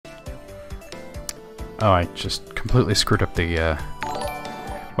Oh, I just completely screwed up the,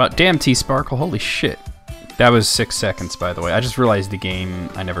 Well, damn T-Sparkle, holy shit. That was 6 seconds, by the way. I just realized the game,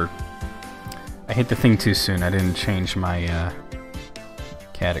 I hit the thing too soon. I didn't change my,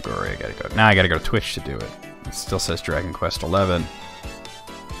 category. Now I gotta go to Twitch to do it. It still says Dragon Quest 11.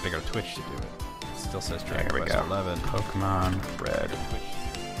 Gotta go to Twitch to do it. It still says Dragon Quest 11. Pokémon Red.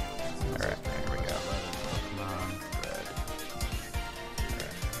 Alright, here we go. Pokémon Red.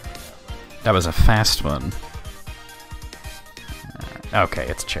 That was a fast one. Okay,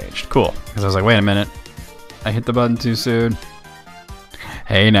 it's changed. Cool. Because I was like, wait a minute. I hit the button too soon.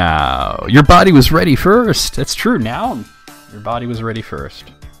 Hey now. Your body was ready first. That's true. Now, your body was ready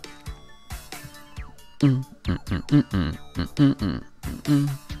first.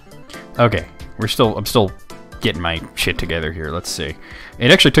 Okay. I'm still getting my shit together here. Let's see.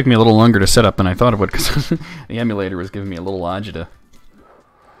 It actually took me a little longer to set up than I thought it would because the emulator was giving me a little agita.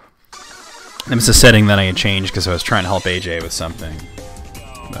 It was a setting that I had changed because I was trying to help AJ with something.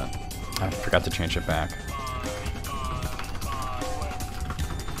 But I forgot to change it back.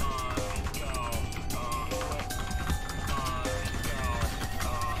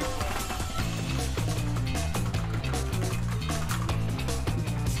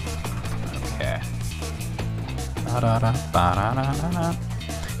 Okay.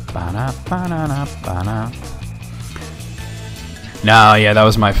 No, yeah, that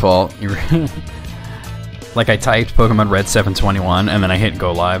was my fault. Like, I typed Pokemon Red 721, and then I hit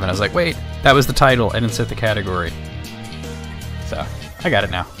go live, and I was like, wait, that was the title. I didn't set the category. So, I got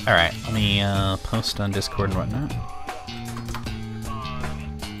it now. Alright, let me post on Discord and whatnot.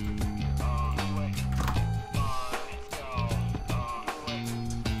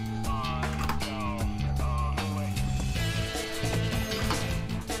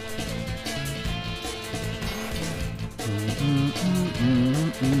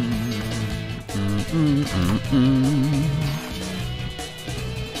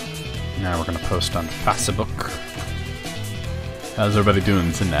 Now we're gonna post on Facebook. How's everybody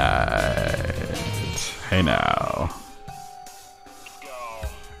doing tonight? Hey now.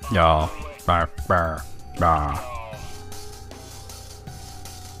 Y'all. Bar, bar, bar.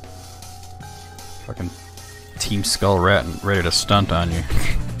 Fucking Team Skull Rat ready to stunt on you.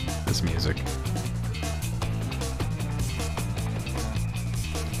 This music.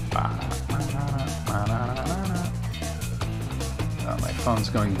 Oh, my phone's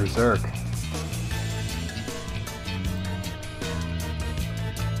going berserk.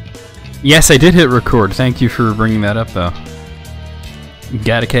 Yes, I did hit record. Thank you for bringing that up, though.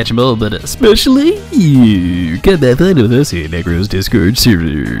 Gotta catch them all, but especially you. Get that fun with us here, Negro's Discord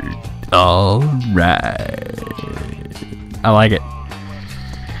server. Alright. I like it.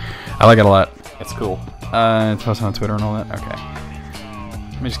 I like it a lot. It's cool. It's posted on Twitter and all that? Okay.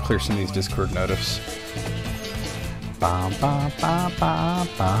 Let me just clear some of these Discord notifs.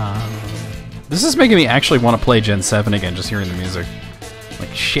 This is making me actually want to play Gen 7 again, just hearing the music.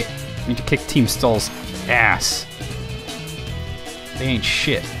 Like, shit. I need to kick Team Stall's ass. They ain't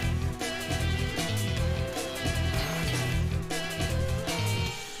shit.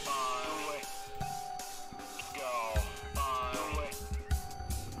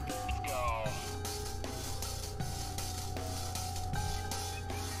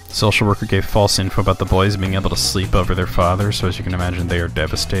 Social worker gave false info about the boys being able to sleep over their father, so as you can imagine, they are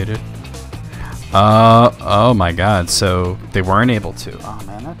devastated. Oh my god, so they weren't able to. Oh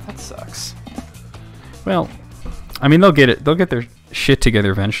man, that sucks. Well, I mean, they'll get their shit together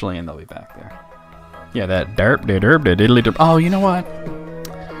eventually, and they'll be back there. Yeah, that derp, diddly derp. Oh, you know what?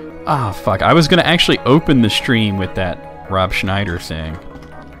 Ah, fuck. I was gonna actually open the stream with that Rob Schneider thing.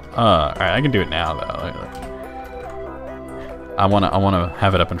 Alright, I can do it now, though. I wanna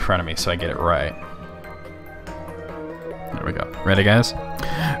have it up in front of me so I get it right. There we go. Ready, guys?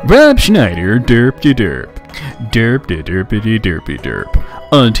 Rob Schneider, derp-de derp. Derp-de-derpity derpy derp.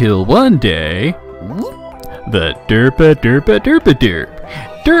 Until one day, the derpa-derpa-derpa-derp.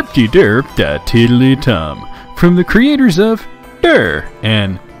 Derp-de-derp-da-tiddly-tum. From the creators of Der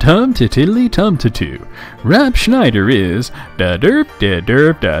and Tum-to-tiddly-tum-to-two. Rob Schneider is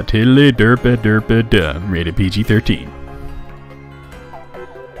da-derp-de-derp-da-tiddly-derpa-derpa-dum. Rated PG-13.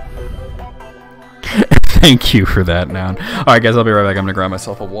 Thank you for that, Noun. Alright, guys, I'll be right back. I'm gonna grab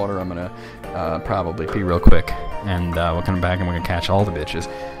myself a water. I'm gonna probably pee real quick. And we'll come back and we're gonna catch all the bitches.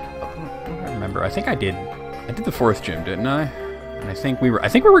 I remember, I think I did the fourth gym, didn't I? And I think we were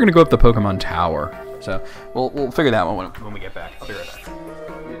gonna go up the Pokemon Tower. So we'll figure that one when we get back. I'll be right back.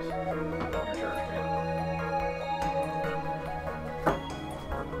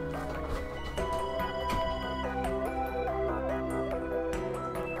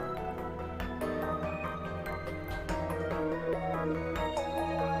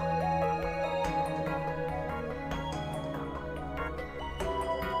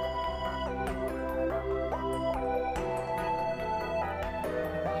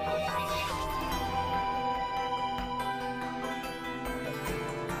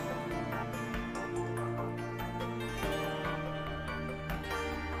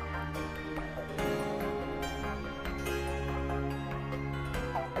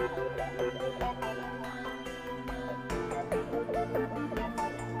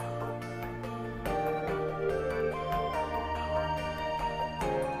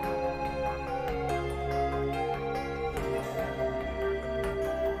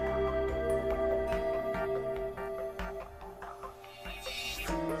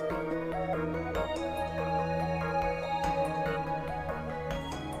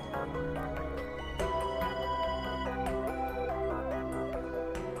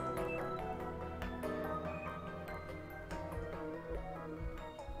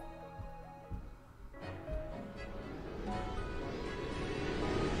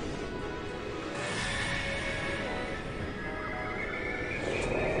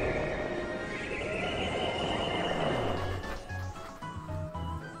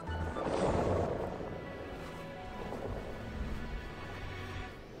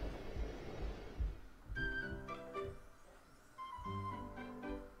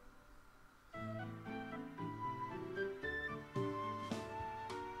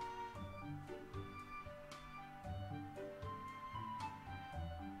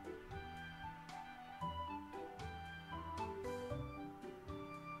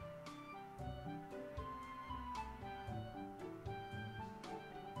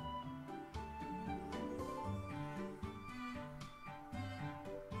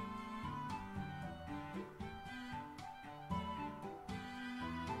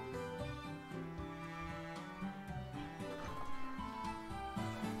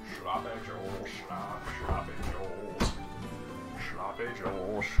 Sloppy Joe, sloppy Joe. Sloppy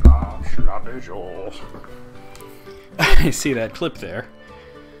Joe, sloppy Joe. I see that clip there.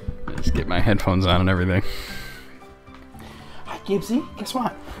 I just get my headphones on and everything. Hi, Gibbsy. Guess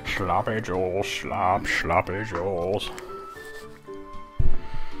what? Sloppy Joe, sloppy Joes.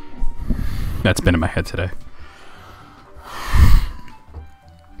 That's been in my head today.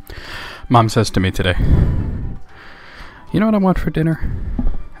 Mom says to me today, you know what I want for dinner?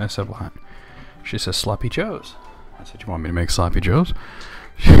 I said, what? She says, Sloppy Joes. I said, you want me to make Sloppy Joes?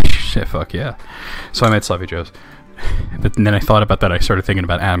 She said, fuck yeah. So I made Sloppy Joes. But then I thought about that. I started thinking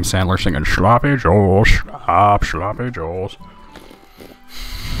about Adam Sandler singing Sloppy Joes, sloppy Joes.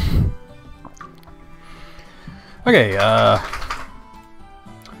 Okay, I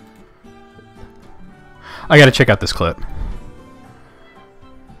gotta check out this clip.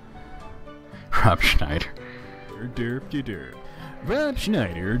 Rob Schneider. Derp-de-derp. Rob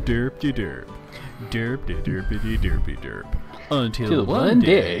Schneider, derp-de-derp. Derp-de-derpity-derpy-derp. Until one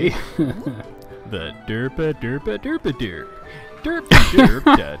day, the derpa-derpa-derpa-derp.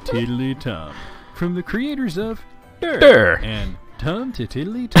 Derp-de-derp-da-tiddly-tum. From the creators of Derp and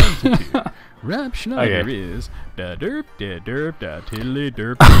Tum-to-tiddly-tum-to-doo. Rob Schneider is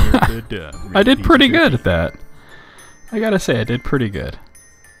da-derp-de-derp-da-tiddly-derp-derp-da-dum. I did pretty good at that. I gotta say, I did pretty good.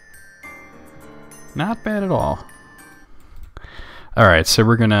 Not bad at all. Alright, so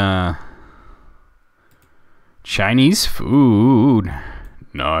we're gonna... Chinese food.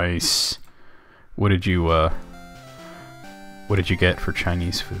 Nice. What did you get for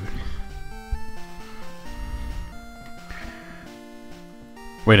Chinese food?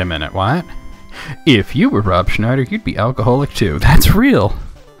 Wait a minute, what? If you were Rob Schneider, you'd be alcoholic too. That's real.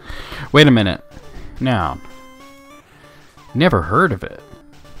 Wait a minute. Noun. Never heard of it.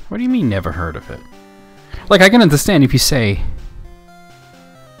 What do you mean never heard of it? Like, I can understand if you say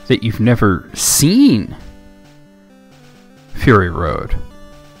that you've never seen Fury Road,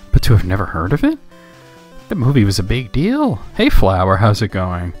 but to have never heard of it? The movie was a big deal. Hey, Flower, how's it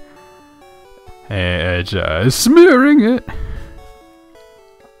going? Hey, just smearing it.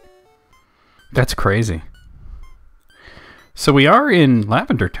 That's crazy. So we are in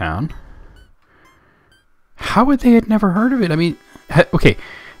Lavender Town. How would they had never heard of it? I mean, okay,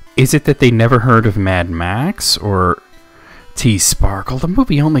 is it that they never heard of Mad Max or T-Sparkle? The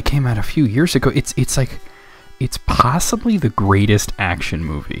movie only came out a few years ago. It's like, it's possibly the greatest action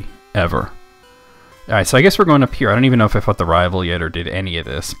movie ever. Alright, so I guess we're going up here. I don't even know if I fought the rival yet or did any of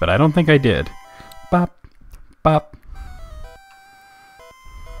this, but I don't think I did. Bop, bop.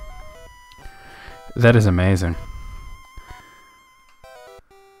 That is amazing.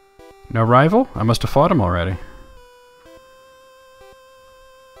 No rival? I must have fought him already.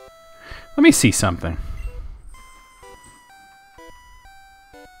 Let me see something.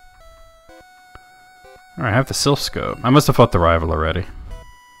 Alright, I have the Sylph Scope. I must have fought the rival already.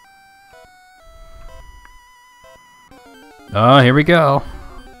 Oh, here we go.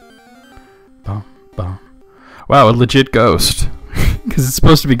 Bum, bum. Wow, a legit ghost. Because it's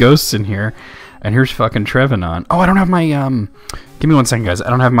supposed to be ghosts in here. And here's fucking Trevenant. Oh, I don't have my, give me 1 second, guys.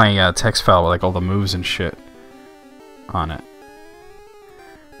 I don't have my text file with, like, all the moves and shit on it.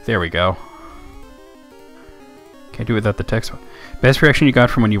 There we go. Can't do it without the text file. Best reaction you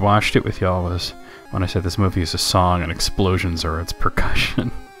got from when you watched it with y'all was when I said this movie is a song and explosions are its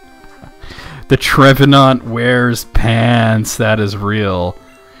percussion. The Trevenant wears pants. That is real.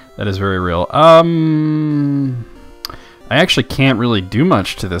 That is very real. I actually can't really do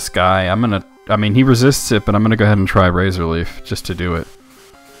much to this guy. I mean, he resists it, but I'm gonna go ahead and try Razor Leaf just to do it.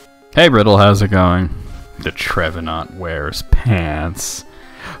 Hey, Riddle, how's it going? The Trevenant wears pants.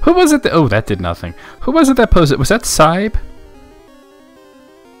 Who was it that... Oh, that did nothing. Who was it that posed it? Was that Saib?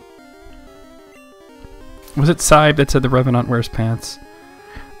 Was it Saib that said the Revenant wears pants?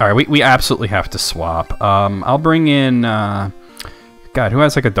 Alright, we absolutely have to swap. I'll bring in... God, who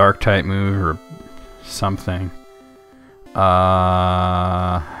has like a dark type move or something?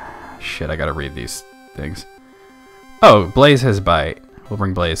 Shit, I gotta read these things. Oh, Blaze has bite. We'll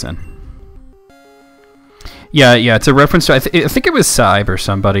bring Blaze in. Yeah, it's a reference to... I think it was Saib or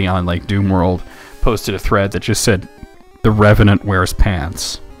somebody on like Doom World posted a thread that just said the Revenant wears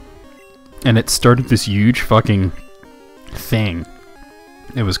pants. And it started this huge fucking thing.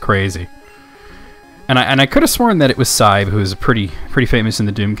 It was crazy. And I could have sworn that it was Saib, who is pretty famous in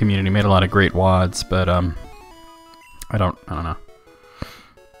the Doom community, made a lot of great WADs, but I don't know.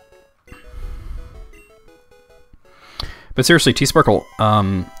 But seriously, T-Sparkle,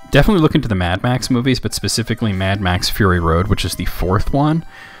 definitely look into the Mad Max movies, but specifically Mad Max Fury Road, which is the 4th one,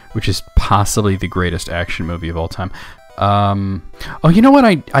 which is possibly the greatest action movie of all time. Oh, you know what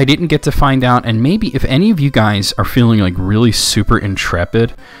I didn't get to find out, and maybe if any of you guys are feeling like really super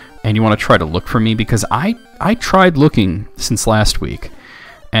intrepid and you want to try to look for me, because I tried looking since last week,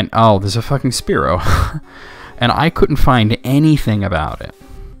 and oh, there's a fucking Spearow, and I couldn't find anything about it.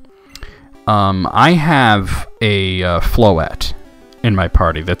 I have a Floette in my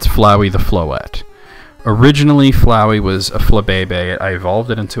party. That's Flowey the Floette. Originally, Flowey was a Flabebe. I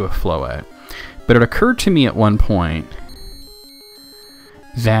evolved it into a Floette. But it occurred to me at one point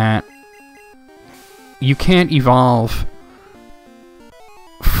that you can't evolve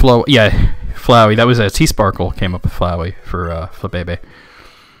Flowey. That was a T-Sparkle came up with Flowey for Flabebe.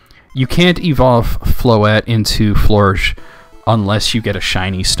 You can't evolve Floette into Flourish unless you get a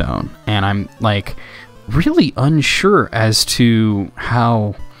shiny stone. And I'm like really unsure as to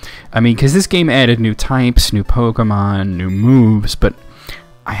how, I mean, because this game added new types, new Pokemon, new moves, but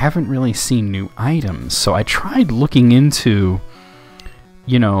I haven't really seen new items. So I tried looking into,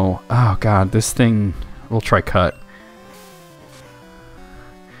 you know, oh god, this thing, we'll try cut.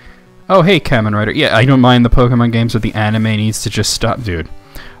 Oh, hey, Kamen Rider. Yeah, I don't mind the Pokemon games, but the anime needs to just stop. Dude,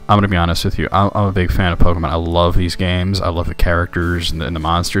 I'm going to be honest with you. I'm a big fan of Pokemon. I love these games. I love the characters and the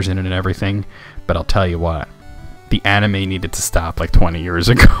monsters in it and everything. But I'll tell you what. The anime needed to stop like 20 years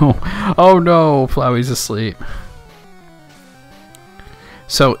ago. Oh no, Flowey's asleep.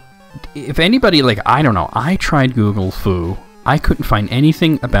 So, if anybody, like, I don't know. I tried Google Foo. I couldn't find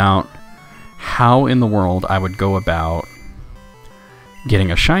anything about how in the world I would go about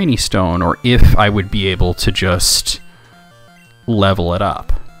getting a shiny stone, or if I would be able to just level it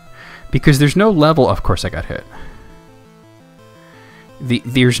up. Because there's no level... Of course I got hit.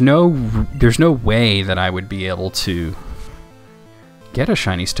 There's no way that I would be able to get a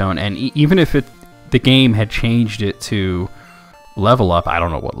shiny stone, and even if the game had changed it to level up, I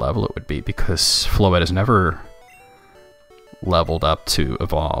don't know what level it would be, because Floette has never leveled up to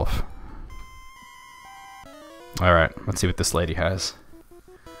evolve. Alright, let's see what this lady has.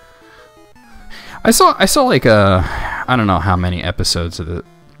 I saw like I don't know how many episodes of the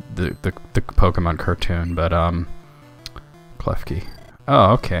Pokemon cartoon, but Klefki.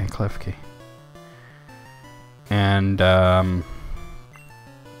 Oh, okay, Klefki. And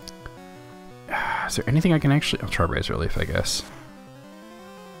is there anything I can actually? I'll try Razor Leaf, I guess.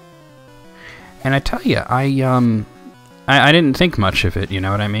 And I tell you, I didn't think much of it. You know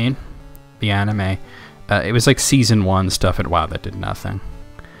what I mean? The anime. It was like season 1 stuff, and wow, that did nothing.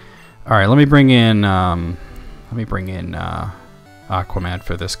 All right, let me bring in Aquaman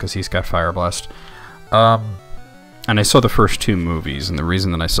for this because he's got Fire Blast. And I saw the first 2 movies, and the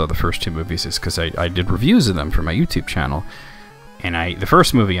reason that I saw the first 2 movies is because I did reviews of them for my YouTube channel, and the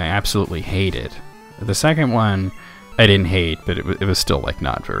first movie I absolutely hated. The second one I didn't hate, but it was still like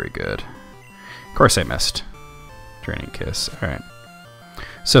not very good. Of course I missed Draining Kiss. All right.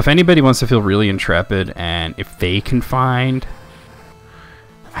 So if anybody wants to feel really intrepid, and if they can find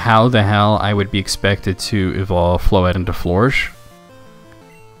how the hell I would be expected to evolve Floette into Flourish,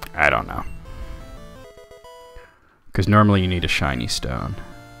 I don't know. Because normally you need a shiny stone.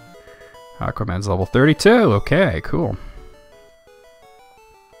 Aquaman's level 32. Okay, cool.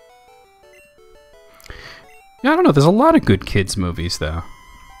 Yeah, I don't know. There's a lot of good kids movies, though.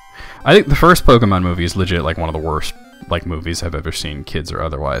 I think the first Pokemon movie is legit like one of the worst like movies I've ever seen, kids or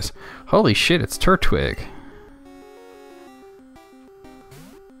otherwise. Holy shit, it's Turtwig.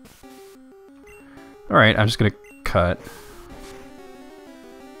 Alright, I'm just gonna cut.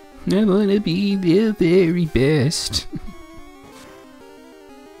 I wanna be the very best.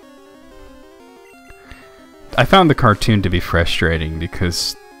 I found the cartoon to be frustrating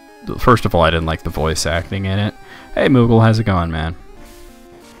because, first of all, I didn't like the voice acting in it. Hey Moogle, how's it going, man?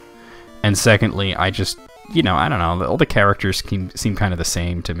 And secondly, I just, you know, I don't know, all the characters seem kind of the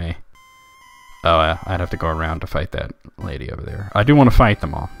same to me. Oh, I'd have to go around to fight that lady over there. I do want to fight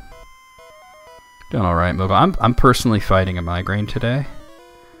them all. Doing alright, Moogle. I'm personally fighting a migraine today.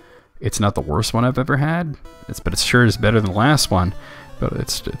 It's not the worst one I've ever had, but it sure is better than the last one. But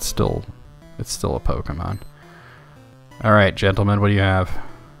it's still a Pokemon. All right, gentlemen, what do you have?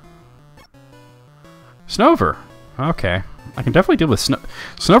 Snover. Okay, I can definitely deal with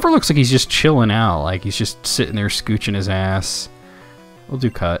Snover. Looks like he's just chilling out, like he's just sitting there scooching his ass. We'll do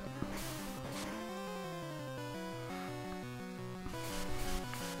cut.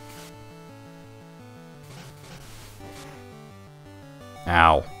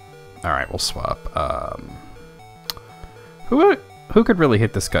 Ow. Alright, we'll swap. Who could really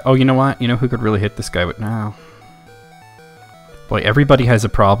hit this guy? Oh, you know what? You know who could really hit this guy with now? Boy, everybody has a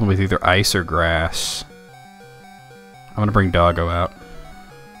problem with either ice or grass. I'm gonna bring Doggo out.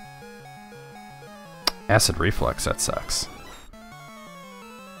 Acid reflux, that sucks.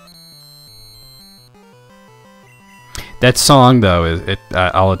 That song, though,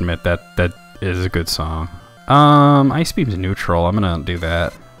 I'll admit that is a good song. Ice Beam's neutral. I'm gonna do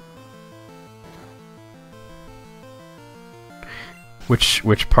that.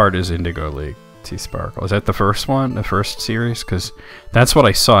 Which part is Indigo League? T-Sparkle. Is that the first one? The first series? Because that's what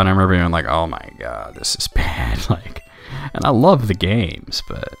I saw, and I remember being like, oh my god, this is bad. Like, and I love the games,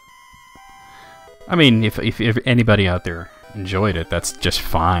 but I mean, if anybody out there enjoyed it, that's just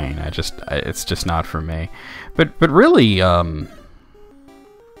fine. It's just not for me. But really,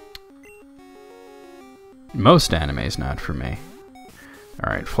 most anime's not for me.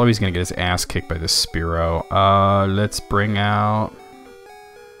 Alright, Flubby's gonna get his ass kicked by this Spearow. Let's bring out...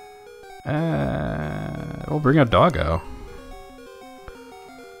 we'll bring out Doggo.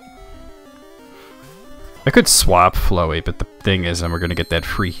 I could swap Flowey, but the thing is, we're gonna get that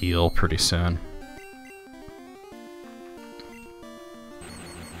free heal pretty soon.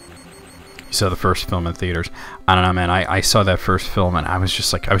 You saw the first film in theaters. I don't know, man. I saw that first film and I was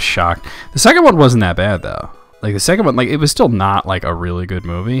just like, I was shocked. The second one wasn't that bad, though. Like, the second one, like, it was still not, like, a really good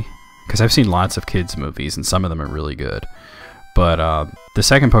movie. Because I've seen lots of kids' movies and some of them are really good. But, the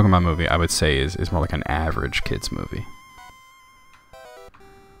second Pokemon movie, I would say, is more like an average kids' movie.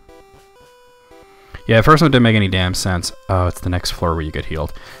 Yeah, the first one didn't make any damn sense. Oh, it's the next floor where you get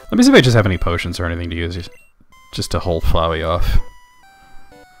healed. Let me see if I just have any potions or anything to use just to hold Flowey off.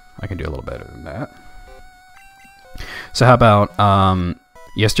 I can do a little better than that. So how about,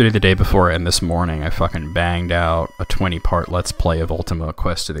 yesterday, the day before, and this morning, I fucking banged out a 20-part Let's Play of Ultima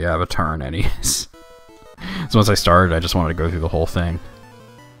Quest of the Avatar and NES. So once I started, I just wanted to go through the whole thing.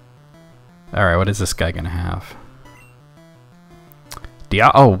 Alright, what is this guy gonna have?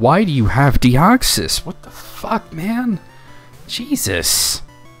 Oh, why do you have Deoxys? What the fuck, man? Jesus.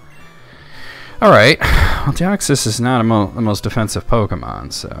 Alright, well, Deoxys is not the most defensive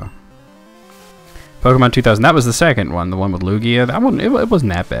Pokemon, so... Pokemon 2000, that was the second one, the one with Lugia. That one, it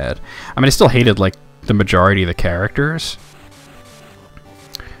wasn't that bad. I mean, I still hated, like, the majority of the characters.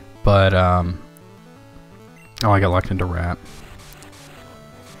 But, oh, I got locked into Rat.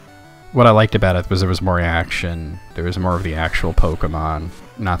 What I liked about it was there was more action. There was more of the actual Pokemon.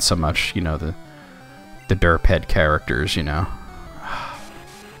 Not so much, you know, the derphead characters, you know.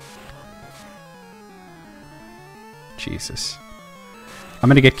 Jesus. I'm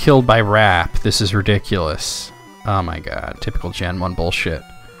gonna get killed by Rap. This is ridiculous. Oh my god. Typical Gen 1 bullshit.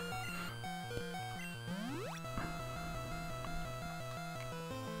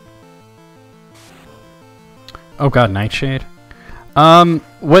 Oh god, Nightshade.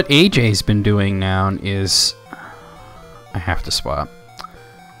 What AJ's been doing now is... I have to swap.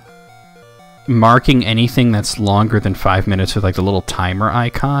 Marking anything that's longer than 5 minutes with like the little timer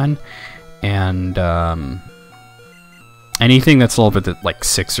icon. And, anything that's a little bit like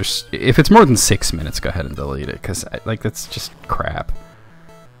 6 or... If it's more than 6 minutes, go ahead and delete it. Because, like, that's just crap.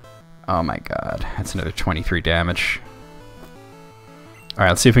 Oh my god. That's another 23 damage. Alright,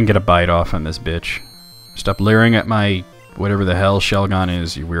 let's see if we can get a bite off on this bitch. Stop leering at my... whatever the hell Shelgon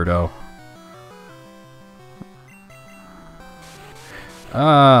is, you weirdo.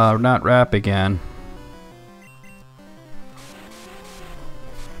 Not Rap again.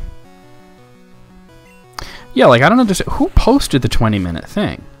 Yeah, like, I don't understand. Who posted the 20-minute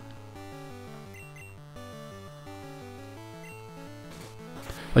thing?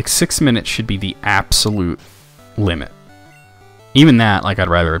 Like, 6 minutes should be the absolute limit. Even that, like, I'd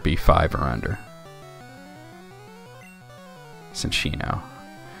rather it be 5 or under. Cinchino.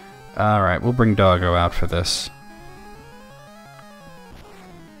 Alright, we'll bring Doggo out for this.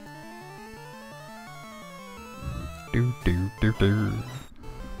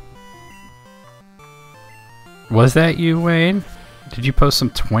 Was that you, Wayne? Did you post some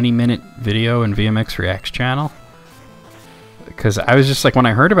 20-minute video in VMX Reacts channel? Because I was just like, when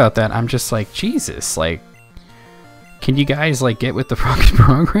I heard about that, I'm just like, Jesus, like, can you guys, like, get with the fucking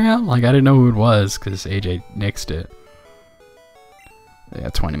program? Like, I didn't know who it was, because AJ nixed it. Yeah,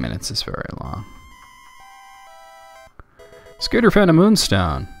 20 minutes is very long. Scooter found a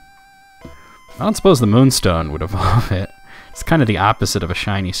Moonstone. I don't suppose the Moonstone would evolve it. It's kind of the opposite of a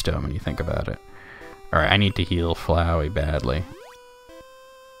shiny stone when you think about it. Alright, I need to heal Flowey badly.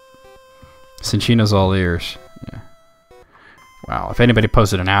 Cinchino's all ears. Yeah. Wow, if anybody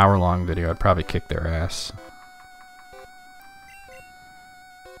posted an hour-long video, I'd probably kick their ass.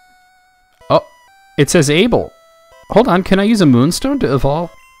 Oh, it says Abel. Hold on, can I use a Moonstone to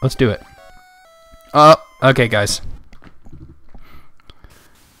evolve? Let's do it. Oh, okay, guys.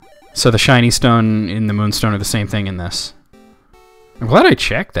 So the shiny stone and the Moonstone are the same thing in this. I'm glad I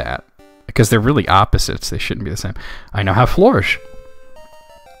checked that. Because they're really opposites. They shouldn't be the same. I now have Flourish.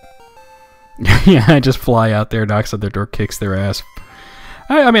 Yeah, I just fly out there, knocks on their door, kicks their ass.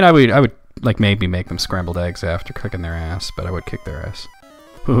 I mean, I would like maybe make them scrambled eggs after cooking their ass, but I would kick their ass.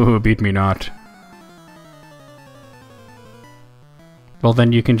 Ooh, beat me not. Well,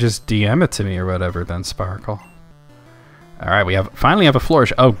 then you can just DM it to me or whatever, then, Sparkle. Alright, we finally have a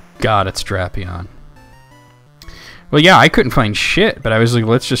Flourish. Oh god, it's Drapion. Well, yeah, I couldn't find shit, but I was like,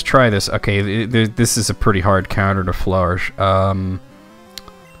 let's just try this. Okay, this is a pretty hard counter to Flourish.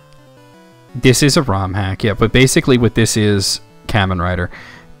 This is a ROM hack, yeah, but basically what this is, Kamen Rider,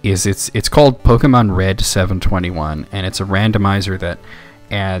 is it's called Pokémon Red 721, and it's a randomizer that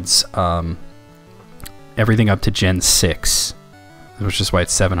adds everything up to Gen 6, which is why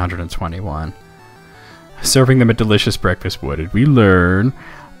it's 721. Serving them a delicious breakfast. What did we learn?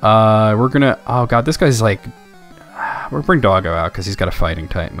 We're gonna... Oh god, this guy's like... We'll bring Doggo out because he's got a fighting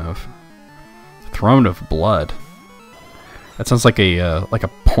type move. Throne of Blood. That sounds like a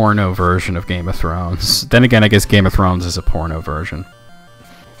porno version of Game of Thrones. Then again, I guess Game of Thrones is a porno version.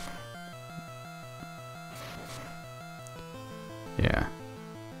 Yeah.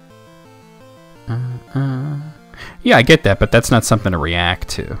 Yeah, I get that, but that's not something to react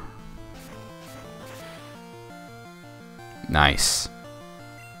to. Nice.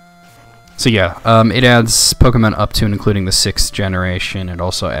 So yeah, it adds Pokemon up to and including the 6th generation. It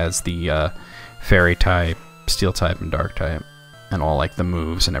also adds the Fairy type, Steel type, and Dark type, and all like the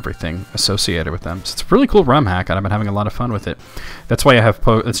moves and everything associated with them. So it's a really cool ROM hack, and I've been having a lot of fun with it. That's why I have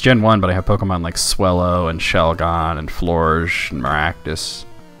it's Gen 1, but I have Pokemon like Swellow and Shelgon and Florge and Maractus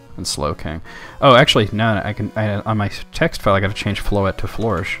and Slowking. Oh, actually, no, on my text file I got to change Floette to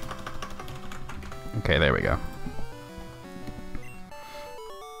Flourish. Okay, there we go.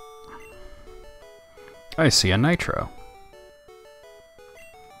 I see a Nitro.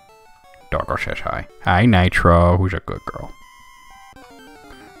 Doggo says hi. Hi, Nitro. Who's a good girl?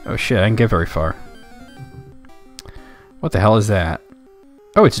 Oh shit, I didn't get very far. What the hell is that?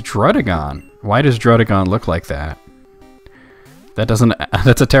 Oh, it's Druddigon. Why does Druddigon look like that? That doesn't...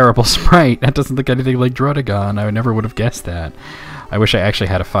 That's a terrible sprite. That doesn't look anything like Druddigon. I never would have guessed that. I wish I actually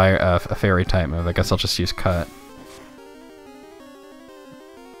had a fairy type move. I guess I'll just use Cut.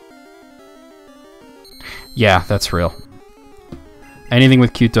 Yeah, that's real. Anything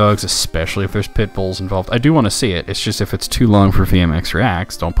with cute dogs, especially if there's pit bulls involved. I do want to see it. It's just if it's too long for VMX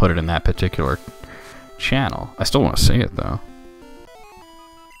Reacts, don't put it in that particular channel. I still want to see it, though.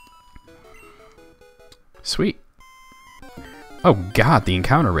 Sweet. Oh, God, the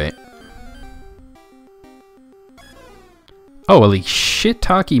encounter rate. Oh, well, these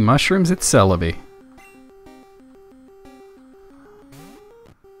shit-talky mushrooms at Celebi.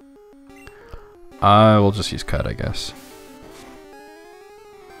 We'll just use Cut, I guess.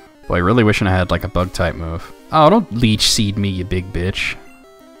 Boy, really wishing I had like a bug type move. Oh, don't leech seed me, you big bitch.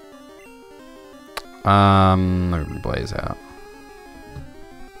 Blaze out.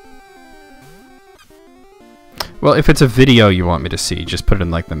 Well, if it's a video you want me to see, just put it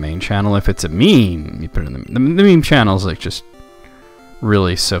in like the main channel. If it's a meme, you put it in the meme channel is like just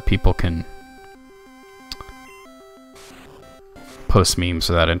really so people can post memes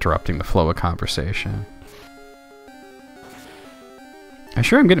without interrupting the flow of conversation. I'm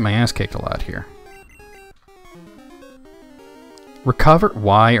sure I'm getting my ass kicked a lot here. Recover?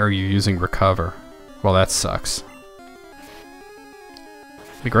 Why are you using Recover? Well, that sucks.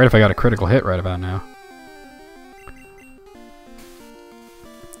 It'd be great if I got a critical hit right about now.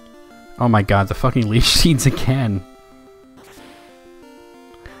 Oh my god, the fucking leech seeds again.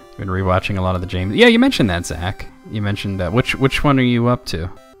 Been rewatching a lot of the James. Yeah, you mentioned that, Zach. You mentioned that. Which one are you up to?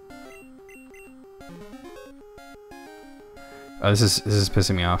 Oh, this is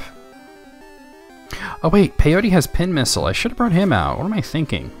pissing me off. Oh wait, Peyote has Pin Missile. I should have brought him out. What am I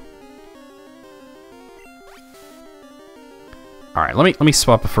thinking? All right, let me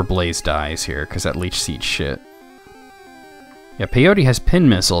swap it for Blaze Dies here, because that leech seed shit. Yeah, Peyote has Pin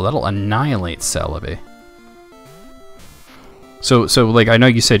Missile. That'll annihilate Celebi. So like, I know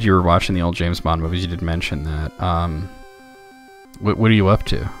you said you were watching the old James Bond movies. You did mention that. What are you up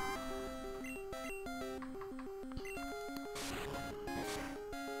to?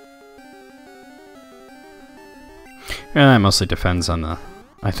 Yeah, that mostly depends on the,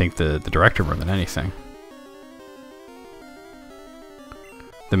 I think the director more than anything.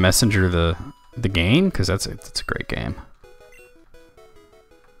 The Messenger, the game, because that's a great game.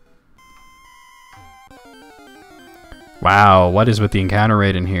 Wow, what is with the encounter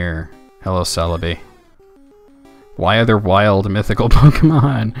rate in here? Hello, Celebi. Why are there wild mythical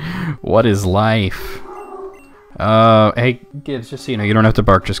Pokemon? What is life? Hey, Gibbs, just so you know, you don't have to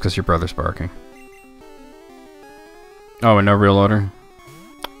bark just because your brother's barking. Oh, and no real order?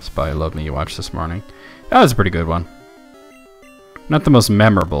 Spy Love Me you watched this morning. That was a pretty good one. Not the most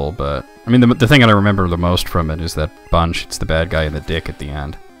memorable, but... I mean, the thing that I remember the most from it is that Bond shoots the bad guy in the dick at the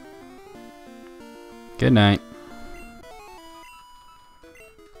end. Good night.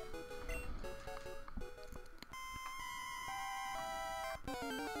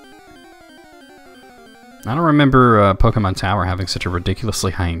 I don't remember Pokemon Tower having such a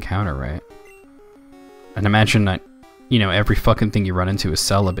ridiculously high encounter rate. And imagine that, you know, every fucking thing you run into is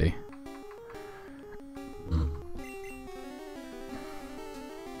Celebi.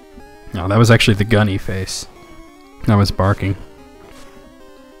 No, that was actually the gunny face. I was barking.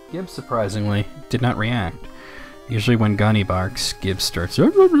 Gibbs, surprisingly, did not react. Usually when Gunny barks, Gibbs starts...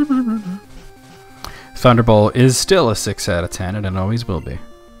 Thunderbolt is still a 6 out of 10, and it always will be.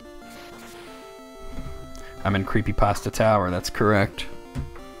 I'm in Creepypasta Tower, that's correct.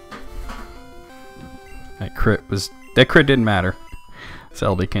 That crit didn't matter.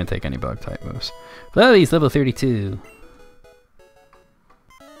 Celebi can't take any bug type moves. Flowey's level 32.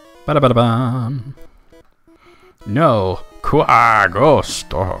 Ba-da-ba-da-bam. No,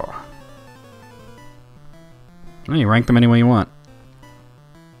 Quagosto. Well, you rank them any way you want.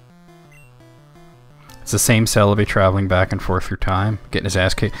 It's the same Celebi traveling back and forth through time, getting his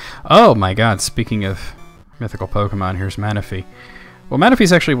ass kicked. Oh my god, speaking of mythical Pokemon, here's Manaphy. Well,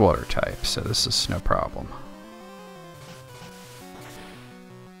 Manaphy's actually water type, so this is no problem.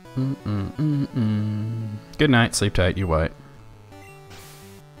 Good night, sleep tight, you white.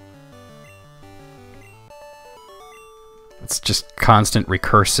 It's just constant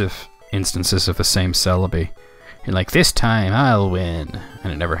recursive instances of the same Celebi. You're like, this time I'll win,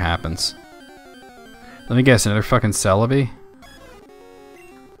 and it never happens. Let me guess, another fucking Celebi?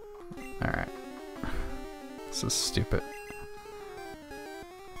 Alright. This is stupid.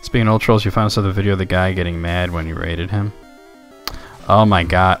 Speaking of old trolls, you found us the video of the guy getting mad when you raided him? Oh my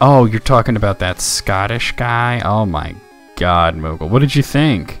god. Oh, you're talking about that Scottish guy? Oh my god, Moogle. What did you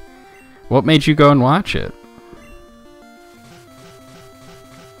think? What made you go and watch it?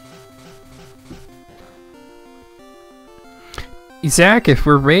 Zach, if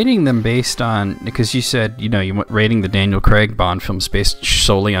we're rating them based on, because you said, you know, you went rating the Daniel Craig Bond films based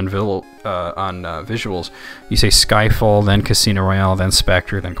solely on visuals. You say Skyfall, then Casino Royale, then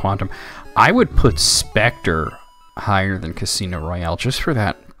Spectre, then Quantum. I would put Spectre higher than Casino Royale just for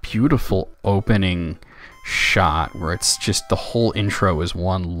that beautiful opening shot where it's just the whole intro is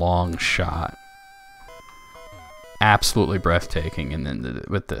one long shot. Absolutely breathtaking, and then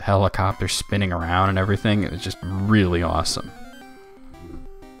with the helicopter spinning around and everything, it was just really awesome.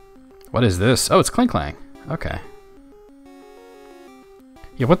 What is this? Oh, it's Clink Clang. Okay.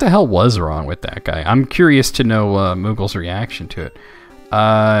 Yeah, what the hell was wrong with that guy? I'm curious to know Moogle's reaction to it.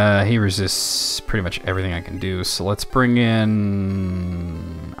 He resists pretty much everything I can do, so let's bring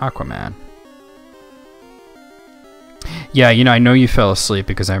in Aquaman. Yeah, you know, I know you fell asleep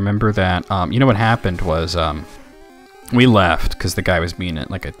because I remember that, you know what happened was, we left because the guy was being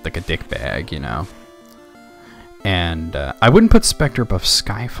like a dick bag, you know. And I wouldn't put Spectre above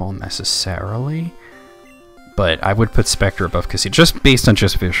Skyfall necessarily, but I would put Spectre above Casino, just based on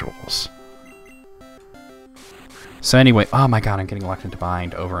just visuals. So anyway, oh my god, I'm getting locked into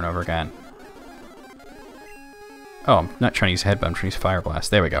bind over and over again. Oh, I'm not trying to use Headbutt, I'm trying to use Fire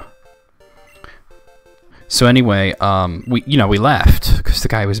Blast. There we go. So anyway, we left because the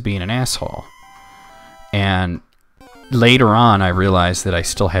guy was being an asshole. And later on, I realized that I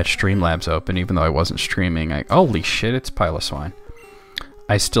still had Streamlabs open, even though I wasn't streaming. Holy shit, it's Piloswine.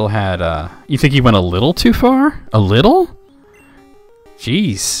 I still had, you think you went a little too far? A little?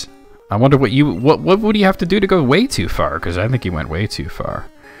 Jeez. I wonder what would you have to do to go way too far? Because I think you went way too far.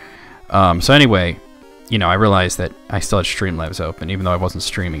 So anyway, you know, I realized that I still had Streamlabs open, even though I wasn't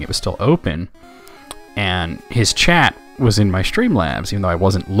streaming. It was still open. And his chat was in my Streamlabs, even though I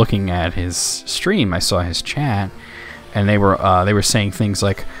wasn't looking at his stream. I saw his chat. And they were saying things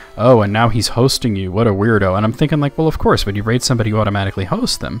like, oh, and now he's hosting you, what a weirdo. And I'm thinking like, well, of course, when you raid somebody, you automatically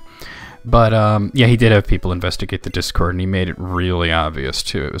host them. But yeah, he did have people investigate the Discord, and he made it really obvious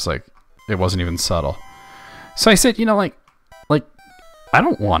too. It was like, it wasn't even subtle. So I said, you know, like I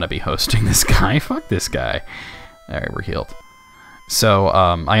don't want to be hosting this guy. Fuck this guy. All right, we're healed. So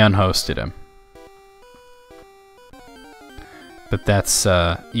I unhosted him. But that's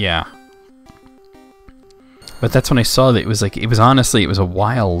yeah. But that's when I saw that it was like, it was a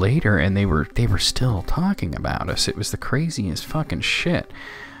while later, and they were still talking about us. It was the craziest fucking shit.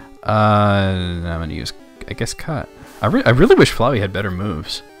 I'm gonna use, I guess, Cut. I really wish Flowey had better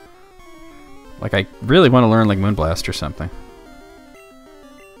moves. Like, I really want to learn, like, Moonblast or something.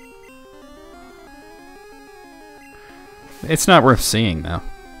 It's not worth seeing, though,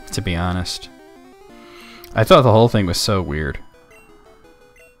 to be honest. I thought the whole thing was so weird.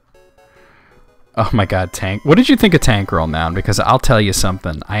 Oh my god, Tank. What did you think of Tank Girl, Noun? Because I'll tell you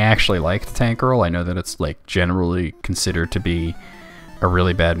something. I actually liked Tank Girl. I know that it's, like, generally considered to be a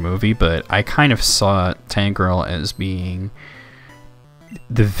really bad movie, but I kind of saw Tank Girl as being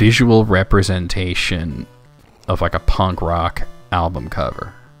the visual representation of, like, a punk rock album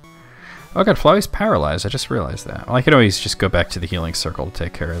cover. Oh god, Flowey's paralyzed. I just realized that. Well, I could always just go back to the healing circle to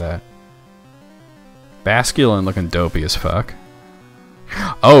take care of that. Basculin looking dopey as fuck.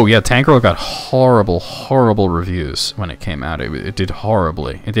 Oh yeah, Tank Girl got horrible, horrible reviews when it came out. It did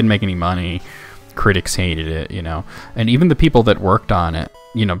horribly. It didn't make any money. Critics hated it, you know. And even the people that worked on it,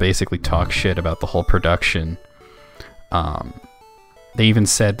 you know, basically talk shit about the whole production. They even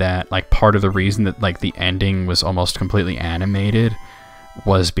said that, like, part of the reason that, like, the ending was almost completely animated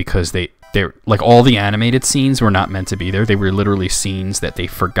was because they're like, all the animated scenes were not meant to be there. They were literally scenes that they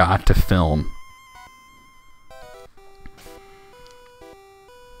forgot to film.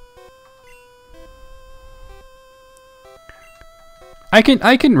 I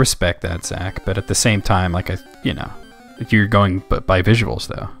can respect that, Zach, but at the same time, like, you know, you're going by visuals,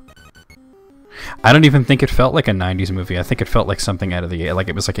 though. I don't even think it felt like a 90s movie. I think it felt like something out of the, like,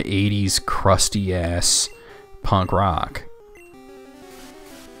 it was like an 80s crusty ass punk rock.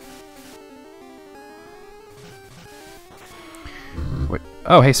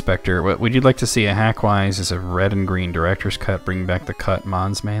 Oh, hey, Spectre. Would you like to see a Hackwise as a red and green director's cut, bring back the cut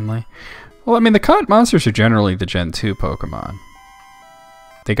mons mainly? Well, I mean, the cut monsters are generally the Gen 2 Pokemon.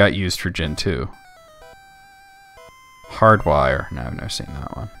 They got used for Gen 2. Hardwire. No, I've never seen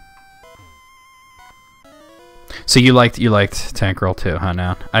that one. So you liked Tank Girl too, huh?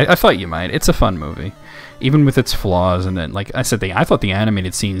 Now I thought you might. It's a fun movie, even with its flaws. And then, like I said, I thought the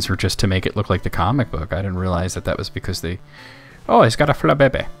animated scenes were just to make it look like the comic book. I didn't realize that was because they. Oh, he's got a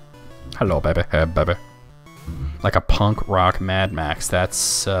flabebe. Hello, baby. Hey, baby. Like a punk rock Mad Max.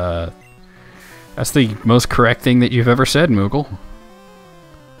 That's the most correct thing that you've ever said, Moogle.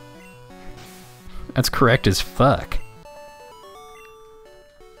 That's correct as fuck.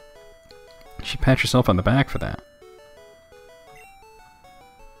 You should pat yourself on the back for that.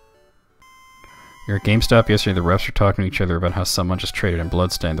 You're at GameStop yesterday. The reps were talking to each other about how someone just traded in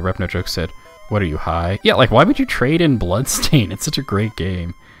Bloodstain. The rep no joke said, "What are you, high?" Yeah, like, why would you trade in Bloodstain? It's such a great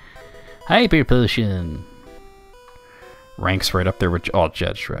game. Hyper Potion. Ranks right up there with... Oh,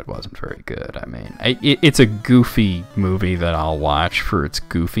 Judge Dredd wasn't very good. I mean, it's a goofy movie that I'll watch for its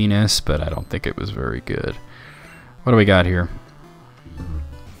goofiness, but I don't think it was very good. What do we got here?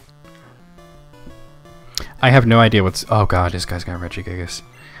 I have no idea what's... Oh god, this guy's got Regigigas.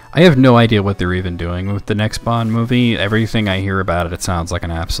 I have no idea what they're even doing with the next Bond movie. Everything I hear about it, it sounds like an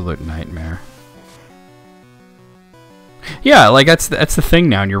absolute nightmare. Yeah, like, that's the thing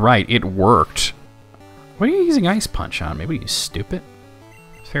now, and you're right. It worked. What are you using Ice Punch on me? What are you, stupid?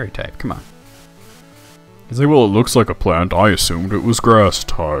 Fairy type, come on. He's like, well, it looks like a plant. I assumed it was grass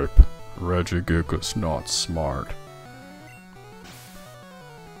type. Regigigas not smart.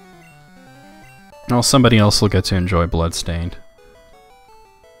 Well, somebody else will get to enjoy Bloodstained.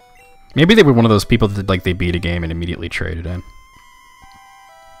 Maybe they were one of those people that did, like, they beat a game and immediately traded in.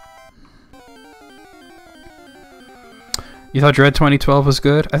 You thought Dread 2012 was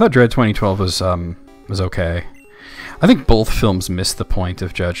good? I thought Dread 2012 was okay. I think both films missed the point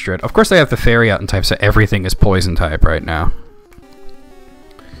of Judge Dredd. Of course, they have the fairy out in type, so everything is poison type right now.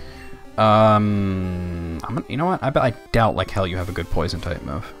 You know what? I doubt like hell you have a good poison type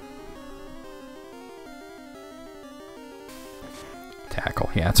move. Tackle.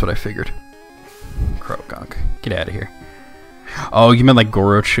 Yeah, that's what I figured. Croagunk. Get out of here. Oh, you meant like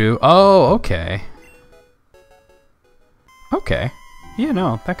Gorochu? Oh, okay. Okay. Yeah,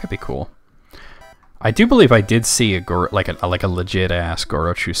 no, that could be cool. I do believe I did see a like a legit ass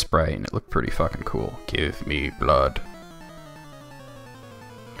Gorochu spray, and it looked pretty fucking cool. Give me blood.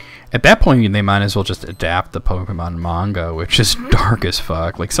 At that point, they might as well just adapt the Pokemon manga, which is dark as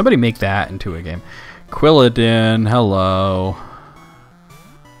fuck. Like, somebody make that into a game. Quilladin, hello.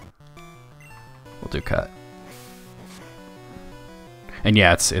 We'll do cut. And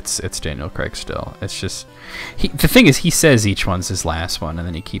yeah, it's Daniel Craig still. It's just the thing is, he says each one's his last one, and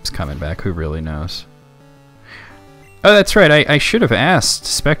then he keeps coming back. Who really knows? Oh, that's right. I should have asked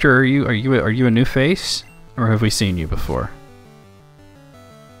Spectre. Are you a new face, or have we seen you before?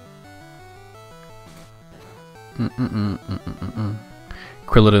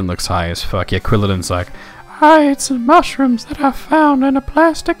 Quilladin looks high as fuck. Yeah, Quilladin's like, I ate some mushrooms that I found in a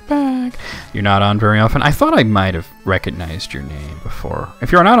plastic bag. You're not on very often. I thought I might have recognized your name before.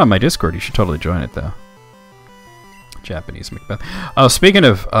 If you're not on my Discord, you should totally join it, though. Japanese Macbeth. Oh, speaking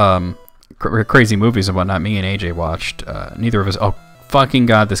of crazy movies and whatnot, me and AJ watched. Neither of us. Oh, fucking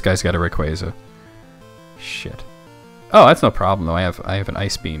god, this guy's got a Rayquaza. Shit. Oh, that's no problem though. I have an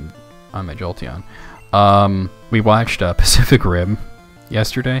Ice Beam on my Jolteon. We watched Pacific Rim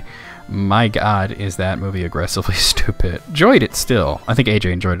yesterday. My god, is that movie aggressively stupid. Enjoyed it still. I think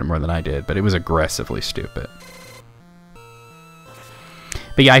AJ enjoyed it more than I did, but it was aggressively stupid.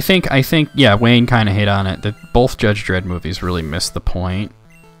 But yeah, I think yeah, Wayne kind of hit on it, that both Judge Dredd movies really missed the point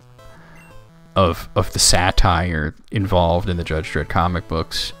of the satire involved in the Judge Dredd comic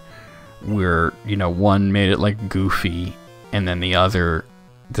books, where, you know, one made it like goofy and then the other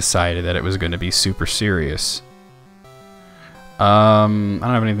decided that it was going to be super serious. I don't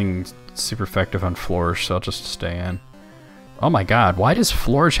have anything super effective on Flourish, so I'll just stay in. Oh my god, why does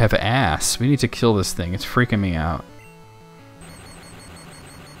Flourish have ass? We need to kill this thing. It's freaking me out.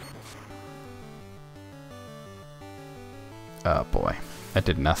 Oh boy, that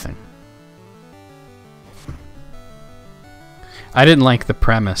did nothing. I didn't like the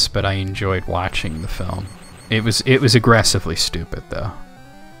premise, but I enjoyed watching the film. It was aggressively stupid, though.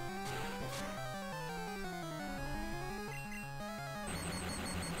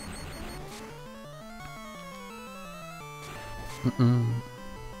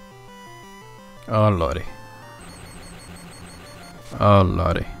 Oh lordy. Oh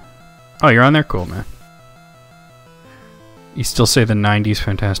lordy. Oh, you're on there? Cool, man. You still say the 90s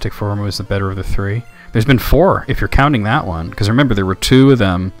Fantastic Four was the better of the three? There's been 4, if you're counting that one. Because remember, there were 2 of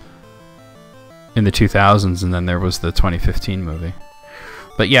them in the 2000s, and then there was the 2015 movie.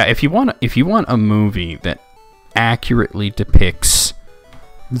 But yeah, if you want a movie that accurately depicts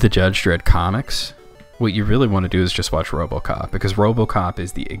the Judge Dredd comics, what you really want to do is just watch RoboCop, because RoboCop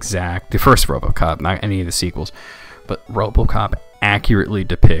is the first RoboCop, not any of the sequels, but RoboCop accurately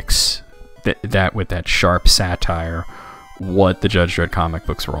depicts that with that sharp satire, what the Judge Dredd comic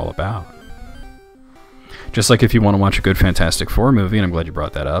books were all about. Just like if you want to watch a good Fantastic Four movie, and I'm glad you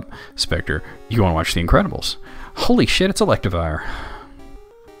brought that up, Spectre, you want to watch The Incredibles. Holy shit, it's Electivire.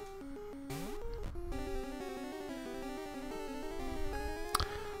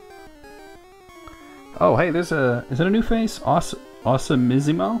 Oh, hey, is it a new face?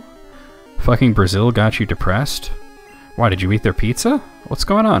 Awesomissimo? Fucking Brazil got you depressed? Why, did you eat their pizza? What's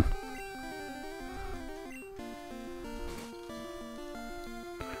going on?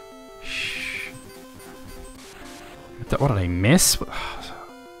 Shh. What did I miss?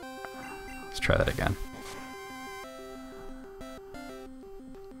 Let's try that again.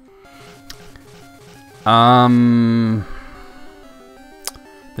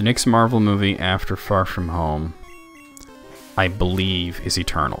 The next Marvel movie after Far From Home, I believe, is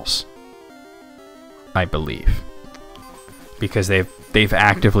Eternals. I believe. Because they've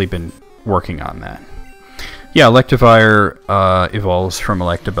actively been working on that. Yeah, Electivire evolves from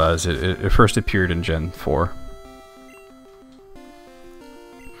Electabuzz. It first appeared in Gen 4.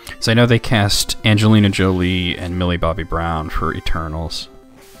 So I know they cast Angelina Jolie and Millie Bobby Brown for Eternals.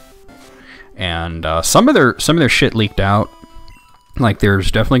 And some of their shit leaked out. Like,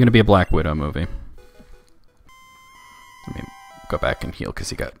 there's definitely going to be a Black Widow movie. Let me go back and heal because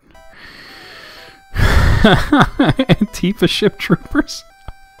he got Antifa ship troopers.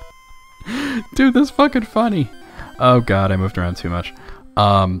 Dude, that's fucking funny. Oh god, I moved around too much.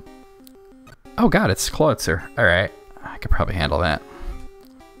 Oh god, it's Clotzer. Alright, I could probably handle that.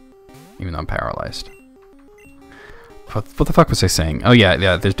 Even though I'm paralyzed. What the fuck was I saying? Oh yeah,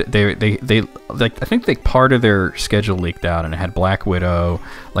 yeah. They like, I think part of their schedule leaked out, and it had Black Widow,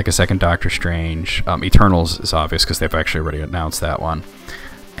 like a second Doctor Strange. Eternals is obvious because they've actually already announced that one,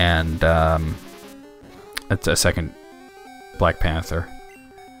 and it's a second Black Panther.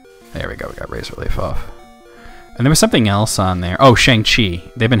 There we go. We got Razor Leaf off, and there was something else on there. Oh, Shang-Chi.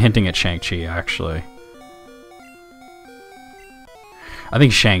 They've been hinting at Shang-Chi actually. I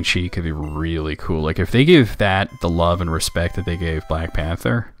think Shang-Chi could be really cool. Like, if they give that the love and respect that they gave Black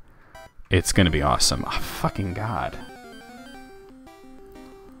Panther, it's gonna be awesome. Oh, fucking god.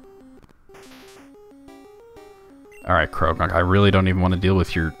 Alright, Krogunk, I really don't even want to deal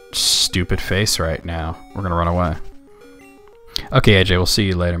with your stupid face right now. We're gonna run away. Okay, AJ, we'll see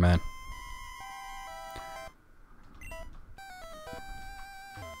you later, man.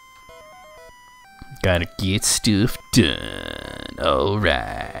 Gotta get stuff done.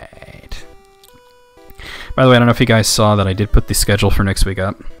 Alright. By the way, I don't know if you guys saw that I did put the schedule for next week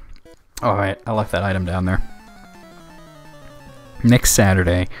up. Alright, I left that item down there. Next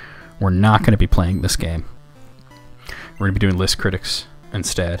Saturday, we're not going to be playing this game. We're gonna be doing list critics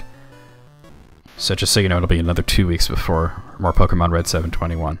instead. So just so you know, it'll be another 2 weeks before more Pokemon Red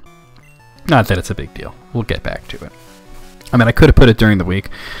 721. Not that it's a big deal. We'll get back to it. I mean, I could have put it during the week,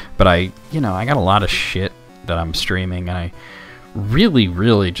 but I got a lot of shit that I'm streaming, and I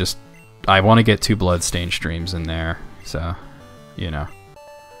really just, I want to get 2 Bloodstained streams in there, so, you know.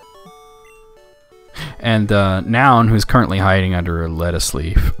 And Noun, who's currently hiding under a lettuce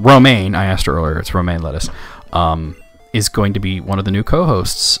leaf, Romaine, I asked her earlier, it's Romaine Lettuce, is going to be one of the new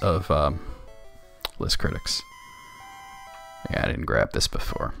co-hosts of List Critics. Yeah, I didn't grab this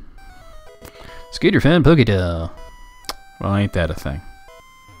before. Scooter Fan Pokédoll. Well, ain't that a thing?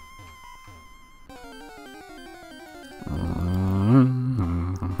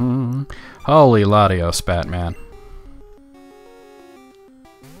 Holy Latios, Batman.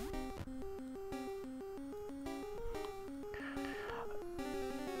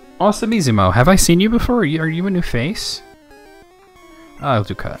 Awesome Izumo, have I seen you before? Are you a new face? I'll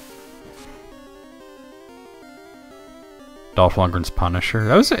do cut. Dolph Lundgren's Punisher.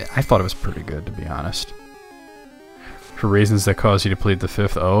 That was I thought it was pretty good, to be honest. For reasons that cause you to plead the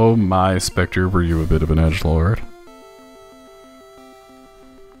fifth. Oh my, Spectre, were you a bit of an edgelord?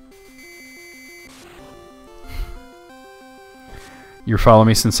 You're following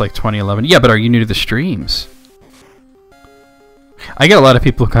me since like 2011. Yeah, but are you new to the streams? I get a lot of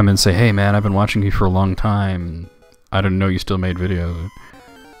people who come and say, hey man, I've been watching you for a long time. I didn't know you still made videos.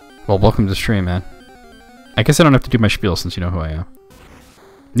 Well, welcome to the stream, man. I guess I don't have to do my spiel since you know who I am.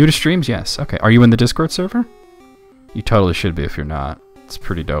 New to streams? Yes. Okay. Are you in the Discord server? You totally should be if you're not. It's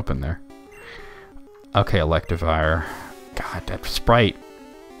pretty dope in there. Okay, Electivire. God, that Sprite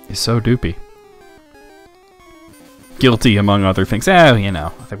is so doopy. Guilty, among other things. You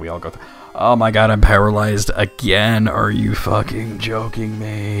know, I think we all go through. Oh my god, I'm paralyzed again. Are you fucking joking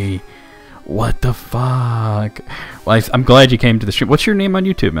me? What the fuck? Well, I'm glad you came to the stream. What's your name on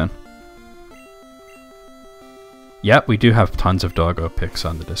YouTube, man? Yep, we do have tons of doggo pics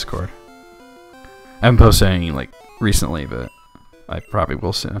on the Discord. I haven't posted any, like, recently, but I probably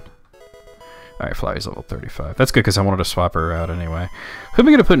will soon. Alright, Fly's level 35. That's good, because I wanted to swap her out anyway. Who am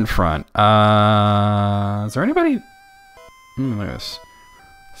I going to put in front? Is there anybody... look at this.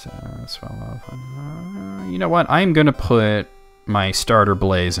 You know what? I'm going to put my starter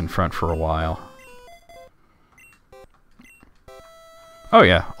Blaze in front for a while. Oh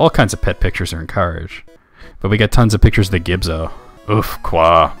yeah, all kinds of pet pictures are encouraged. But we got tons of pictures of the Gibzo. Oof,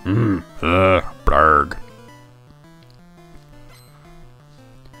 qua. Blarg.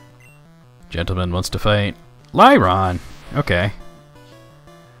 Gentleman wants to fight. Lyron! Okay.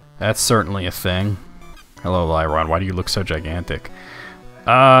 That's certainly a thing. Hello, Lyron. Why do you look so gigantic?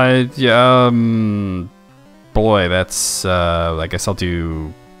 Boy, that's, I guess I'll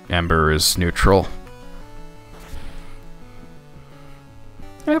do Ember as neutral.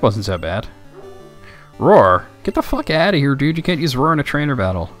 That wasn't so bad. Roar! Get the fuck out of here, dude. You can't use Roar in a trainer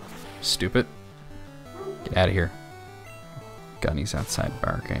battle. Stupid. Get out of here. Gunny's outside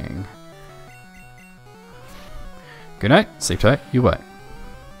barking. Good night. Sleep tight. You what?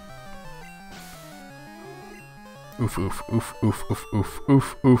 Oof oof oof oof oof oof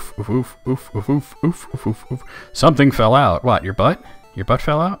oof oof oof oof oof oof oof oof oof oof. Something fell out. What? Your butt? Your butt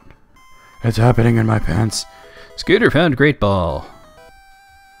fell out? It's happening in my pants. Scooter found Great Ball.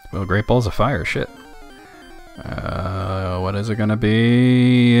 Well, Great Ball's a fire. Shit. What is it gonna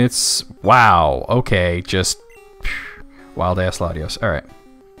be? It's... Wow. Okay, just... Wild-ass Latios. Alright.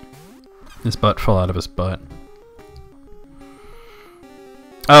 His butt fell out of his butt.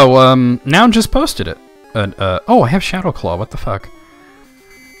 Oh, Noun just posted it. Oh, I have Shadow Claw. What the fuck?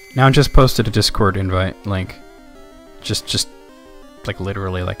 Noun just posted a Discord invite link. Just, like,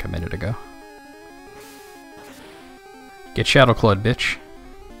 literally, like, a minute ago. Get Shadow Clawed, bitch.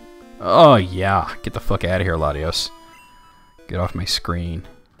 Oh, yeah. Get the fuck out of here, Latios. Get off my screen.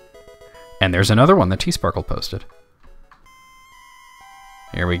 And there's another one that T-Sparkle posted.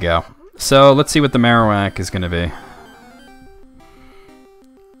 Here we go. So, let's see what the Marowak is going to be.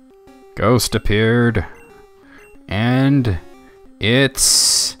 Ghost appeared. And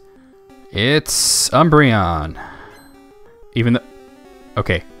it's Umbreon. Even though...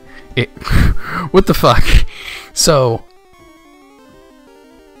 Okay. What the fuck? So...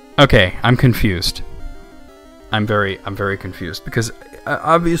 Okay, I'm confused. I'm very confused because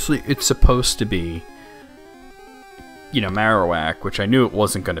obviously it's supposed to be, you know, Marowak, which I knew it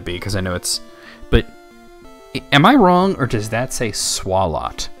wasn't going to be because I know it's. But am I wrong, or does that say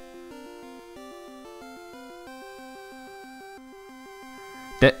Swalot?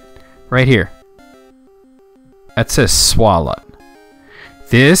 That right here. That says Swalot.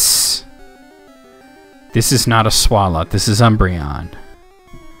 This This is not a Swalot. This is Umbreon.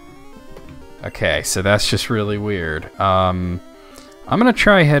 Okay, so that's just really weird. I'm gonna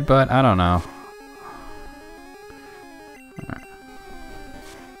try Headbutt. I don't know.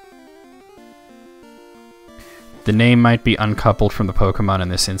 The name might be uncoupled from the Pokemon in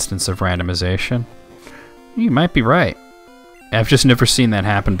this instance of randomization. You might be right. I've just never seen that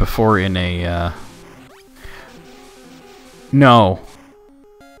happen before in a, No.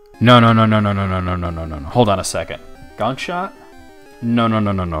 No. Hold on a second. Gunk Shot? No.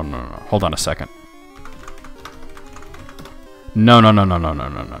 Hold on a second. No.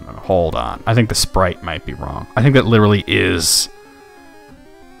 Hold on. I think the sprite might be wrong. I think that literally is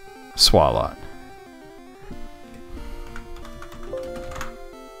Swalot.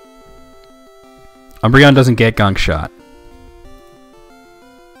 Umbreon doesn't get Gunk Shot.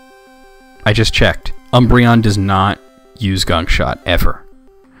 I just checked. Umbreon does not use Gunk Shot, ever.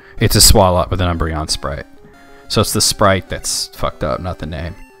 It's a Swalot with an Umbreon sprite. So it's the sprite that's fucked up, not the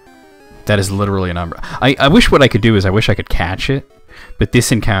name. That is literally an Umbreon. I wish what I could do is I wish I could catch it, but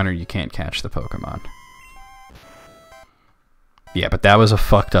this encounter you can't catch the Pokemon. Yeah, but that was a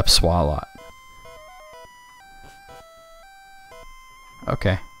fucked up Swalot.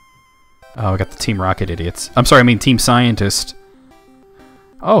 Okay. Oh, I got the Team Rocket idiots. I'm sorry, I mean Team Scientist.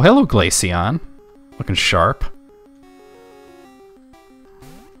 Oh, hello, Glaceon. Looking sharp.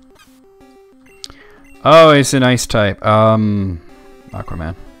 Oh, it's an ice type.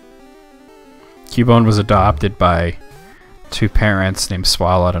 Aquaman. Cubone was adopted by two parents named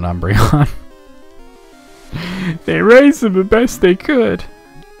Swalot and Umbreon. They raised him the best they could.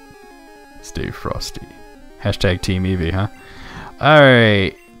 Stay frosty. Hashtag Team Eevee, huh?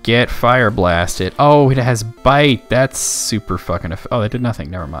 Alright. Get Fire Blasted. Oh, it has Bite. That's super fucking... Oh, that did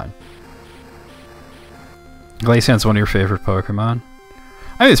nothing. Never mind. Glaceon's one of your favorite Pokemon?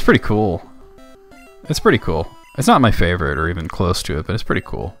 I mean, it's pretty cool. It's pretty cool. It's not my favorite or even close to it, but it's pretty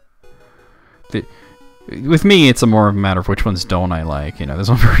cool. With me, it's a more of a matter of which ones don't I like. You know, there's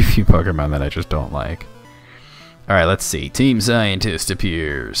very few Pokemon that I just don't like. Alright, let's see. Team Scientist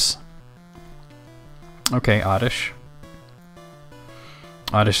appears. Okay, Oddish.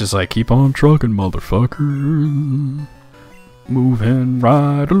 Oddish is like, keep on trucking, motherfucker. Moving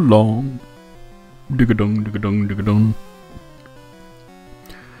right along. Dig-a-dung, dig-a-dung, dig-a-dung.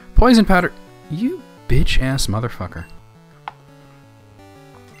 Poison Powder. You bitch-ass motherfucker.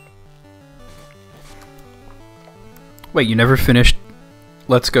 Wait, you never finished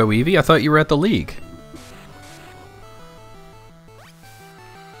Let's Go Eevee? I thought you were at the league.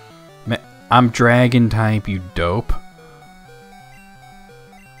 I'm Dragon type, you dope.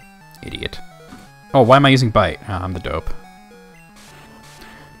 Idiot. Oh, why am I using Bite? Oh, I'm the dope.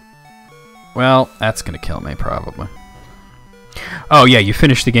 Well, that's gonna kill me, probably. Oh yeah, you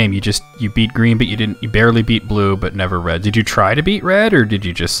finished the game. You beat Green, but you barely beat Blue, but never Red. Did you try to beat Red, or did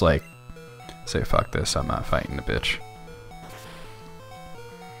you just, like, say, fuck this, I'm not fighting the bitch?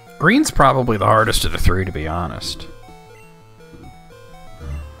 Green's probably the hardest of the three, to be honest.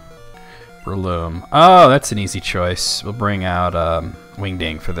 Breloom. Oh, that's an easy choice. We'll bring out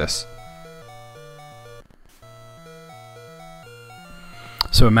Wingding for this.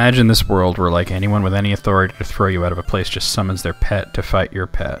 So imagine this world where, like, anyone with any authority to throw you out of a place just summons their pet to fight your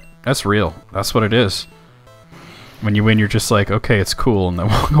pet. That's real. That's what it is. When you win, you're just like, okay, it's cool, and they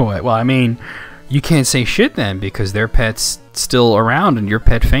walk away. Well, I mean, you can't say shit then, because their pet's still around and your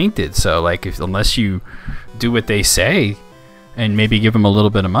pet fainted. So, like, unless you do what they say and maybe give them a little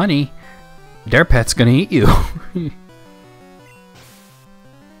bit of money, their pet's gonna eat you.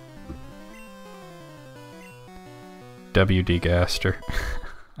 WD Gaster.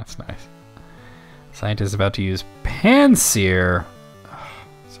 That's nice. Scientist about to use Pansear.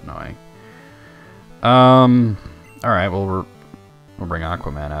 It's annoying. Alright, well, we'll bring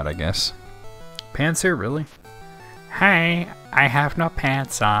Aquaman out, I guess. Pansear, really? Hey, I have no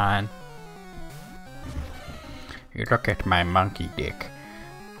pants on. You look at my monkey dick.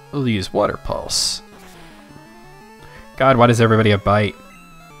 We'll use Water Pulse. God, why does everybody have Bite?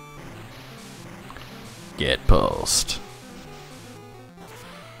 Get pulsed.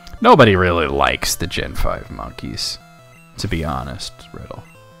 Nobody really likes the Gen 5 monkeys, to be honest, Riddle.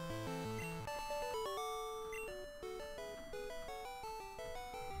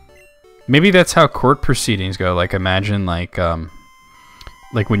 Maybe that's how court proceedings go. Like, imagine, like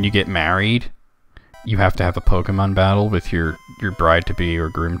when you get married, you have to have a Pokemon battle with your bride-to-be or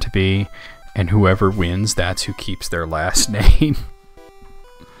groom-to-be, and whoever wins, that's who keeps their last name.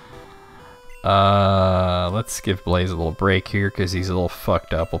 Let's give Blaze a little break here, because he's a little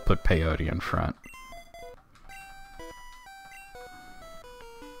fucked up. We'll put Peyote in front.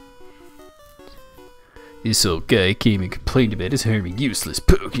 This old guy came and complained about us harming useless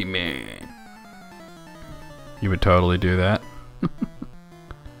Pokemon. You would totally do that.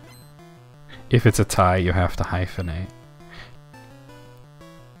 If it's a tie, you have to hyphenate.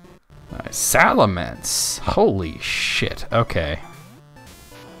 Nice. Salamence. Holy shit. Okay.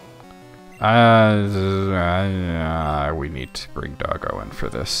 We need to bring Doggo in for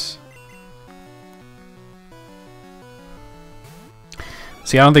this.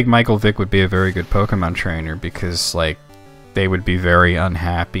 See, I don't think Michael Vick would be a very good Pokemon trainer because, like, they would be very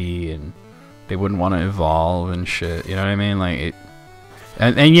unhappy and they wouldn't want to evolve and shit. You know what I mean? Like, it,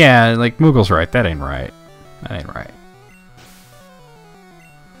 and yeah, like, Moogle's right. That ain't right. That ain't right.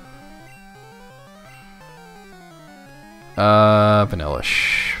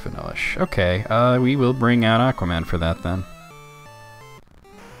 Vanillish. Vanillish. Okay, we will bring out Aquaman for that then.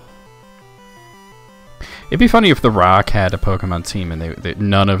 It'd be funny if the Rock had a Pokemon team and they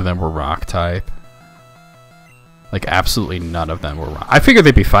none of them were Rock type. Like, absolutely none of them were Rock. I figured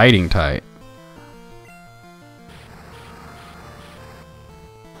they'd be fighting type.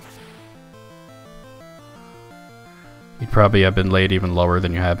 You'd probably have been laid even lower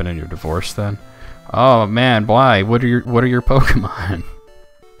than you have been in your divorce then. Oh man, why? What are your Pokemon?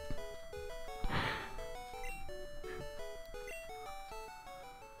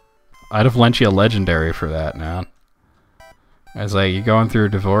 I'd have lent you a legendary for that, man. I was like, you going through a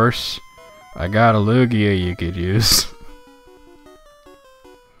divorce? I got a Lugia you could use.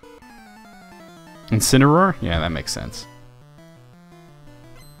 Incineroar? Yeah, that makes sense.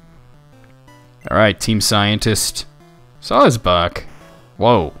 Alright, Team Scientist. Sawsbuck.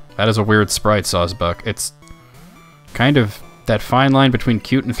 Whoa, that is a weird sprite, Sawsbuck. It's kind of that fine line between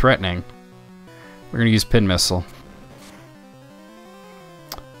cute and threatening. We're gonna use Pin Missile.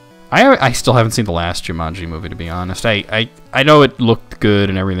 I still haven't seen the last Jumanji movie, to be honest. I know it looked good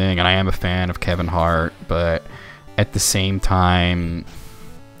and everything, and I am a fan of Kevin Hart, but at the same time,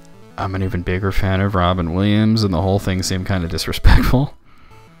 I'm an even bigger fan of Robin Williams, and the whole thing seemed kind of disrespectful.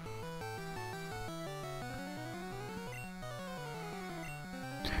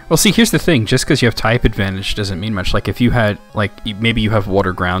 Well, see, here's the thing. Just because you have type advantage doesn't mean much. Like, if you had, like, maybe you have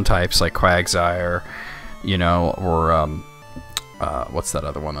water-ground types, like Quagsire, you know, or, what's that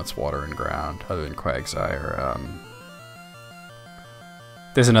other one that's water and ground, other than Quagsire?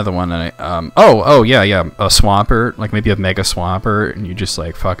 There's another one that yeah, a Swampert. Like, maybe you have Mega Swampert, and you just,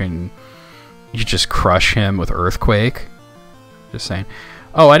 like, you just crush him with Earthquake. Just saying.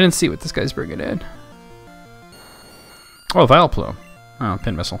 Oh, I didn't see what this guy's bringing in. Oh, Vileplume. Oh,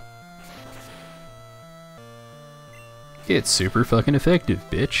 Pin Missile. It's super fucking effective,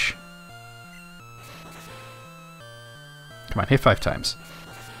 bitch. Come on, hit 5 times.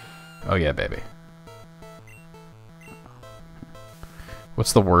 Oh yeah, baby.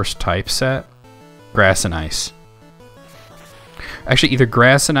 What's the worst type set? Grass and Ice. Actually, either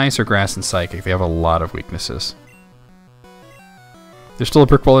Grass and Ice or Grass and Psychic. They have a lot of weaknesses. There's still a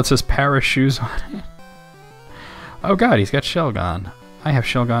brick wall that says Parashoes on it. Oh god, he's got Shelgon. I have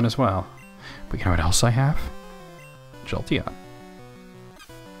Shelgon as well. But you know what else I have? Jolteon.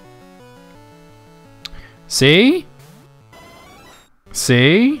 See?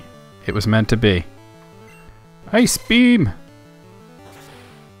 See? It was meant to be. Ice Beam!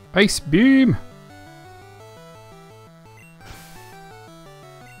 Ice Beam!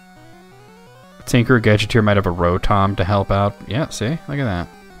 Tinker or Gadgeteer might have a Rotom to help out. Yeah, see? Look at that.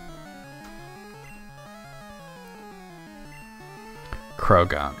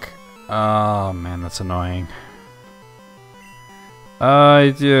 Krogunk. Oh man, that's annoying.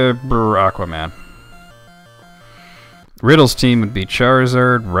 Aquaman. Riddle's team would be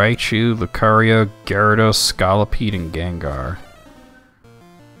Charizard, Raichu, Lucario, Gyarados, Scolipede, and Gengar.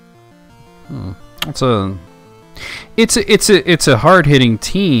 It's a hard-hitting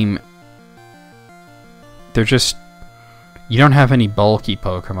team. They're just, you don't have any bulky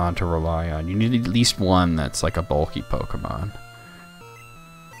Pokemon to rely on. You need at least one that's like a bulky Pokemon.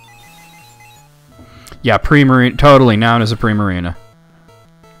 Yeah, Primarina, totally, known as a Primarina.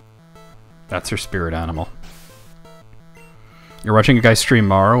 That's her spirit animal. You're watching a guy stream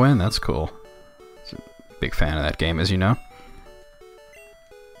Morrowind? That's cool. Big fan of that game, as you know.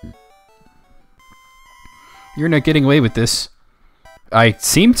 You're not getting away with this. I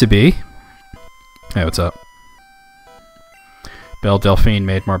seem to be. Hey, what's up? Belle Delphine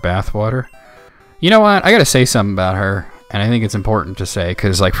made more bathwater. You know what? I gotta say something about her. And I think it's important to say,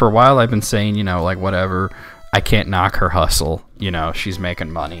 because, like, for a while I've been saying, you know, like, whatever, I can't knock her hustle. You know, she's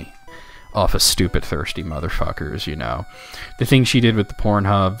making money off of stupid, thirsty motherfuckers, you know. The thing she did with the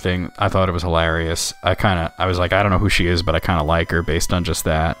Pornhub thing, I thought it was hilarious. I was like, I don't know who she is, but I kind of like her based on just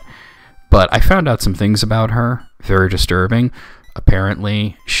that. But I found out some things about her, very disturbing.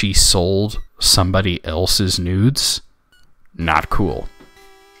 Apparently, she sold somebody else's nudes. Not cool.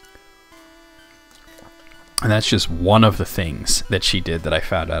 And that's just one of the things that she did that I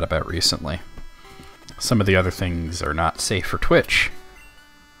found out about recently. Some of the other things are not safe for Twitch.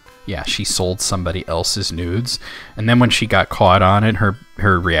 Yeah, she sold somebody else's nudes, and then when she got caught on it,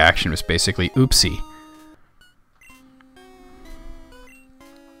 her reaction was basically, oopsie.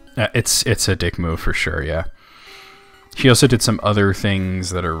 It's a dick move for sure, yeah. She also did some other things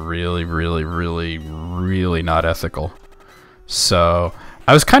that are really, really, really, really not ethical. So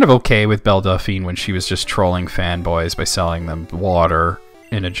I was kind of okay with Belle Delphine when she was just trolling fanboys by selling them water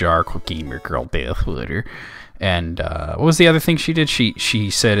in a jar called Gamer Girl Bathwater. And what was the other thing she did? She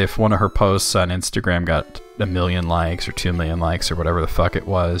said if one of her posts on Instagram got 1 million likes or 2 million likes or whatever the fuck it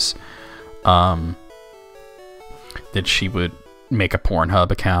was, that she would make a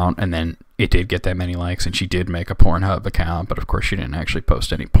Pornhub account, and then it did get that many likes, and she did make a Pornhub account, but of course she didn't actually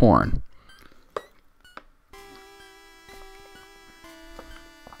post any porn.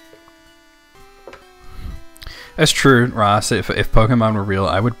 That's true, Ross. If Pokemon were real,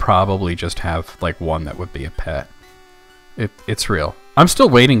 I would probably just have like one that would be a pet. It's real. I'm still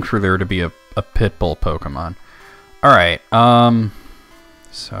waiting for there to be a Pitbull Pokemon. Alright,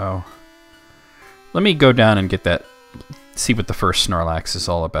 so let me go down and get that, see what the first Snorlax is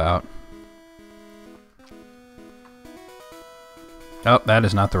all about. Oh, that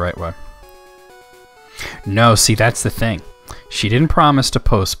is not the right one. No, see, that's the thing. She didn't promise to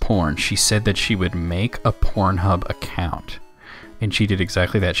post porn. She said that she would make a Pornhub account. And she did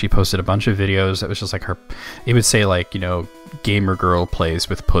exactly that. She posted a bunch of videos that was just like her... It would say like, you know, gamer girl plays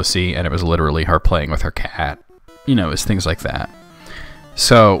with pussy, and it was literally her playing with her cat. You know, it was things like that.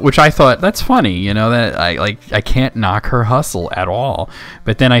 So, which I thought, that's funny, you know, that I can't knock her hustle at all.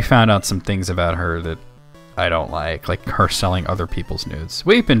 But then I found out some things about her that I don't like her selling other people's nudes.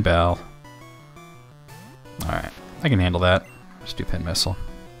 Weepin' Belle. Alright, I can handle that. Stupid missile.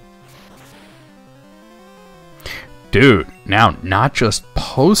 Dude, now not just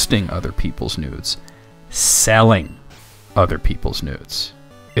posting other people's nudes, selling other people's nudes.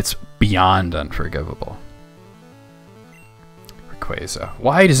 It's beyond unforgivable. Rayquaza.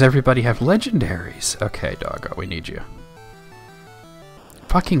 Why does everybody have legendaries? Okay, doggo, we need you.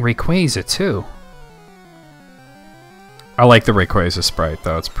 Fucking Rayquaza, too. I like the Rayquaza sprite,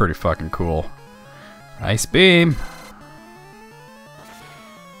 though. It's pretty fucking cool. Ice Beam.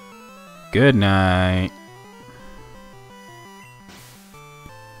 Good night.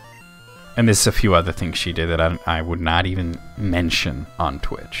 And there's a few other things she did that I would not even mention on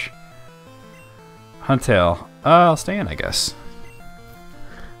Twitch. Huntail. I'll stay in, I guess.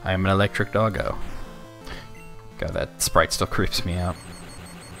 I am an electric doggo. God, that sprite still creeps me out.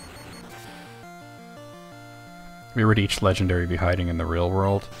 Where would each legendary be hiding in the real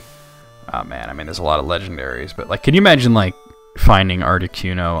world? Oh man, I mean, there's a lot of legendaries, but like, can you imagine like finding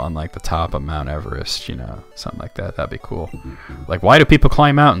Articuno on like the top of Mount Everest, you know, something like that? That'd be cool. Like, why do people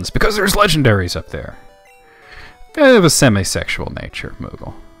climb mountains? Because there's legendaries up there. Of a semi-sexual nature,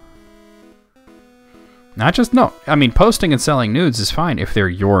 Moogle. Not just, no, I mean, posting and selling nudes is fine if they're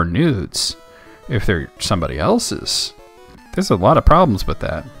your nudes. If they're somebody else's, there's a lot of problems with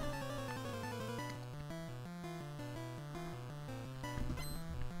that.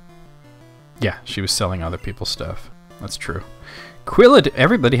 Yeah, she was selling other people's stuff. That's true. Quillid,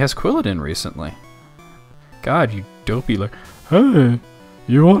 everybody has Quilladin recently. God, you dopey look. Hey,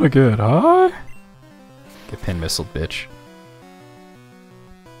 you wanna get high? Get pin missiled, bitch.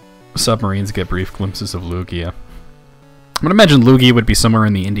 Submarines get brief glimpses of Lugia. I'm gonna imagine Lugia would be somewhere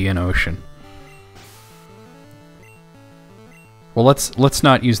in the Indian Ocean. Well, let's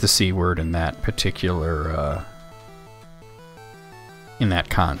not use the C word in that particular in that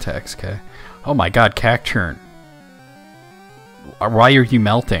context, okay? Oh my god, Cacturn. Why are you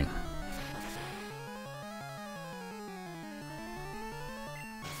melting?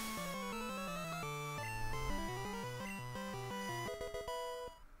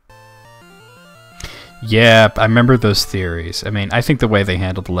 Yeah, I remember those theories. I mean, I think the way they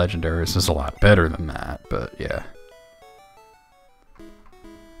handled the legendaries is a lot better than that, but yeah.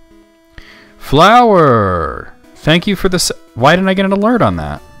 Flower! Thank you for this. Why didn't I get an alert on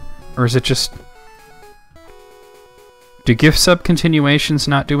that? Or is it just... Do gift sub continuations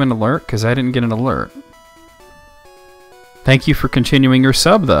not do an alert? Because I didn't get an alert. Thank you for continuing your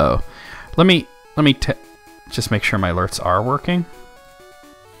sub, though. Let me just make sure my alerts are working.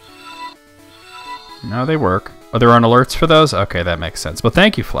 No, they work. Oh, there aren't alerts for those? Okay, that makes sense. But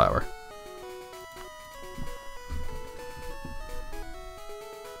thank you, Flower.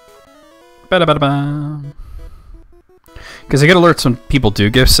 Because I get alerts when people do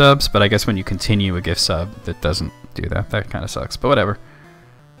gift subs, but I guess when you continue a gift sub, that doesn't do that. That kind of sucks, but whatever.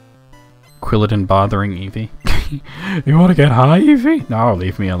 Quilladin bothering Eevee. You want to get high, Eevee? No,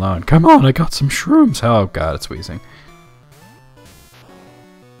 leave me alone. Come on, I got some shrooms. Oh god, it's wheezing.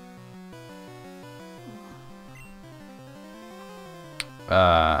 What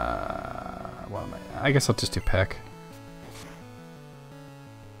am I guess I'll just do Peck.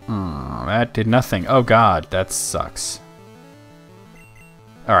 That did nothing. Oh god, that sucks.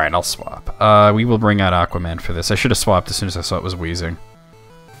 Alright, I'll swap. We will bring out Aquaman for this. I should have swapped as soon as I saw it was wheezing.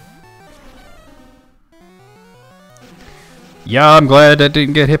 Yeah, I'm glad I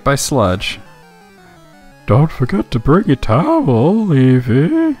didn't get hit by sludge. Don't forget to bring a towel,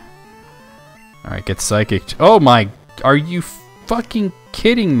 Eevee. Alright, get psychic. Oh my... Are you fucking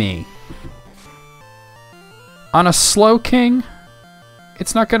kidding me? On a slow king?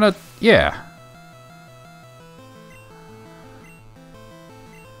 It's not gonna... Yeah.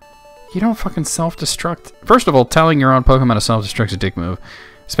 You don't fucking self-destruct. First of all, telling your own Pokemon to self-destruct is a dick move.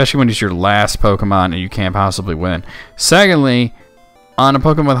 Especially when it's your last Pokemon and you can't possibly win. Secondly, on a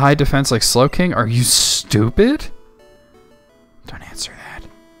Pokemon with high defense like Slowking, are you stupid? Don't answer that.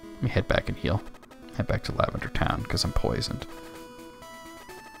 Let me head back and heal. Head back to Lavender Town because I'm poisoned.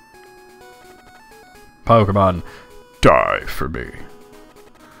 Pokemon, die for me.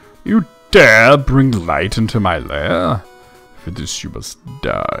 You dare bring light into my lair? For this you must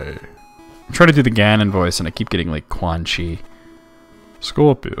die. I'm trying to do the Ganon voice and I keep getting like Quan Chi.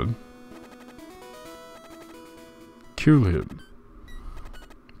 Scorpion. Kill him.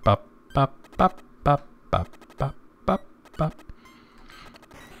 Bop, bop, bop, bop, bop, bop, bop, bop.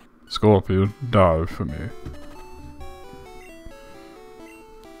 Scorpion, die for me.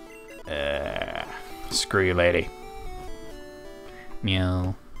 Screw you, lady.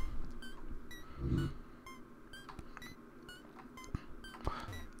 Meow.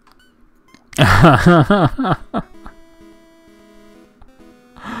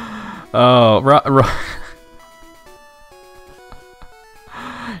 Oh,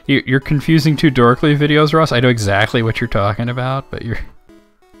 you're confusing two Dorkly videos, Ross. I know exactly what you're talking about, but you're...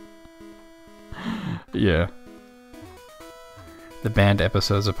 Yeah. The banned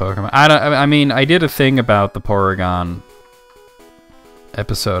episodes of Pokemon. I mean, I did a thing about the Porygon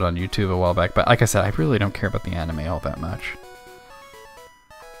episode on YouTube a while back, but like I said, I really don't care about the anime all that much.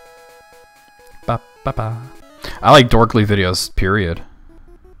 Ba ba ba. I like Dorkly videos, period.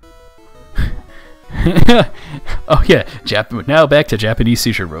 Oh yeah, now back to Japanese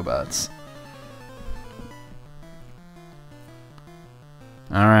seizure robots.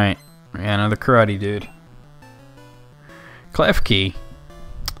 Alright, yeah, another karate dude. Klefki.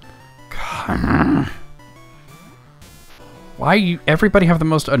 God. Why you everybody have the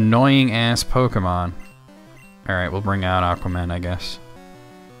most annoying ass Pokemon? Alright, we'll bring out Aquaman, I guess.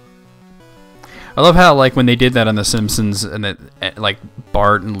 I love how, like, when they did that on The Simpsons, and that, like,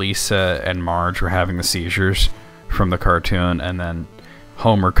 Bart and Lisa and Marge were having the seizures from the cartoon, and then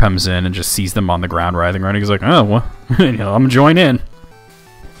Homer comes in and just sees them on the ground writhing around. He's like, "Oh, well, you know, I'm gonna join in."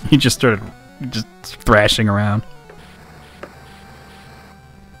 He just started just thrashing around.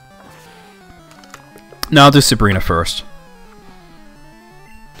 No, I'll do Sabrina first.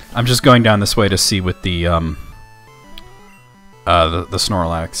 I'm just going down this way to see what the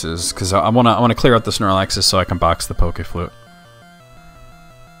Snorlax is, because I wanna clear out the Snorlaxes so I can box the Pokeflute.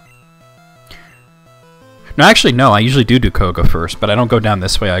 No, actually, no. I usually do Koga first, but I don't go down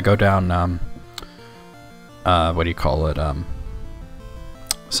this way. I go down what do you call it?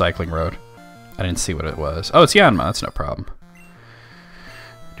 Cycling road. I didn't see what it was. Oh, it's Yanma. That's no problem.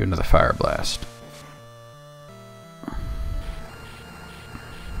 Do another Fire Blast.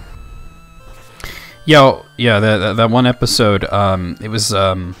 Yo, yeah, that one episode, it was,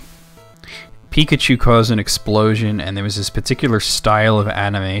 Pikachu caused an explosion, and there was this particular style of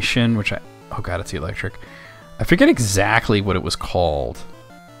animation, which oh god, it's electric. I forget exactly what it was called.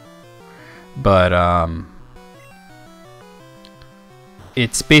 But,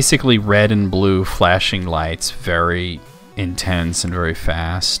 it's basically red and blue flashing lights, very intense and very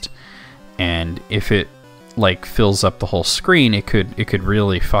fast. And if it, like, fills up the whole screen, it could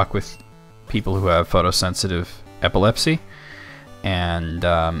really fuck with people who have photosensitive epilepsy. And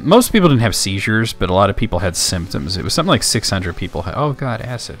most people didn't have seizures, but a lot of people had symptoms. It was something like 600 people had... Oh god,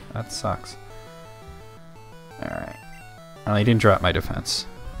 acid. That sucks. Alright. Well, I didn't drop my defense.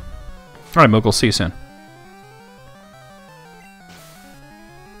 Alright, Moogle, see you soon.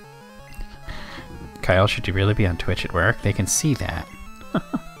 Kyle, should you really be on Twitch at work? They can see that.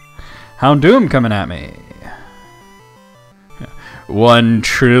 Houndoom coming at me. 1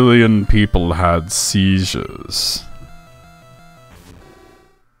 trillion people had seizures.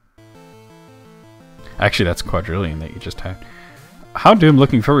 Actually, that's quadrillion that you just had. Houndoom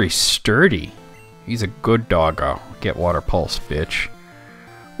looking very sturdy. He's a good doggo. Get water pulse, bitch.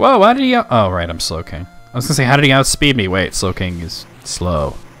 Whoa, why did he oh, right, I'm Slow King. I was gonna say, how did he outspeed me? Wait, Slow King is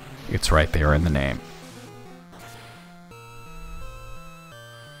slow. It's right there in the name.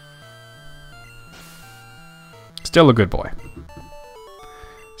 Still a good boy.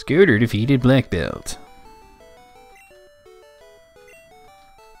 Scooter defeated Black Belt.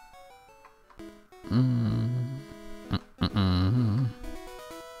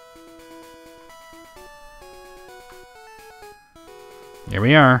 Here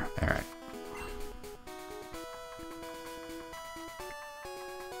we are. All right.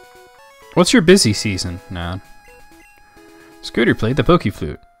 What's your busy season, Nan? Scooter played the Poke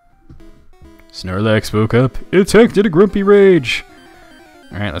Flute. Snorlax woke up. It's acted a grumpy rage.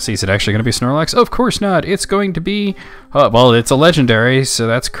 Alright, let's see. Is it actually going to be Snorlax? Of course not. It's going to be... Oh, well, it's a legendary, so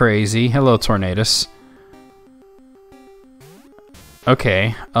that's crazy. Hello, Tornadus.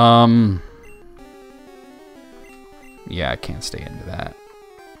 Okay. Yeah, I can't stay into that.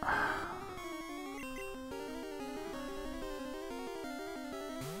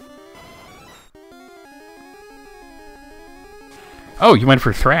 Oh, you went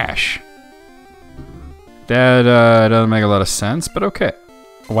for Thrash. That doesn't make a lot of sense, but okay.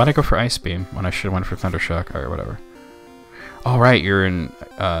 Why'd I go for Ice Beam when I should have went for Thunder Shock or whatever? Oh right, you're in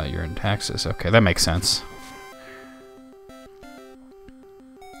Texas. Okay, that makes sense.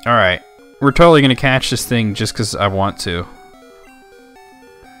 All right, we're totally gonna catch this thing just because I want to.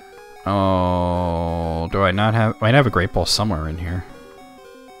 Oh, do I not have? I have a Great Ball somewhere in here.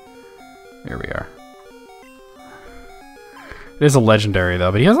 Here we are. It is a legendary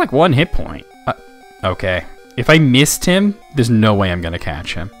though, but he has like 1 hit point. Okay. If I missed him, there's no way I'm gonna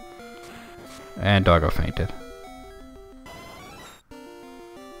catch him. And Doggo fainted.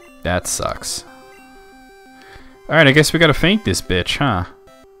 That sucks. Alright, I guess we gotta feint this bitch, huh?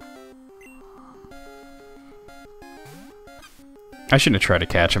 I shouldn't have tried to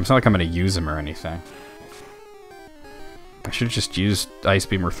catch him. It's not like I'm gonna use him or anything. I should have just used Ice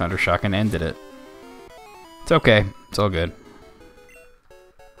Beam or Thunder Shock and ended it. It's okay. It's all good.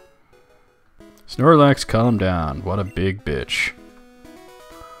 Snorlax, calm down. What a big bitch.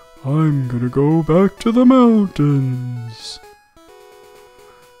 I'm gonna go back to the mountains.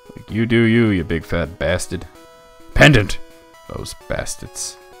 Like you do you big fat bastard. Pendant! Those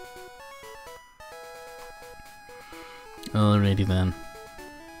bastards. Alrighty then.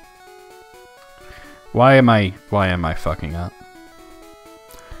 Why am I fucking up?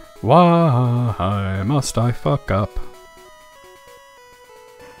 Why must I fuck up?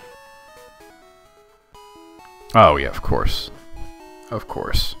 Oh, yeah, of course. Of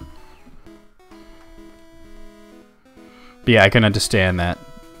course. But yeah, I can understand that.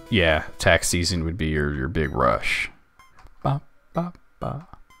 Yeah, tax season would be your big rush. Ba, ba, ba.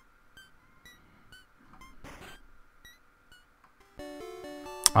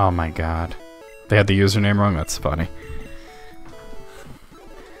 Oh my god. They had the username wrong? That's funny.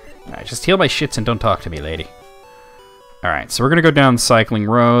 Alright, just heal my shits and don't talk to me, lady. Alright, so we're gonna go down Cycling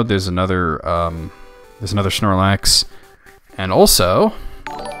Road. There's another Snorlax. And also...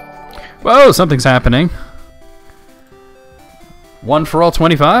 Whoa, something's happening. One for all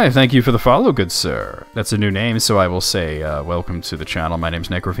 25. Thank you for the follow, good sir. That's a new name, so I will say welcome to the channel. My name's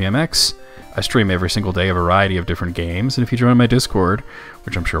NecroVMX. I stream every single day a variety of different games, and if you join my Discord,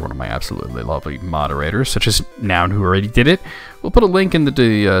 which I'm sure one of my absolutely lovely moderators, such as Noun, who already did it, we'll put a link in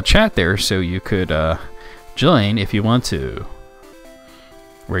the chat there so you could join if you want to,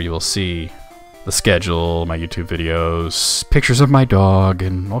 where you will see the schedule, my YouTube videos, pictures of my dog,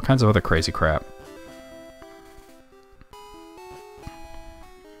 and all kinds of other crazy crap.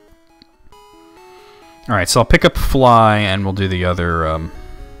 Alright, so I'll pick up Fly, and we'll do the other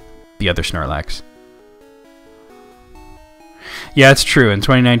Snorlax. Yeah, it's true. In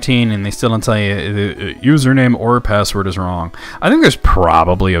 2019, and they still don't tell you the username or password is wrong. I think there's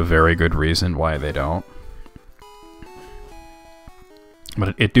probably a very good reason why they don't.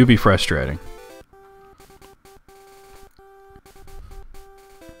 But it do be frustrating.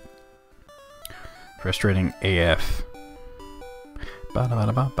 Frustrating AF.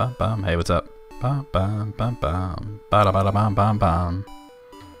 Ba-da-ba-da-bum-bum-bum. Hey, what's up? Bum-bum-bum-bum. Ba-da-ba-da-bum-bum-bum.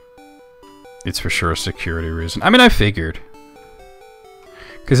 It's for sure a security reason. I mean, I figured.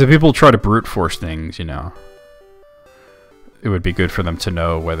 Because if people try to brute force things, you know, it would be good for them to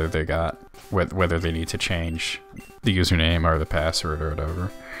know whether they whether they need to change the username or the password or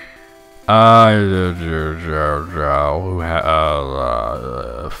whatever.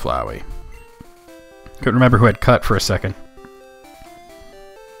 Flowey. Couldn't remember who had cut for a second.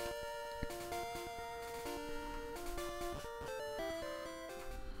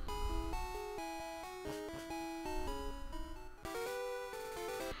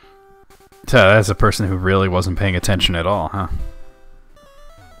 So that's a person who really wasn't paying attention at all, huh?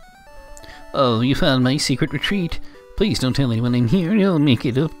 Oh, you found my secret retreat. Please don't tell anyone I'm here. I'll make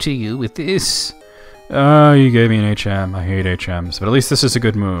it up to you with this. Oh, you gave me an HM. I hate HMs. But at least this is a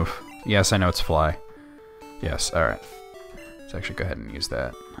good move. Yes, I know it's fly. Yes, alright. Let's actually go ahead and use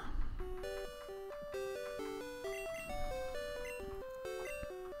that.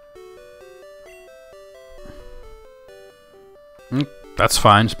 That's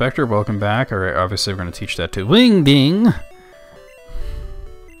fine. Spectre, welcome back. Alright, obviously we're going to teach that too. Wing ding!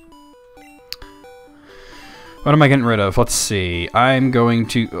 What am I getting rid of? Let's see. I'm going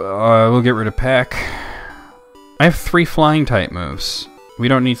to... we'll get rid of Peck. I have 3 flying type moves. We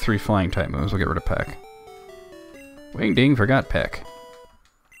don't need 3 flying type moves. We'll get rid of Peck. Wing ding, forgot Peck.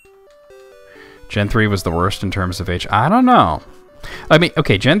 Gen 3 was the worst in terms of H. I don't know. I mean,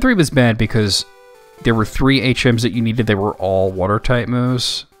 okay, Gen 3 was bad because there were 3 HMs that you needed. They were all water type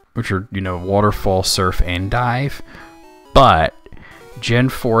moves, which are, you know, waterfall, surf, and dive. But Gen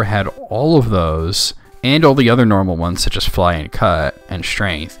 4 had all of those and all the other normal ones such as fly and cut and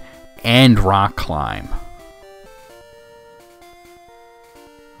strength and rock climb.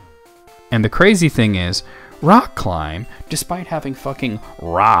 And the crazy thing is, rock climb, despite having fucking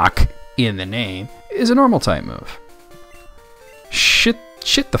rock in the name, is a normal type move. Shit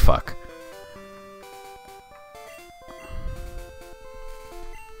the fuck.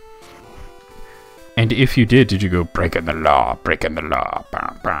 And if you did you go breaking the law, breaking the law?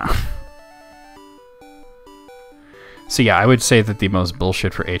 Bah, bah. So yeah, I would say that the most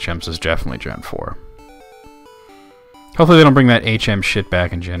bullshit for HMs is definitely Gen 4. Hopefully they don't bring that HM shit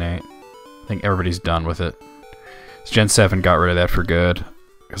back in Gen 8. I think everybody's done with it. Gen 7 got rid of that for good.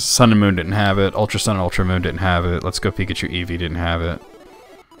 Sun and Moon didn't have it. Ultra Sun and Ultra Moon didn't have it. Let's Go Pikachu Eevee didn't have it.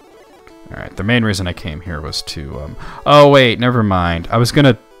 Alright, the main reason I came here was to... Oh, wait, never mind. I was going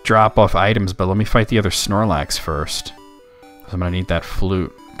to drop off items, but let me fight the other Snorlax first. So I'm going to need that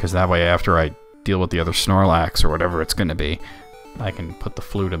flute, because that way after I deal with the other Snorlax, or whatever it's going to be, I can put the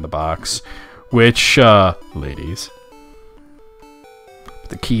flute in the box. Which, ladies...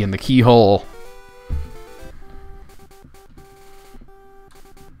 the key in the keyhole.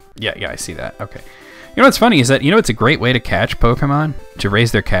 Yeah, I see that. Okay. You know what's funny is that, you know, it's a great way to catch Pokemon, to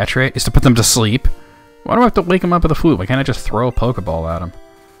raise their catch rate, is to put them to sleep. Why do I have to wake them up with a flute? Why can't I just throw a Pokeball at them?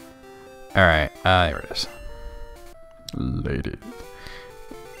 Alright, there it is. Ladies.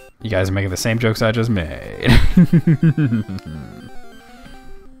 You guys are making the same jokes I just made.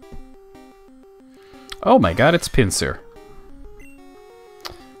 Oh my god, it's Pinsir.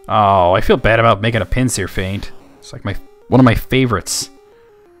 Oh, I feel bad about making a Pinsir faint. It's like one of my favorites.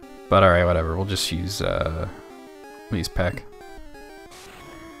 But alright, whatever. We'll just use Peck.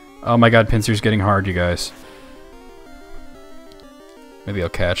 Oh my god, Pinsir's getting hard, you guys. Maybe I'll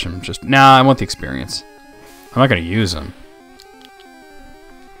catch him. Nah, I want the experience. I'm not gonna use him.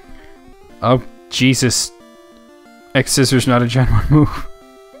 Oh, Jesus. X-Scissor's not a Gen 1 move.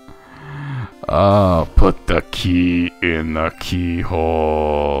 Oh, put the key in the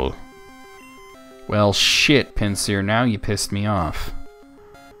keyhole. Well, shit, Pinsir. Now you pissed me off.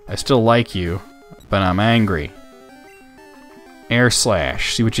 I still like you, but I'm angry. Air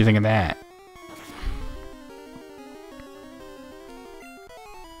Slash. See what you think of that.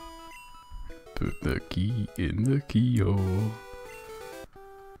 Put the key in the keyhole.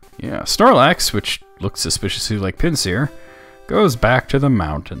 Yeah, Snorlax, which looks suspiciously like Pinsir, goes back to the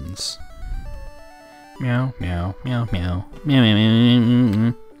mountains. Meow, meow, meow, meow. Meow, meow, meow, meow,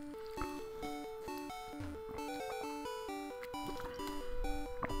 meow.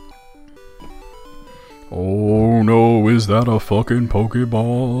 Oh no, is that a fucking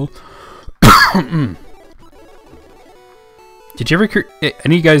Pokeball? Did you ever... any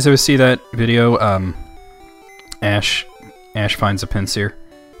of you guys ever see that video? Ash finds a Pinsir?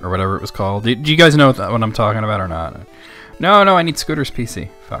 Or whatever it was called. Do you guys know what I'm talking about or not? No, I need Scooter's PC.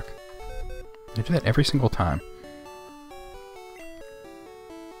 Fuck. I do that every single time.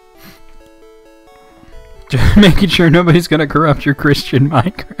 Just making sure nobody's gonna corrupt your Christian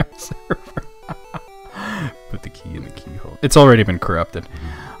Minecraft server. Put the key in the keyhole. It's already been corrupted.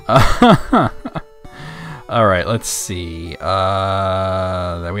 Alright, let's see. We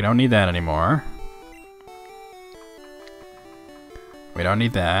don't need that anymore. We don't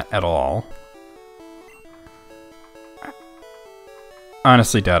need that at all.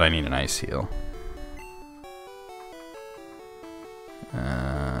 honestly doubt I need an ice heal.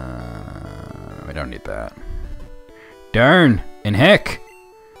 We don't need that. Darn! And heck!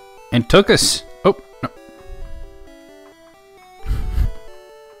 And took us! Oh, no.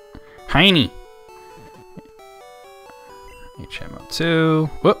 Heiny! HMO2.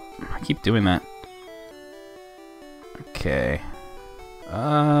 Whoop! I keep doing that. Okay.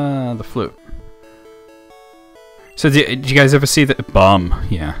 The flute. So did you guys ever see the bum?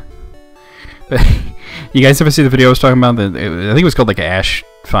 Yeah. You guys ever see the video I was talking about? I think it was called like Ash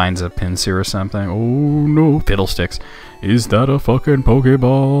Finds a Pinsir or something. Oh no, fiddlesticks! Is that a fucking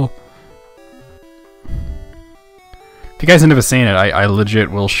Pokeball? If you guys have never seen it, I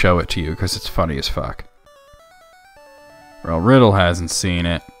legit will show it to you because it's funny as fuck. Well, Riddle hasn't seen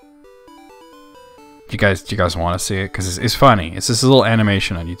it. Do you guys want to see it? Because it's funny. It's this little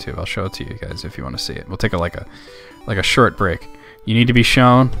animation on YouTube. I'll show it to you guys if you want to see it. We'll take like a short break. You need to be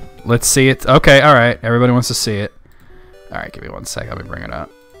shown. Let's see it. Okay, all right. Everybody wants to see it. All right, give me 1 sec. Let me bring it up.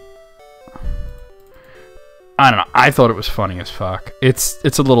 I don't know. I thought it was funny as fuck. It's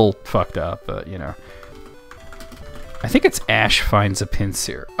a little fucked up, but you know. I think it's Ash Finds a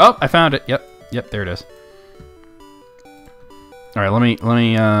Pinsir. Oh, I found it. Yep, there it is. All right, let me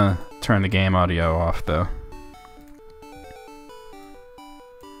turn the game audio off though.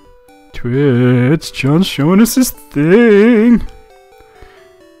 Twitch, John's showing us his thing.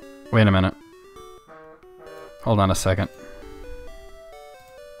 Wait a minute. Hold on a second.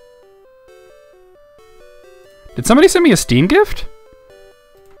 Did somebody send me a Steam gift?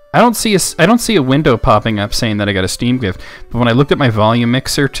 I don't see a window popping up saying that I got a Steam gift. But when I looked at my volume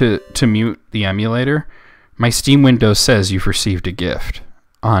mixer to mute the emulator, my Steam window says you've received a gift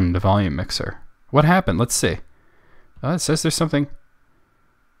on the volume mixer. What happened? Let's see. Oh, it says there's something.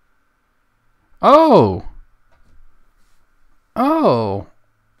 Oh! Oh!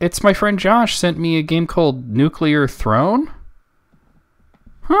 It's my friend Josh sent me a game called Nuclear Throne?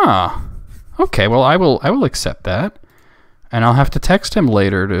 Huh. Okay, well I will accept that. And I'll have to text him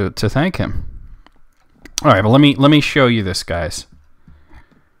later to thank him. Alright, well let me show you this, guys.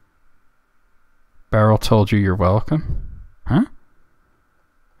 Barrel told you you're welcome. Huh?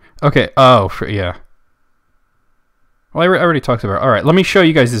 Okay, oh, yeah. Well, I already talked about it. Alright, let me show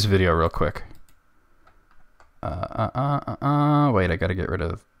you guys this video real quick. Wait, I gotta get rid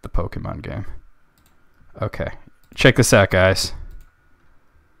of the Pokemon game. Okay. Check this out, guys.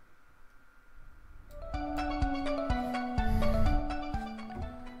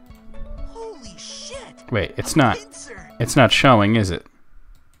 Holy shit! Wait, it's not showing, is it?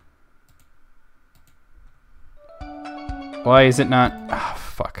 Why is it not? Ah,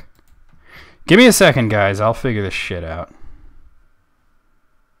 fuck. Give me a second, guys. I'll figure this shit out.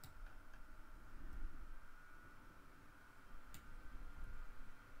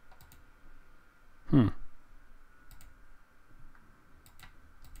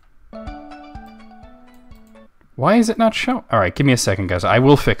 Why is it not showing? Alright, give me a second, guys. I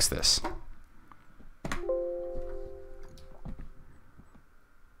will fix this.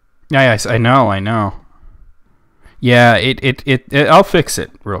 Yeah, I know. Yeah, I'll fix it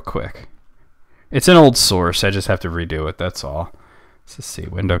real quick. It's an old source. I just have to redo it, that's all. Let's see,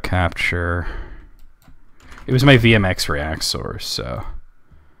 window capture. It was my VMX React source, so.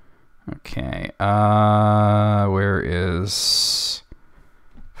 Okay, where is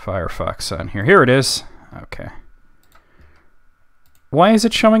Firefox on here? Here it is. Okay. Why is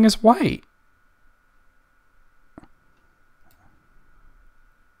it showing as white?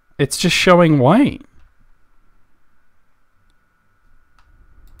 It's just showing white.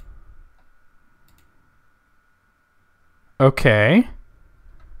 Okay.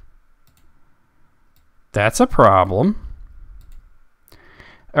 That's a problem.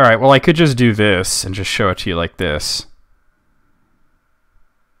 Alright, well I could just do this and just show it to you like this.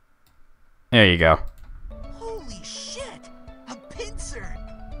 There you go. Holy shit! A Pinsir!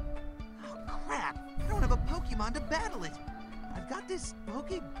 Oh crap! I don't have a Pokemon to battle it. I've got this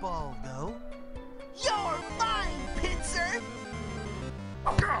Pokeball though. You're mine, Pinsir!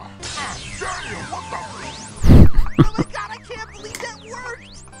 Daniel, what the? Oh my god, I can't believe that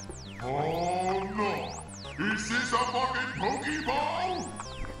worked! Oh no! Is this a fucking Pokeball?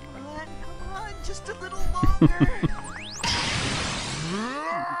 Come on, just a little longer.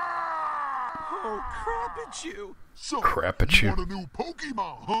 Oh, crap at you! So, Crap at you. want a new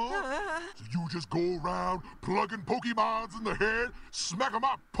Pokemon, huh? So you just go around plugging Pokemons in the head, smack 'em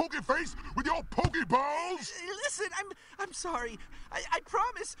out Pokeface with your Pokeballs? Listen, I'm sorry. I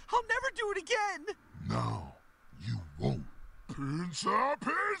promise I'll never do it again. No, you won't. Pinsir!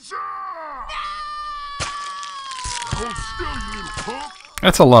 Hold still, you little punk.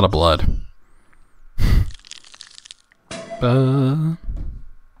 That's a lot of blood.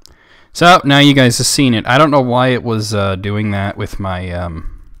 So, now you guys have seen it. I don't know why it was doing that with my...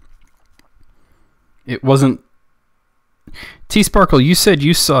 It wasn't... T-Sparkle, you said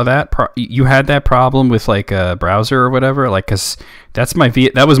you saw that... you had that problem with, like, a browser or whatever? Like, because that's my...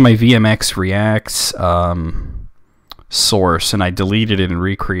 that was my VMX Reacts source, and I deleted it and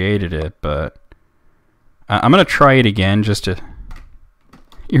recreated it, but... I'm going to try it again just to...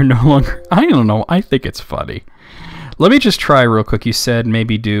 You're no longer... I don't know. I think it's funny. Let me just try real quick. You said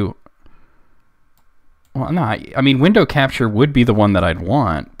maybe do... Well, no. I mean, window capture would be the one that I'd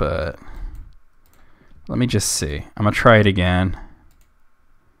want, but... Let me just see. I'm going to try it again.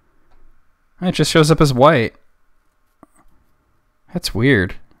 It just shows up as white. That's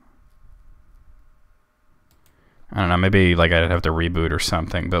weird. I don't know. Maybe like I'd have to reboot or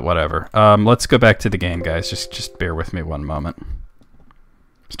something, but whatever. Let's go back to the game, guys. Just bear with me one moment.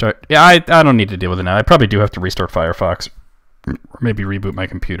 Start. Yeah, I don't need to deal with it now. I probably do have to restart Firefox, or maybe reboot my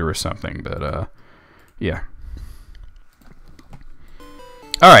computer or something. But yeah.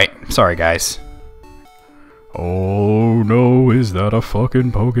 All right. Sorry, guys. Oh no! Is that a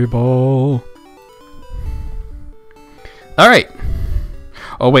fucking Pokeball? All right.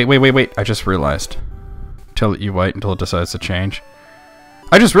 Oh wait! I just realized. Tell it you wait until it decides to change.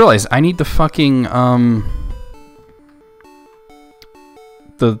 I just realized I need the fucking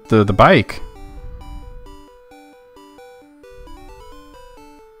the bike.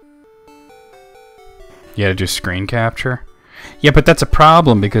 You had to do screen capture? Yeah, but that's a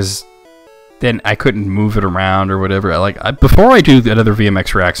problem because then I couldn't move it around or whatever. Before I do another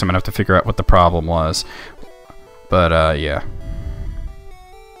VMX Reacts, I'm gonna have to figure out what the problem was. But yeah.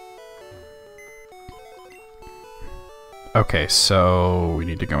 Okay, so we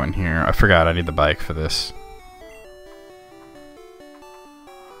need to go in here. I forgot I need the bike for this.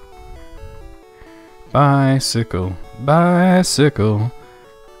 Bicycle, bicycle.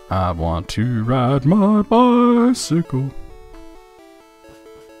 I want to ride my bicycle.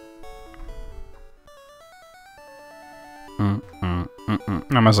 I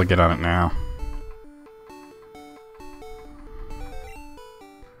might as well get on it now.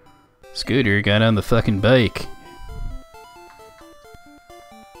 Scooter got on the fucking bike.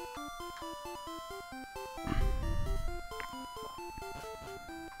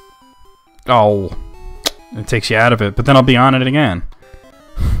 Oh, it takes you out of it, but then I'll be on it again.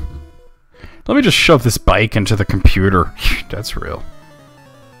 Let me just shove this bike into the computer. That's real.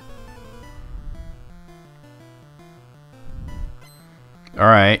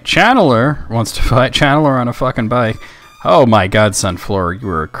 Alright, Channeler wants to fight Channeler on a fucking bike. Oh my god, Sunflower, you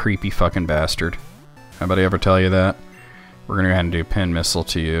are a creepy fucking bastard. Anybody ever tell you that? We're gonna go ahead and do Pin Missile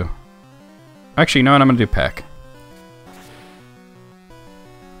to you. Actually, you know what? I'm gonna do Peck.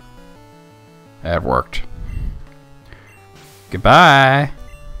 That worked. Goodbye.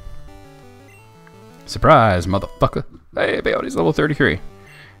 Surprise, motherfucker. Hey, Bayody's level 33.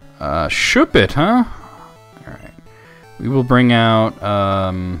 Shoop it, huh? Alright. We will bring out,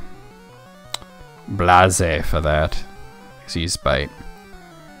 Blase for that. He's bite.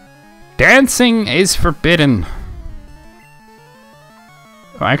 Dancing is forbidden.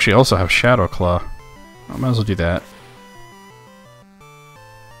 Oh, I actually also have Shadow Claw. I might as well do that.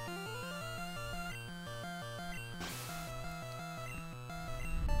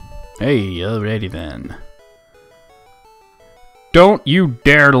 Hey, alrighty then. Don't you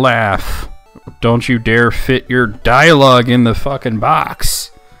dare laugh. Don't you dare fit your dialogue in the fucking box.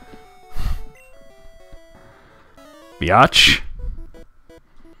 Biatch.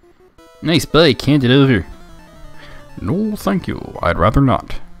 Nice bike, hand it over. No, thank you. I'd rather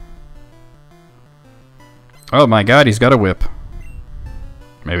not. Oh my god, he's got a whip.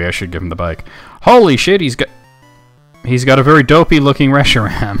 Maybe I should give him the bike. Holy shit, he's got a very dopey looking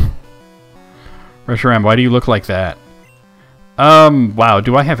Reshiram. Reshiram, why do you look like that? Wow,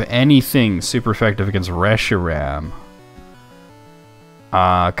 do I have anything super effective against Reshiram?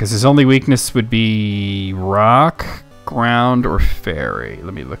 Because his only weakness would be rock, ground, or fairy.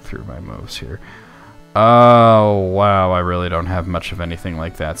 Let me look through my moves here. Oh, wow, I really don't have much of anything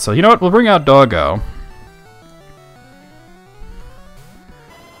like that. So, you know what? We'll bring out Doggo.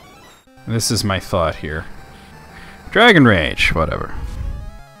 This is my thought here. Dragon Rage, whatever.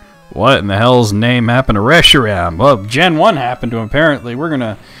 What in the hell's name happened to Reshiram? Well, Gen 1 happened to him, apparently. We're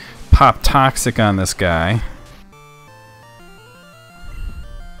gonna pop Toxic on this guy.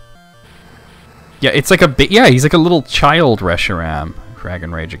 Yeah, it's like a yeah, he's like a little child Reshiram.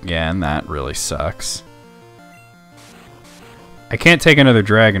 Dragon Rage again, that really sucks. I can't take another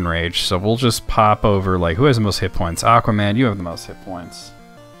Dragon Rage, so we'll just pop over, like, who has the most hit points? Aquaman, you have the most hit points.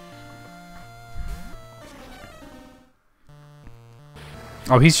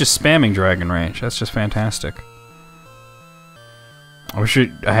 Oh, he's just spamming Dragon Rage. That's just fantastic. I wish I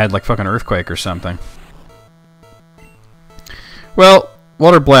had, like, fucking Earthquake or something. Well,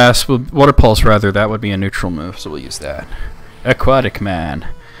 Water Blast, Water Pulse, rather, that would be a neutral move, so we'll use that. Aquatic Man.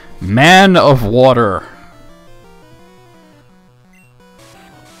 Man of Water.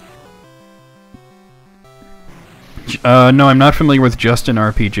 No, I'm not familiar with Justin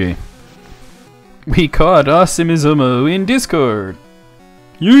RPG. We caught Asimizumo in Discord.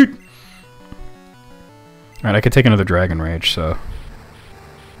 Yeet! Alright, I could take another Dragon Rage, so...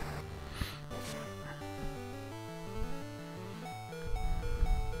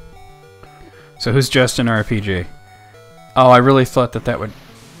 So who's Justin RPG? Oh, I really thought that would...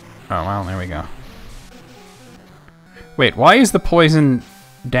 Oh, well, there we go. Wait, why is the poison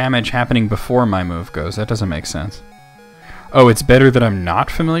damage happening before my move goes? That doesn't make sense. Oh, it's better that I'm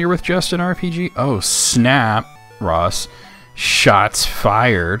not familiar with Justin RPG? Oh, snap, Ross. Shots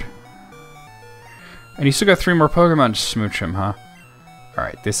fired. And you still got 3 more Pokemon to smooch him, huh?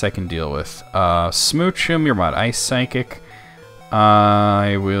 Alright, this I can deal with. Smooch him, you're what? Ice Psychic?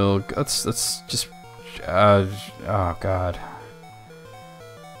 I will... Let's just... oh, God.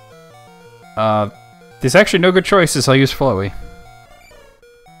 There's actually no good choices. I'll use Flowy.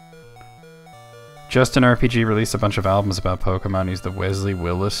 Justin RPG released a bunch of albums about Pokemon. He's the Wesley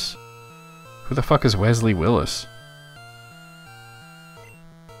Willis. Who the fuck is Wesley Willis?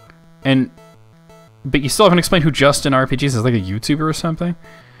 But you still haven't explained who Justin RPG is. Is like a YouTuber or something?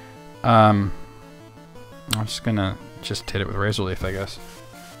 I'm just gonna hit it with Razor Leaf, I guess.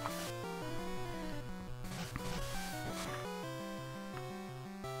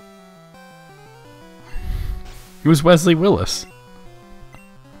 Who's Wesley Willis?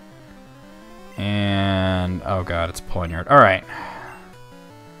 And... oh god, it's Poniard. Alright.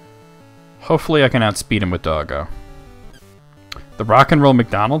 Hopefully I can outspeed him with Doggo. The Rock and Roll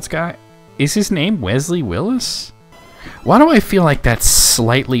McDonald's guy? Is his name Wesley Willis? Why do I feel like that's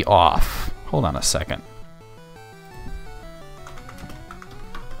slightly off? Hold on a second.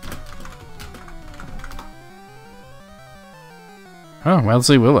 Oh,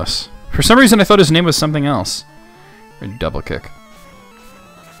 Wesley Willis. For some reason I thought his name was something else. Double kick.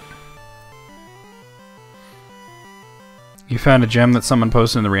 You found a gem that someone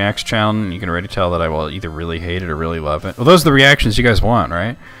posted in the Reacts channel, and you can already tell that I will either really hate it or really love it. Well, those are the reactions you guys want,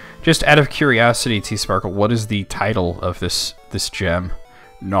 right? Just out of curiosity, T-Sparkle, what is the title of this gem?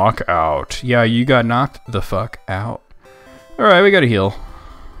 Knockout. Yeah, you got knocked the fuck out. Alright, we gotta heal.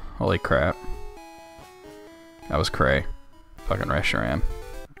 Holy crap. That was cray. Fucking Reshiram.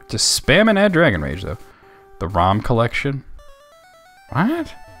 Just spam and add Dragon Rage, though. The ROM collection?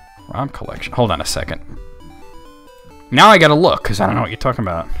 What? ROM collection. Hold on a second. Now I gotta look, because I don't know what you're talking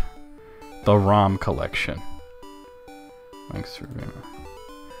about. The ROM collection. Thanks for being...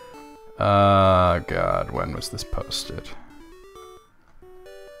 God, when was this posted?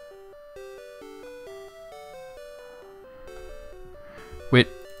 Wait,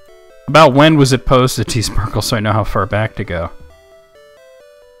 about when was it posted, T-Sparkle, so I know how far back to go?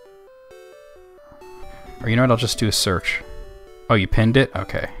 Or you know what, I'll just do a search. Oh, you pinned it?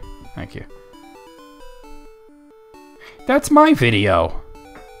 Okay, thank you. That's my video!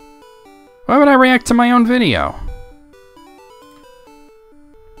 Why would I react to my own video?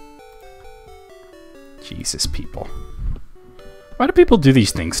 Jesus, people. Why do people do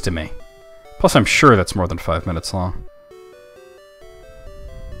these things to me? Plus, I'm sure that's more than 5 minutes long.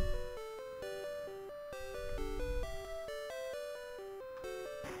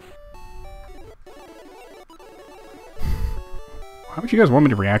 Why would you guys want me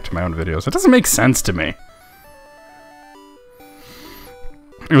to react to my own videos? That doesn't make sense to me.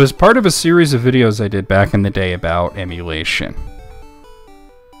 It was part of a series of videos I did back in the day about emulation.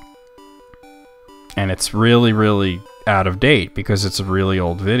 And it's really, really out of date because it's a really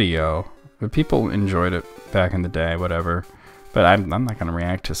old video. But people enjoyed it back in the day, whatever. But I'm not going to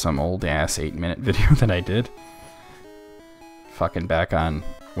react to some old-ass 8-minute video that I did. Fucking back on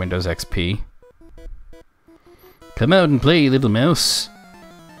Windows XP. Come out and play, little mouse.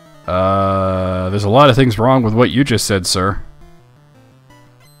 There's a lot of things wrong with what you just said, sir.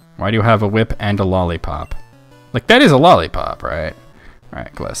 Why do you have a whip and a lollipop? Like, that is a lollipop, right?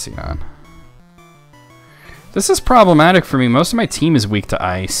 Alright, Glaceon. This is problematic for me. Most of my team is weak to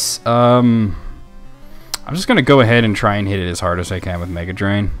ice. I'm just gonna go ahead and try and hit it as hard as I can with Mega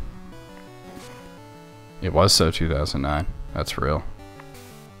Drain. It was so 2009. That's real.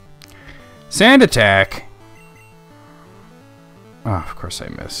 Sand Attack! Oh, of course I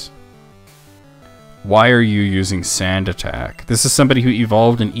miss. Why are you using Sand Attack? This is somebody who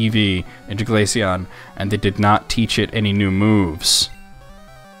evolved an EV into Glaceon, and they did not teach it any new moves.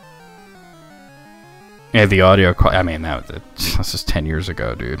 Yeah, the audio I mean, this is 10 years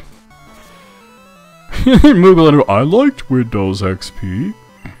ago, dude. Moogle, I liked Windows XP.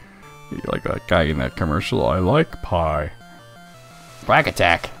 You like that guy in that commercial? I like pie. Quack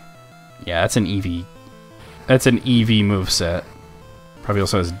Attack. Yeah, that's an EV. That's an EV moveset. Probably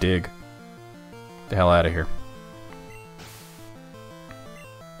also has Dig. The hell out of here.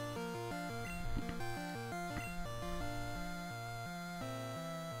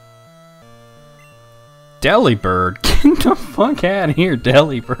 Delibird, get the fuck out of here,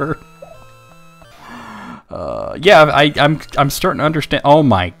 Delibird. Yeah, I'm starting to understand. Oh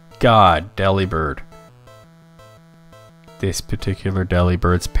my God, Delibird. This particular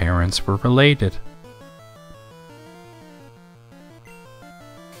Delibird's parents were related.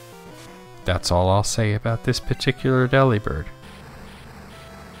 That's all I'll say about this particular Delibird.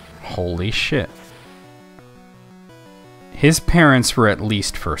 Holy shit. His parents were at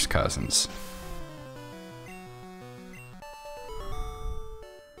least first cousins.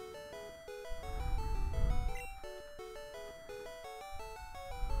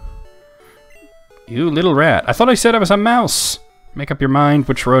 You little rat. I thought I said I was a mouse. Make up your mind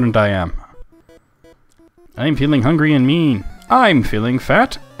which rodent I am. I'm feeling hungry and mean. I'm feeling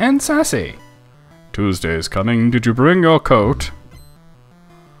fat and sassy. Tuesday's coming. Did you bring your coat?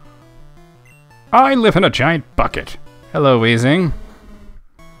 I live in a giant bucket. Hello, Weezing.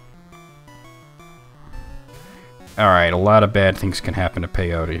 Alright, a lot of bad things can happen to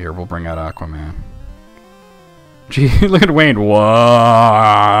Peyote here. We'll bring out Aquaman. Gee, look at Wayne.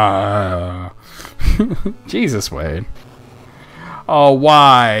 Whoa. Jesus, Wayne. Oh,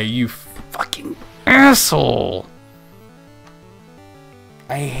 why? You fucking asshole.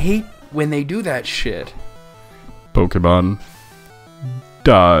 I hate when they do that shit. Pokemon,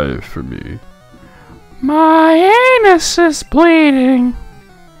 die for me. My anus is bleeding.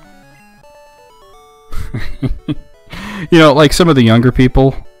 You know, like some of the younger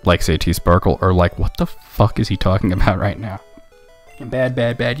people, like say T-Sparkle, are like, what the fuck is he talking about right now? Bad,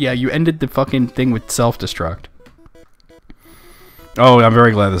 bad, bad. Yeah, you ended the fucking thing with self-destruct. Oh, I'm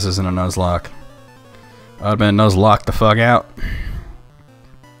very glad this isn't a Nuzlocke. I'd have been Nuzlocke the fuck out.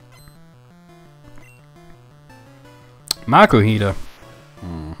 Makuhita.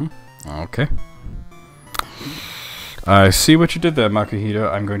 Okay. I see what you did there,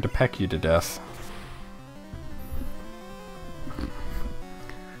 Makuhita. I'm going to peck you to death.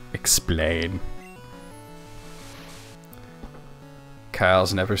 Explain.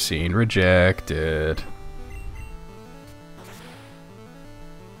 Kyle's never seen Rejected.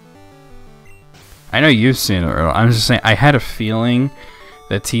 I know you've seen it, Earl. I'm just saying, I had a feeling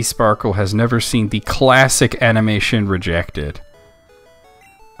that T-Sparkle has never seen the classic animation Rejected.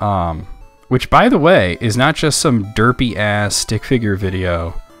 Which, by the way, is not just some derpy-ass stick figure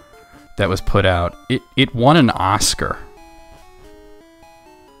video that was put out. It won an Oscar.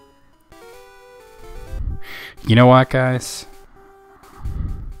 You know what, guys?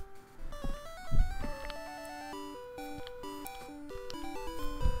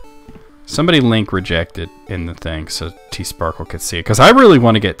 Somebody link Rejected in the thing so T-Sparkle could see it. Because I really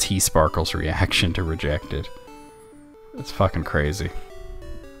want to get T-Sparkle's reaction to Rejected. It's fucking crazy.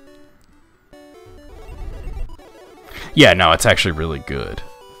 Yeah, no, it's actually really good.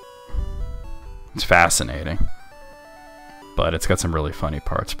 It's fascinating. But it's got some really funny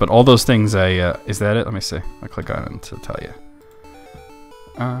parts. But all those things is that it? Let me see. I'll click on it to tell you.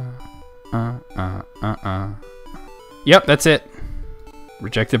 Yep, that's it.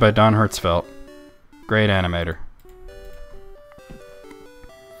 Rejected by Don Hertzfeldt. Great animator.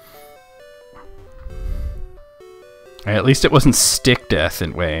 At least it wasn't stick death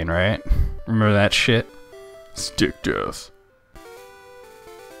in Wayne, right? Remember that shit? Stick death.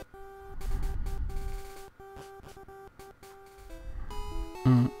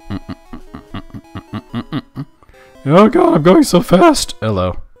 Oh god, I'm going so fast.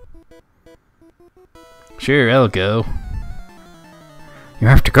 Hello. Sure, I'll go. You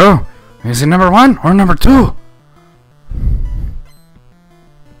have to go. Is it number 1 or number 2?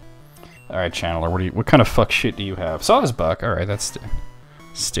 Alright, Channeler, what kind of fuck shit do you have? Sawsbuck. Alright, that's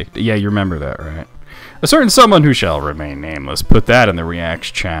stick. Yeah, you remember that, right? A certain someone who shall remain nameless. Put that in the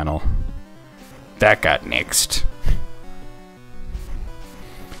Reacts channel. That got nixed.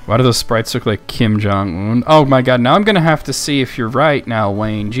 Why do those sprites look like Kim Jong-un? Oh my god, now I'm gonna have to see if you're right now,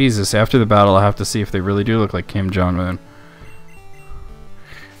 Wayne. Jesus, after the battle I'll have to see if they really do look like Kim Jong-un.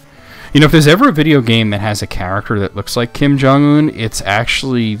 You know, if there's ever a video game that has a character that looks like Kim Jong-un, it's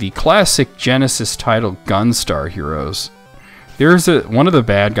actually the classic Genesis title Gunstar Heroes. There's one of the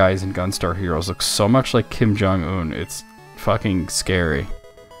bad guys in Gunstar Heroes looks so much like Kim Jong-un. It's fucking scary.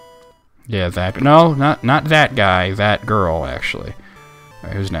 Yeah, that... No, not that guy. That girl, actually.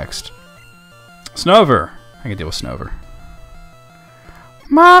 Alright, who's next? Snover. I can deal with Snover.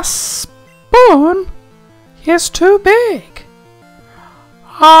 My spoon is too big.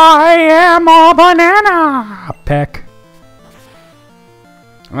 I am a banana. Peck.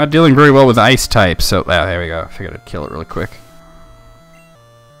 I'm not dealing very well with ice types, so... Ah, there we go. I figured I'd kill it really quick.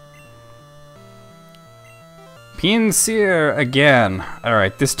 Pinsir again.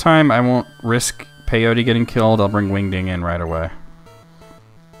 Alright, this time I won't risk Peyote getting killed. I'll bring Wingding in right away.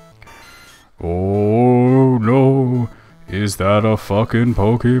 Oh no. Is that a fucking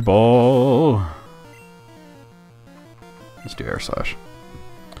Pokeball? Let's do Air Slash.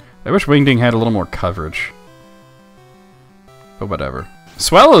 I wish Wingding had a little more coverage. But whatever.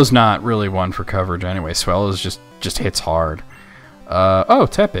 Swellow's not really one for coverage anyway. Swellow's just hits hard. Oh,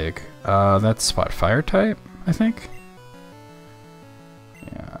 Tepig. That's what, Fire type, I think?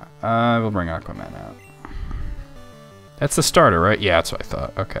 Yeah. We'll bring Aquaman out. That's the starter, right? Yeah, that's what I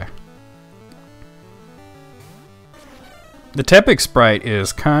thought. Okay. The Tepig sprite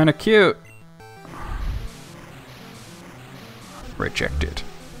is kinda cute. Rejected.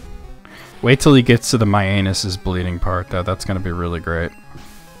 Wait till he gets to the my anus is bleeding part, though. That's gonna be really great.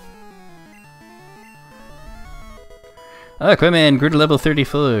 Aquaman, grid level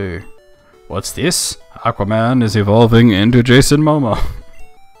 34. What's this? Aquaman is evolving into Jason Momoa.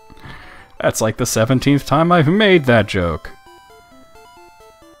 That's like the 17th time I've made that joke.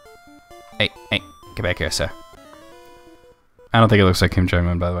 Hey, get back here, sir. I don't think it looks like Kim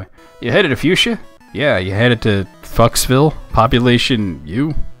Jong-un, by the way. You headed to Fuchsia? Yeah, you headed to Fucksville? Population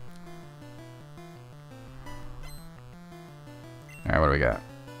U? Alright, what do we got?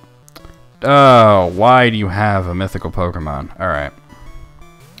 Oh, why do you have a mythical Pokemon? Alright.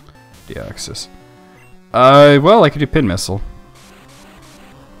 Deoxys. Well, I could do Pin Missile.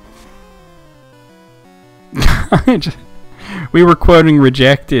 We were quoting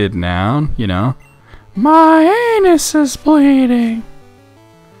Rejected now, you know. My anus is bleeding.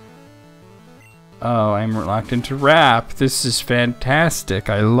 Oh, I'm locked into rap. This is fantastic.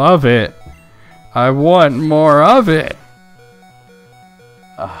 I love it. I want more of it.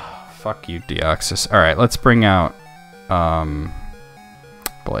 Oh, fuck you, Deoxys. Alright, let's bring out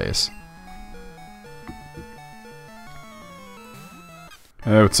Blaze.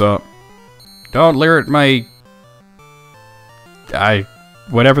 Hey, what's up? Don't leer at my...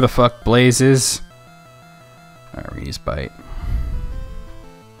 whatever the fuck Blaze is. Alright, we use Bite.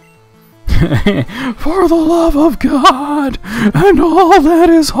 For the love of God and all that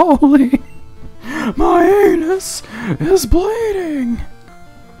is holy, my anus is bleeding.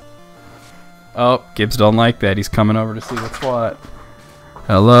 Oh, Gibbs don't like that. He's coming over to see what's what.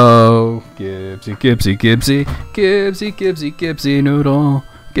 Hello, Gibbsy, Gibbsy, Gibbsy, Gibbsy, Gibbsy, Gibbsy Noodle,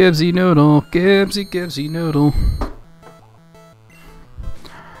 Gibbsy Noodle, Gibbsy, Gibbsy Noodle.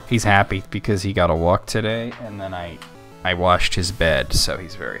 He's happy because he got a walk today, and then I washed his bed, so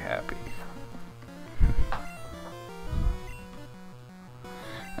he's very happy.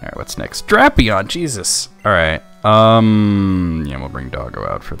 Alright, what's next? Drapion, Jesus! Alright, yeah, we'll bring Doggo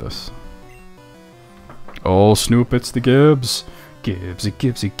out for this. Oh, Snoop, it's the Gibbs. Gibbsy,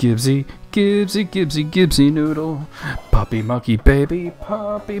 Gibbsy, Gibbsy, Gibbsy, Gibbsy, Gibbsy Noodle. Puppy monkey baby,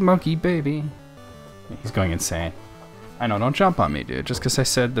 puppy monkey baby. He's going insane. I know, don't jump on me, dude. Just because I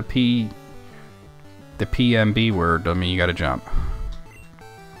said the PMB word, I mean you gotta jump.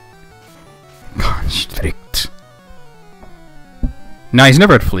 Constrict. No, he's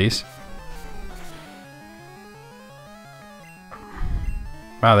never had fleas.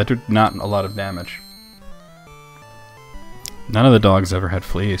 Wow, that did not a lot of damage. None of the dogs ever had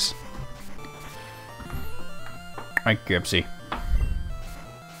fleas. Right, Gibbsy.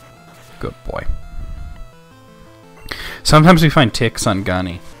 Good boy. Sometimes we find ticks on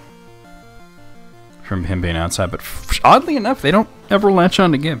Gunny from him being outside, but oddly enough, they don't ever latch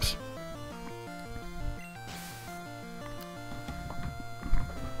on to Gibbs.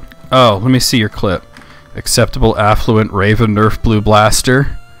 Oh, let me see your clip. Acceptable affluent Raven Nerf Blue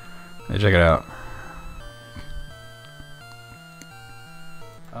Blaster. Hey, check it out.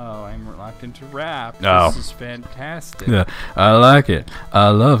 Oh, I'm locked into rap. Oh. This is fantastic. Yeah, I like it. I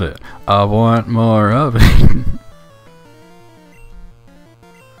love it. I want more of it.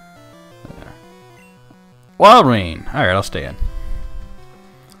 Walrein. Alright, I'll stay in.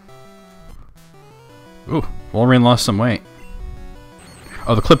 Ooh, Walrein lost some weight.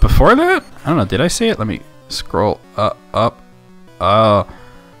 Oh, the clip before that? I don't know. Did I see it? Let me scroll up. Oh,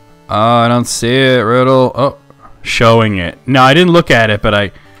 I don't see it, Riddle. Oh, showing it. No, I didn't look at it, but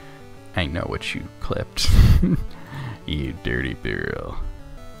I know what you clipped. You dirty girl.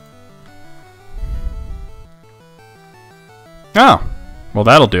 Oh, well,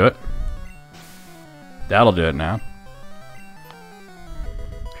 that'll do it. That'll do it now.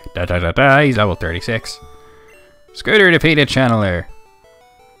 He's level 36. Scooter defeated Channeler.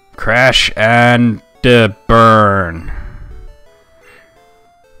 Crash and burn.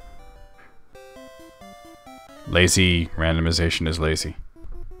 Lazy randomization is lazy.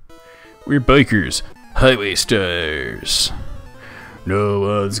 We're bikers, highway stars. No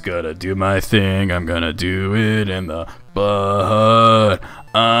one's gonna do my thing. I'm gonna do it in the butt.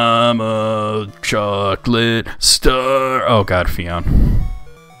 I'm a chocolate star. Oh god, Fion.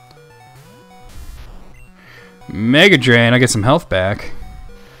 Mega Drain. I get some health back.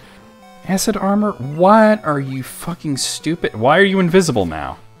 Acid armor? What? Are you fucking stupid? Why are you invisible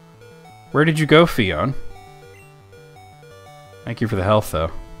now? Where did you go, Fion? Thank you for the health,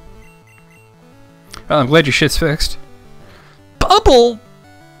 though. Well, I'm glad your shit's fixed. Bubble!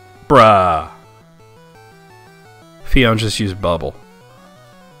 Bruh. Fion just used bubble.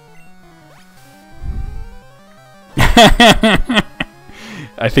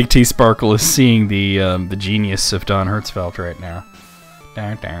 I think T-Sparkle is seeing the genius of Don Hertzfeldt right now.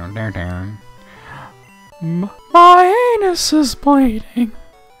 Down, down, down, down. My anus is bleeding.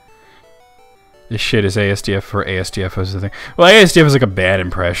 This shit is ASDF for ASDF was the thing. Well, ASDF is like a bad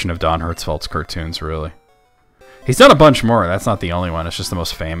impression of Don Hertzfeldt's cartoons, really. He's done a bunch more. That's not the only one. It's just the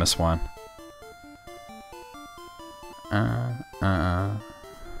most famous one.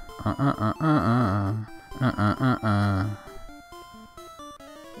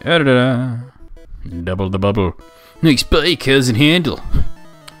 Double the bubble. Nice bike, cousin handle.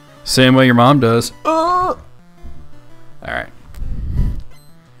 Same way your mom does. Alright.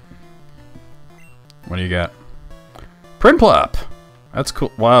 What do you got? Prinplup! That's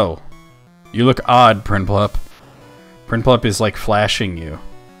cool. Wow. You look odd, Prinplup. Prinplup is like flashing you.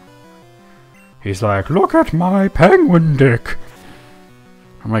 He's like, look at my penguin dick.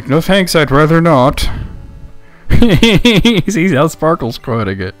 I'm like, no thanks, I'd rather not. He's how Sparkle's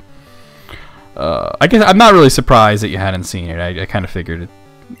quoting it. I guess I'm not really surprised that you hadn't seen it. I kind of figured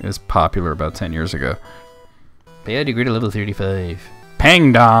it was popular about 10 years ago. Bad degree to level 35.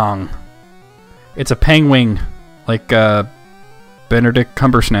 Pang Dong. It's a penguin, like Benedict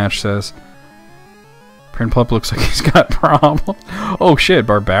Cumbersnatch says. Prinplup looks like he's got problems. Oh shit,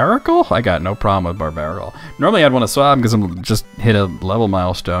 Barbaracle? I got no problem with Barbaracle. Normally I'd want to swap because I'm just hit a level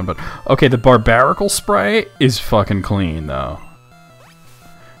milestone, but okay, the Barbaracle sprite is fucking clean though.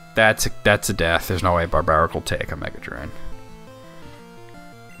 That's a death. There's no way Barbaracle will take a Mega Drain.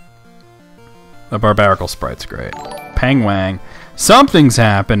 The Barbaracle sprite's great. Pangwang. Something's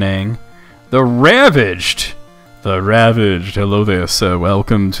happening. The Ravaged. The Ravaged. Hello there, sir.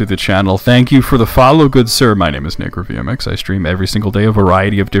 Welcome to the channel. Thank you for the follow, good sir. My name is NecroVMX. I stream every single day a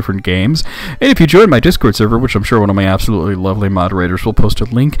variety of different games. And if you join my Discord server, which I'm sure one of my absolutely lovely moderators will post a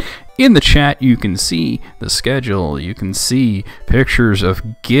link in the chat, you can see the schedule. You can see pictures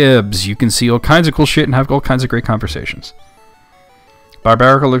of Gibbs. You can see all kinds of cool shit and have all kinds of great conversations.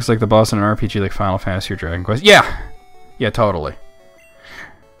 Barbarica looks like the boss in an RPG like Final Fantasy or Dragon Quest. Yeah! Yeah, totally.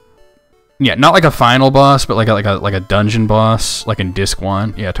 Yeah, not like a final boss, but like a dungeon boss, like in Disc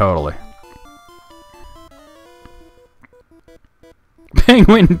 1. Yeah, totally.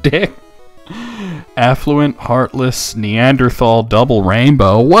 Penguin dick. Affluent, heartless, Neanderthal, double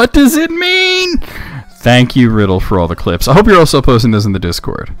rainbow. What does it mean? Thank you, Riddle, for all the clips. I hope you're also posting this in the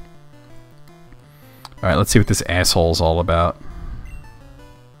Discord. Alright, let's see what this asshole's all about.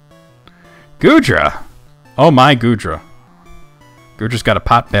 Goodra! Oh my Goodra. Goodra's got a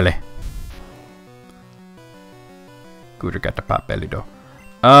pot belly. Goodra got the pot belly though.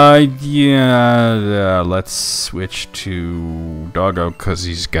 Yeah, let's switch to Doggo because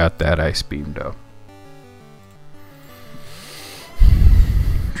he's got that ice beam though.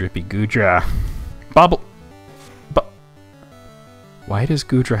 Drippy Goodra. Bubble. Why does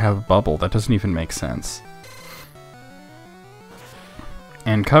Goodra have bubble? That doesn't even make sense.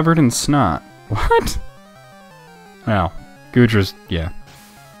 And covered in snot. What? Well, Goodra's, yeah.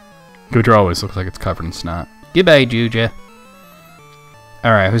 Goodra always looks like it's covered in snot. Goodbye, Juja.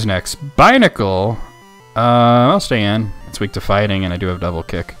 Alright, who's next? Binacle. I'll stay in. It's weak to fighting, and I do have double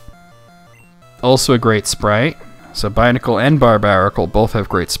kick. Also a great sprite. So Binacle and Barbaracle both have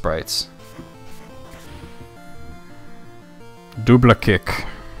great sprites. Double kick.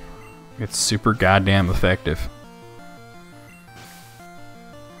 It's super goddamn effective.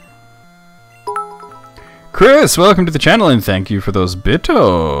 Chris, welcome to the channel, and thank you for those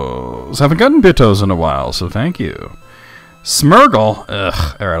bitos. Haven't gotten bitos in a while, so thank you. Smurgle.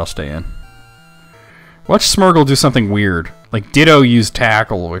 Ugh. Alright, I'll stay in. Watch Smurgle do something weird. Like Ditto used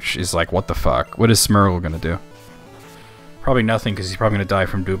Tackle, which is like, what the fuck? What is Smurgle gonna do? Probably nothing, because he's probably gonna die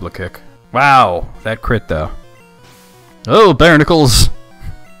from Duplicate. Wow, that crit though. Oh, barnacles.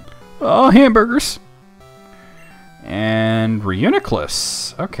 Oh, hamburgers. And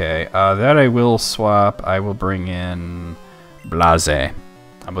Reuniclus. Okay, that I will swap. I will bring in Blase. I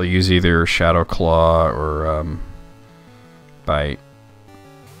will use either Shadow Claw or Bite.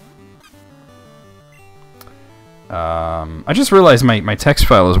 I just realized my text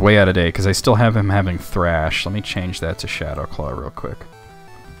file is way out of date because I still have him having Thrash. Let me change that to Shadow Claw real quick.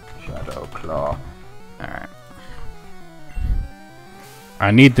 Shadow Claw. Alright. I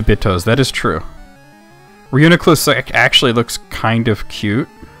need the Bitos, that is true. Reuniclus actually looks kind of cute,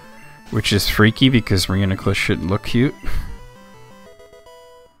 which is freaky because Reuniclus shouldn't look cute.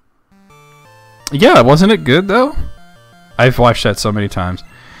 Yeah, wasn't it good though? I've watched that so many times.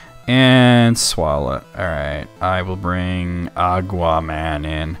 And Swallow. Alright, I will bring Agua Man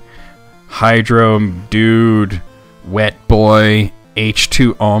in. Hydro Dude, Wet Boy,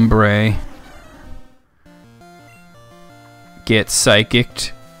 H2 Ombre. Get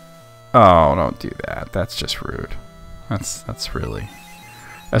Psychicked. Oh, don't do that. That's just rude. That's really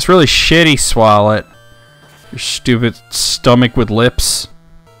shitty, Swallow. Your stupid stomach with lips.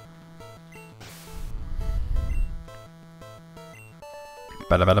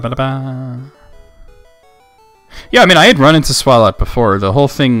 Ba-da-ba-da-ba-da-ba. Yeah, I mean, I had run into Swallow before. The whole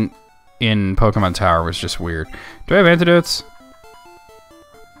thing in Pokemon Tower was just weird. Do I have antidotes?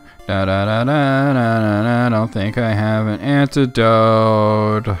 Da-da-da-da-da-da-da. I don't think I have an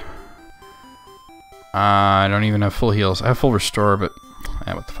antidote. I don't even have full heals. I have full restore, but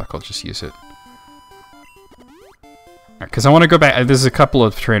what the fuck? I'll just use it. Because I want to go back. There's a couple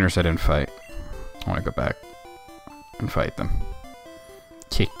of trainers I didn't fight. I want to go back and fight them.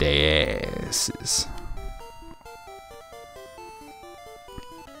 Kick their asses.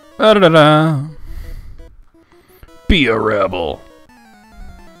 Da-da-da-da. Be a rebel.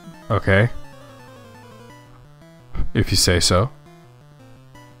 Okay. If you say so.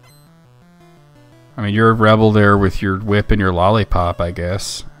 I mean, you're a rebel there with your whip and your lollipop, I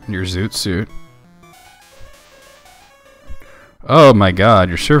guess. And your zoot suit. Oh my god,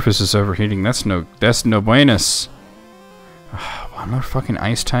 your surface is overheating. That's no buenas. Another fucking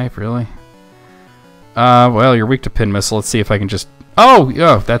ice type, really? Well, you're weak to pin missile. Let's see if I can just... Oh,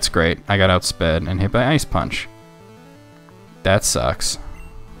 that's great. I got outsped and hit by ice punch. That sucks.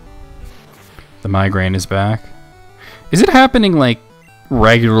 The migraine is back. Is it happening, like,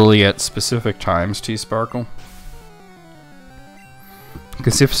 regularly at specific times, T-Sparkle?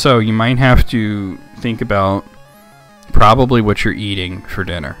 Because if so, you might have to think about probably what you're eating for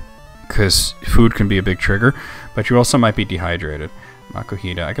dinner. Because food can be a big trigger, but you also might be dehydrated.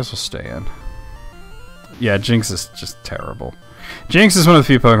 Makuhita, I guess we'll stay in. Yeah, Jinx is just terrible. Jinx is one of the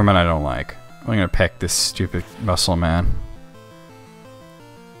few Pokemon I don't like. I'm gonna peck this stupid muscle man.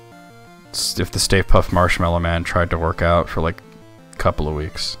 If the Stay Puft Marshmallow Man tried to work out for like a couple of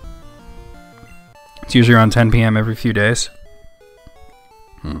weeks. It's usually around 10 p.m. every few days.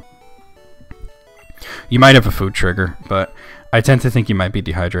 You might have a food trigger, but I tend to think you might be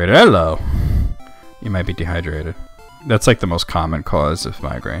dehydrated. Hello! You might be dehydrated. That's like the most common cause of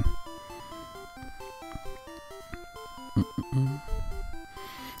migraine.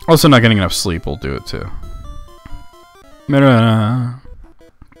 Also, not getting enough sleep will do it too.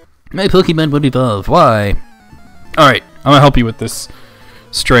 My Pokemon would evolve. Why? Alright, I'm gonna help you with this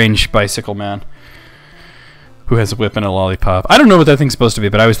strange bicycle man who has a whip and a lollipop. I don't know what that thing's supposed to be,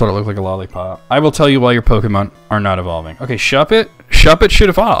 but I always thought it looked like a lollipop. I will tell you why your Pokemon are not evolving. Okay, Shuppet. Shuppet should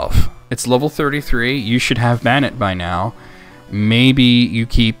evolve. It's level 33. You should have Bannet by now. Maybe you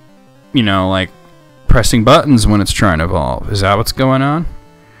keep, you know, like, pressing buttons when it's trying to evolve. Is that what's going on?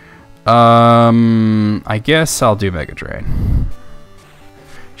 I guess I'll do Mega Drain.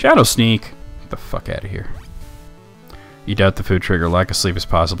 Shadow Sneak. Get the fuck out of here. You doubt the food trigger. Lack of sleep is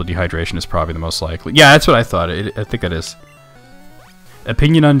possible. Dehydration is probably the most likely. Yeah, that's what I thought. I think it is.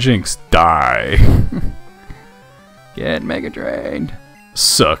 Opinion on Jinx. Die. Get Mega Drained.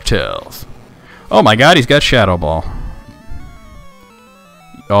 Sucked health. Oh my god, he's got Shadow Ball.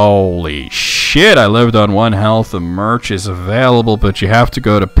 Holy shit, I lived on 1 health. The merch is available, but you have to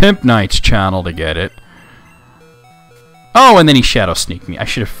go to Pimp Knight's channel to get it. Oh, and then he Shadow Sneaked me. I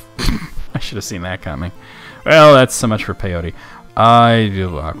should have seen that coming. Well, that's so much for peyote. I do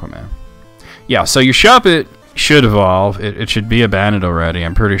Aquaman. Yeah, so your Shuppet should evolve. It should be a Bannet already.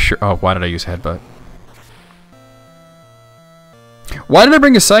 I'm pretty sure. Oh, why did I use Headbutt? Why did I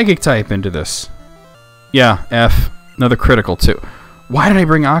bring a psychic type into this? Yeah, F. Another critical, too. Why did I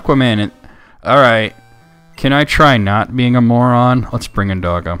bring Aquaman in? Alright. Can I try not being a moron? Let's bring in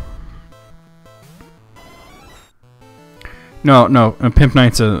Doggo. No, Pimp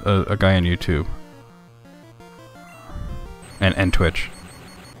Knight's a guy on YouTube. And Twitch.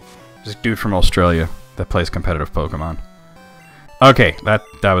 This dude from Australia that plays competitive Pokemon. Okay, that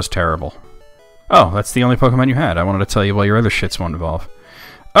was terrible. Oh, that's the only Pokemon you had. I wanted to tell you while your other shits won't evolve.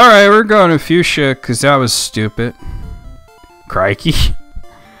 Alright, we're going to Fuchsia, because that was stupid. Crikey.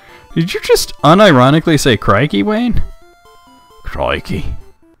 Did you just unironically say crikey, Wayne? Crikey.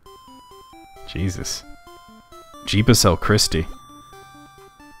 Jesus. Jeebus El Christie.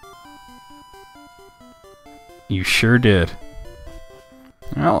 You sure did.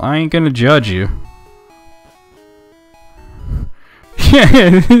 Well, I ain't gonna judge you.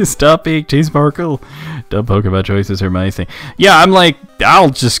 Yeah, stop being T-Sparkle. Dumb Pokemon choices are my thing. Yeah, I'm like,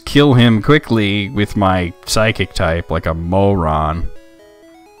 I'll just kill him quickly with my Psychic type like a moron.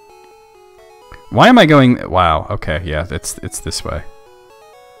 Why am I going... Wow, okay, yeah, it's this way.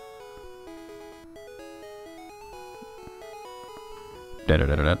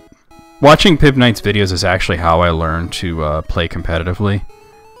 Watching Pip Knight's videos is actually how I learned to play competitively.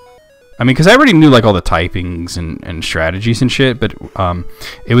 I mean, because I already knew like all the typings and strategies and shit, but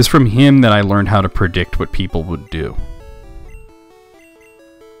it was from him that I learned how to predict what people would do.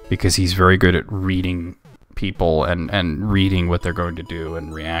 Because he's very good at reading people and reading what they're going to do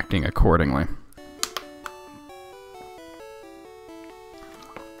and reacting accordingly.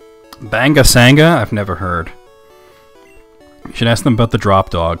 Banga Sanga? I've never heard. You should ask them about the drop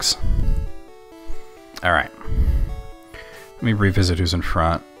dogs. Alright. Let me revisit who's in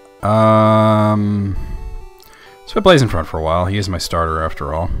front. So I plays in front for a while. He is my starter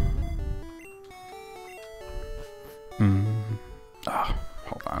after all. Oh,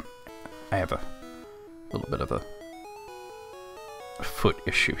 hold on. I have a little bit of a foot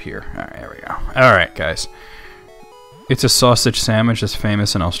issue here. Alright, there we go. Alright, guys. It's a sausage sandwich that's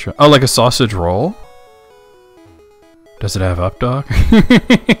famous in Australia. Oh, like a sausage roll? Does it have up dog?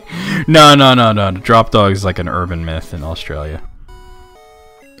 No. The drop dog is like an urban myth in Australia.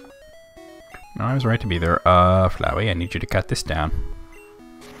 No, I was right to be there. Flowey, I need you to cut this down.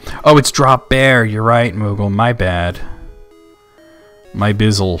 Oh, it's drop bear. You're right, Moogle. My bad. My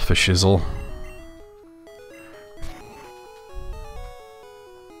bizzle for shizzle.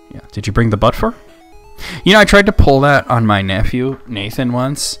 Yeah. Did you bring the butt fur? You know, I tried to pull that on my nephew, Nathan,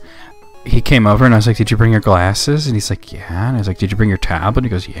 once. He came over and I was like, did you bring your glasses? And he's like, yeah. And I was like, did you bring your tablet? And he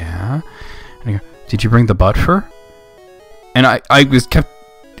goes, yeah. And I go, did you bring the butt fur? And I kept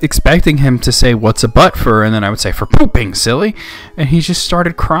expecting him to say, what's a butt fur? And then I would say, for pooping, silly. And he just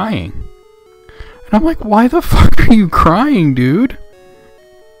started crying. And I'm like, why the fuck are you crying, dude?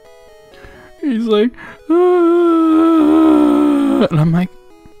 He's like, ah. And I'm like,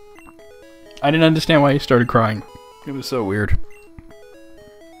 I didn't understand why he started crying. It was so weird.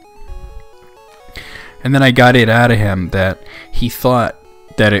 And then I got it out of him that he thought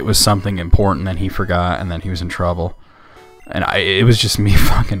that it was something important, and he forgot, and then he was in trouble. And it was just me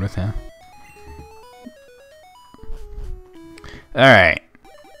fucking with him. Alright.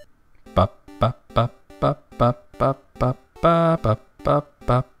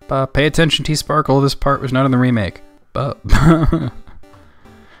 Pay attention, T-Sparkle. This part was not in the remake. What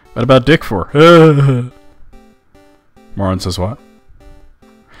about Dick for? Moron says what?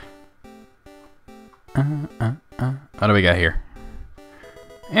 What do we got here?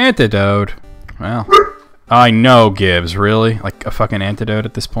 Antidote. Well, I know, Gibbs. Really? Like a fucking antidote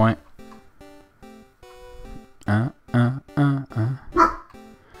at this point?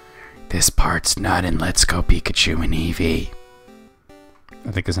 This part's not in Let's Go Pikachu and Eevee.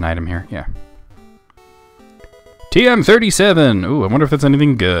 I think there's an item here. Yeah. TM37. Ooh, I wonder if that's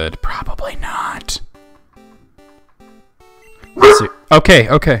anything good. Probably not. Let's see.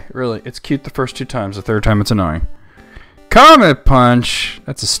 Okay, really. It's cute the first 2 times. The 3rd time it's annoying. Comet Punch!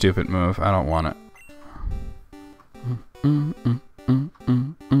 That's a stupid move. I don't want it.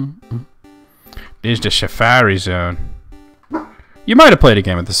 This is the Safari Zone. You might have played a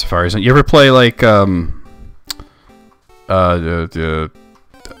game with the Safari Zone. You ever play, like, the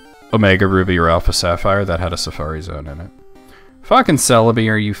Omega Ruby or Alpha Sapphire? That had a Safari Zone in it. Fucking Celebi,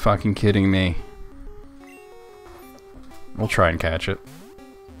 are you fucking kidding me? We'll try and catch it.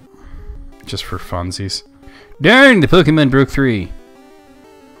 Just for funsies. Darn, the Pokemon broke 3.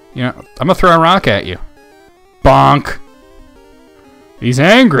 You know, I'm gonna throw a rock at you. Bonk! He's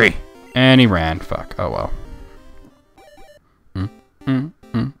angry! And he ran. Fuck. Oh well.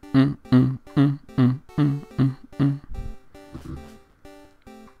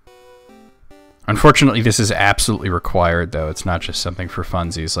 Unfortunately, this is absolutely required, though. It's not just something for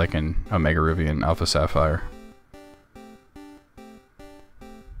funsies like in Omega Ruby and Alpha Sapphire.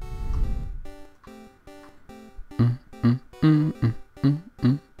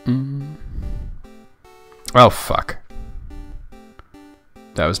 Oh, fuck.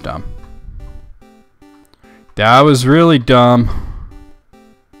 That was dumb. That was really dumb.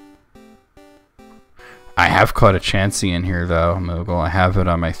 I have caught a Chansey in here, though, Moogle. I have it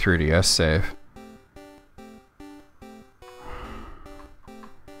on my 3DS save.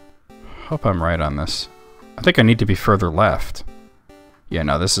 Hope I'm right on this. I think I need to be further left. Yeah,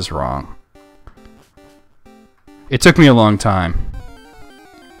 no, this is wrong. It took me a long time.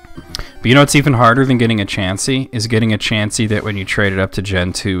 But you know what's even harder than getting a Chansey? Is getting a Chansey that when you trade it up to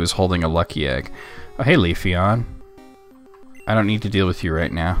Gen 2 is holding a Lucky Egg. Oh, hey, Leafeon. I don't need to deal with you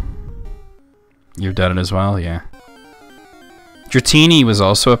right now. You've done it as well? Yeah. Dratini was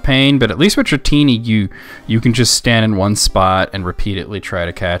also a pain, but at least with Dratini, you can just stand in one spot and repeatedly try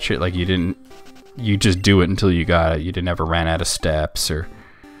to catch it. Like, you just do it until you got it. You never ran out of steps or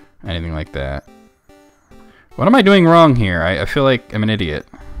anything like that. What am I doing wrong here? I feel like I'm an idiot.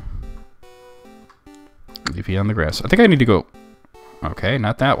 Leafy on the grass. I think I need to go... Okay,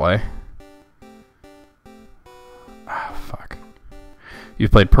 not that way. Ah, fuck.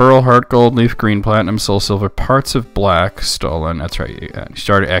 You've played Pearl, Heart Gold, Leaf Green, Platinum, Soul Silver, parts of Black, Stolen. That's right. You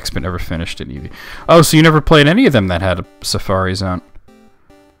started X but never finished it. Eevee. Oh, so you never played any of them that had a Safari Zone.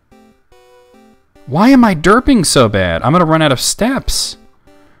 Why am I derping so bad? I'm gonna run out of steps.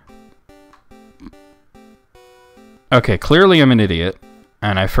 Okay, clearly I'm an idiot,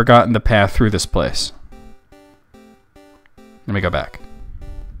 and I've forgotten the path through this place. Let me go back.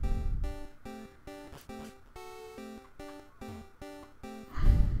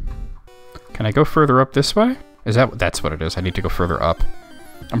 Can I go further up this way? That's what it is. I need to go further up.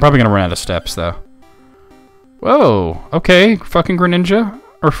 I'm probably gonna run out of steps, though. Whoa, okay, fucking Greninja.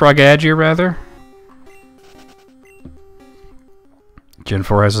 Or Frogadier, rather. Gen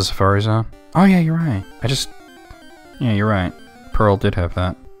 4 has a Safari Zone? Oh yeah, you're right. Yeah, you're right. Pearl did have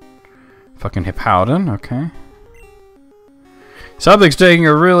that. Fucking Hippowdon, okay. Something's taking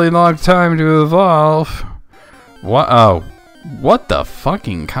a really long time to evolve. What? Oh. What the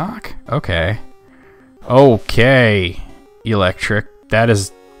fucking cock? Okay. Okay. Electric. That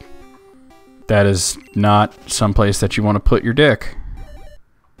is not someplace that you want to put your dick.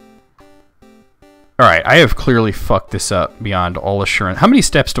 Alright, I have clearly fucked this up beyond all assurance. How many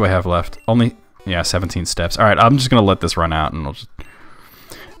steps do I have left? Only... Yeah, 17 steps. Alright, I'm just gonna let this run out and we'll just...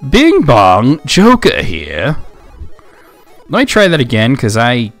 Bing bong! Joker here! Let me try that again, because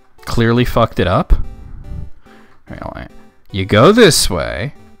I clearly fucked it up. Alright, you go this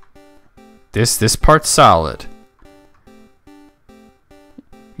way. This part's solid.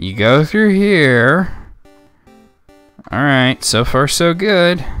 You go through here. Alright, so far so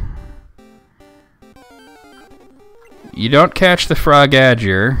good. You don't catch the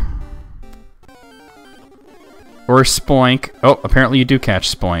Frogadier. Or Spoink. Oh, apparently you do catch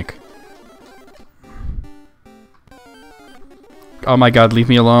Spoink. Oh my god, leave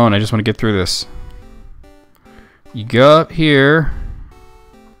me alone. I just want to get through this. You go up here.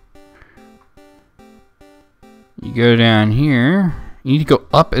 You go down here. You need to go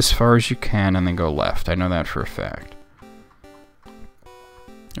up as far as you can and then go left. I know that for a fact.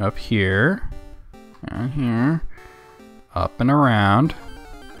 Up here. Down here. Up and around.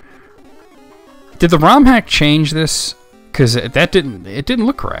 Did the ROM hack change this? Because it didn't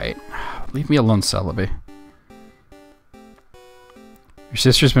look right. Leave me alone, Celebi. Your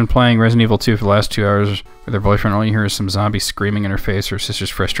sister's been playing Resident Evil 2 for the last 2 hours with her boyfriend. All you hear is some zombie screaming in her face. Her sister's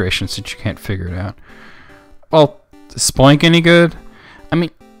frustration since you can't figure it out. Well, is Spoink any good? I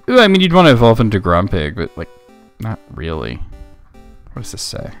mean, you'd want to evolve into Grumpig, but like, not really. What does this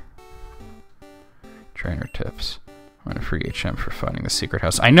say? Trainer tips. I'm gonna free HM for finding the secret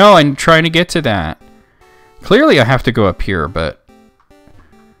house. I know, I'm trying to get to that. Clearly I have to go up here, but...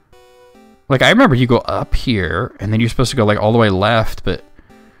 Like, I remember you go up here, and then you're supposed to go, like, all the way left, but...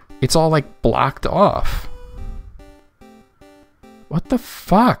 It's all, like, blocked off. What the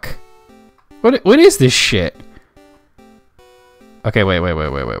fuck? What is this shit? Okay, wait.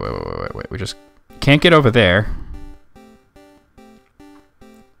 We just can't get over there.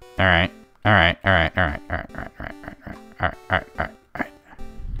 Alright.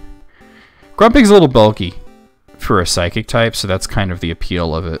 Grumpig's a little bulky for a psychic type, so that's kind of the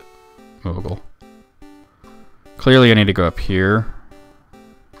appeal of it. Moogle. Clearly I need to go up here.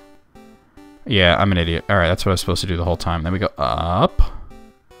 Yeah, I'm an idiot. Alright, that's what I was supposed to do the whole time. Then we go up.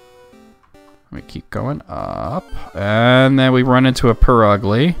 We keep going up. And then we run into a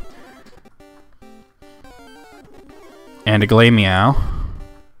Purugly. And a Glameow.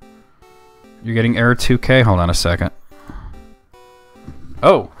 You're getting error 2K? Hold on a second.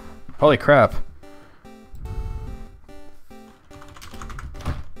 Oh! Holy crap.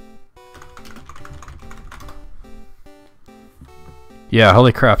 Yeah,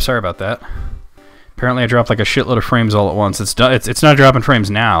 holy crap. Sorry about that. Apparently I dropped like a shitload of frames all at once. It's not dropping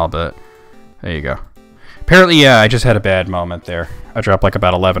frames now, but there you go. Apparently, yeah, I just had a bad moment there. I dropped like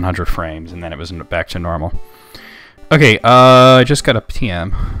about 1100 frames, and then it was back to normal. Okay, I just got a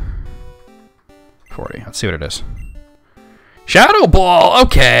TM. 40. Let's see what it is. Shadow Ball!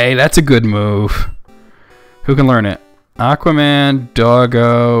 Okay, that's a good move. Who can learn it? Aquaman,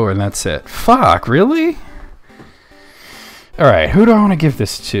 Doggo, and that's it. Fuck, really? Alright, who do I want to give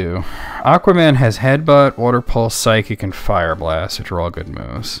this to? Aquaman has Headbutt, Water Pulse, Psychic, and Fire Blast, which are all good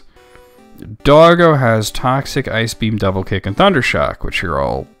moves. Doggo has Toxic, Ice Beam, Double Kick, and Thunder Shock, which are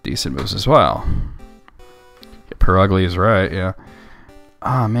all decent moves as well. Yeah, Perugly is right, yeah.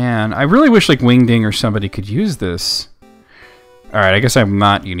 Oh man, I really wish like Wingding or somebody could use this. Alright, I guess I'm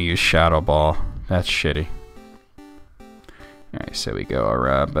not going to use Shadow Ball. That's shitty. Alright, so we go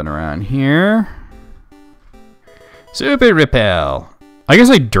around here. Super Repel. I guess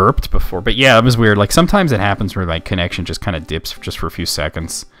I derped before, but yeah, it was weird. Like sometimes it happens where my connection just kind of dips just for a few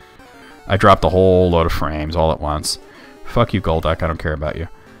seconds. I dropped a whole load of frames all at once. Fuck you, Golduck. I don't care about you.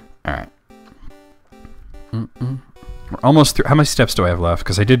 Alright. We're almost through. How many steps do I have left?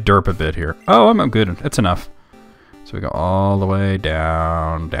 Because I did derp a bit here. Oh, I'm good. That's enough. So we go all the way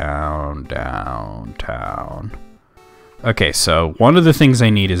down, downtown. Okay, so one of the things I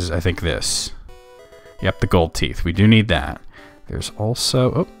need is, I think, this. Yep, the gold teeth. We do need that. There's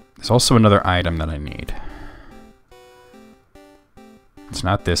also another item that I need. It's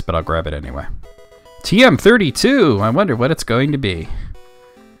not this, but I'll grab it anyway. TM32! I wonder what it's going to be.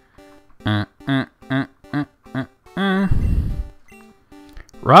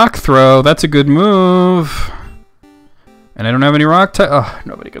 Rock Throw! That's a good move! And I don't have any rock type. Oh,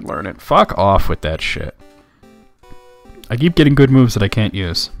 nobody could learn it. Fuck off with that shit. I keep getting good moves that I can't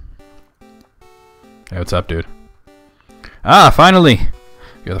use. Hey, what's up, dude? Ah, finally!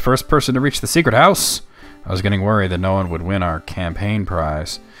 You're the first person to reach the secret house. I was getting worried that no one would win our campaign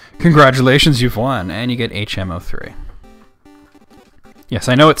prize. Congratulations, you've won, and you get HM03. Yes,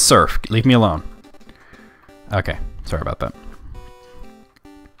 I know it's Surf. Leave me alone. Okay, sorry about that.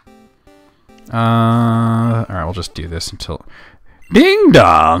 Alright, we'll just do this until... Ding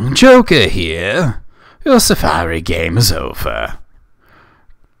dong! Joker here. Your safari game is over.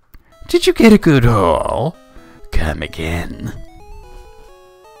 Did you get a good haul? Come again.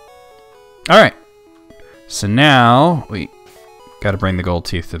 Alright. So now, we gotta bring the gold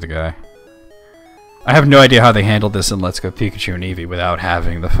teeth to the guy. I have no idea how they handled this in Let's Go Pikachu and Eevee without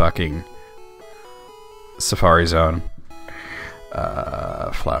having the fucking Safari Zone.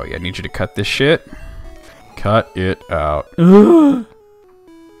 Flowey, I need you to cut this shit. Cut it out.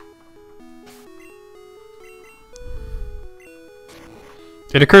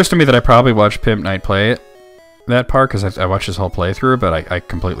 It occurs to me that I probably watched Pimp Knight play it, that part, because I watched his whole playthrough, but I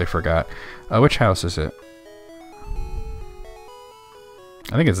completely forgot. Which house is it?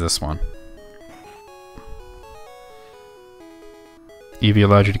 I think it's this one. Eevee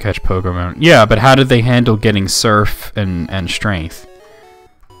allowed you to catch Pokemon. Yeah, but how did they handle getting Surf and Strength?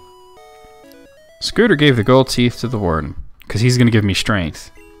 Scooter gave the gold teeth to the Warden, because he's going to give me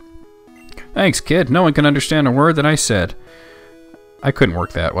Strength. Thanks, kid. No one can understand a word that I said. I couldn't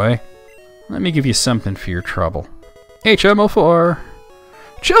work that way. Let me give you something for your trouble. HM04.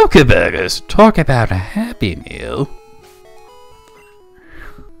 Joker Burgers. Talk about a Happy Meal.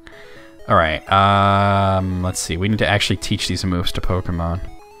 Alright, let's see. We need to actually teach these moves to Pokemon.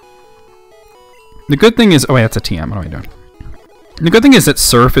 The good thing is... Oh, wait, that's a TM. What am I doing? The good thing is that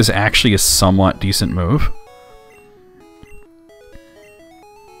Surf is actually a somewhat decent move.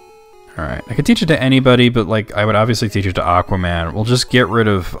 Alright, I could teach it to anybody, but like I would obviously teach it to Aquaman. We'll just get rid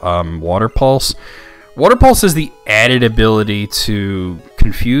of Water Pulse. Water Pulse has the added ability to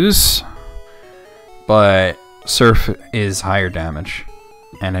confuse, but Surf is higher damage.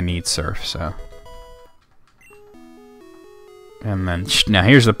 And I need Surf, so. And then, now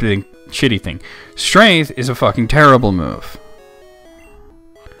here's the big shitty thing. Strength is a fucking terrible move.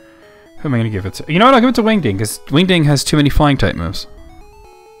 Who am I going to give it to? You know what, I'll give it to Wingding, because Wingding has too many flying type moves.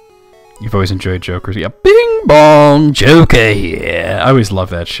 You've always enjoyed Jokers. Yeah, bing bong, Joker here. I always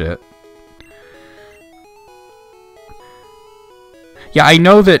love that shit. Yeah, I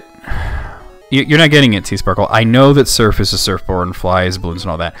know that... You're not getting it, T-Sparkle. I know that Surf is a surfboard and flies, balloons,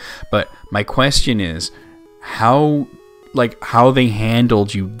 and all that. But my question is, how they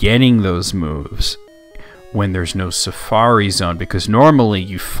handled you getting those moves? when there's no Safari Zone, because normally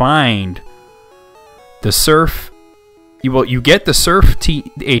you find the Surf... you get the Surf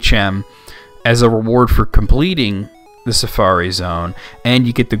HM as a reward for completing the Safari Zone, and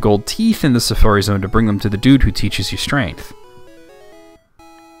you get the gold teeth in the Safari Zone to bring them to the dude who teaches you strength.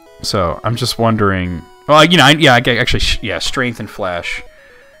 So, I'm just wondering... Well, you know, actually, strength and flash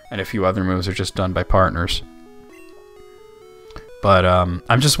and a few other moves are just done by partners. But,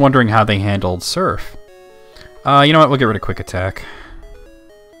 I'm just wondering how they handled Surf. You know what? We'll get rid of Quick Attack.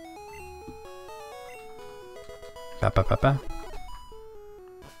 Ba-ba-ba-ba.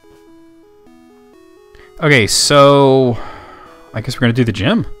 Okay, so... I guess we're gonna do the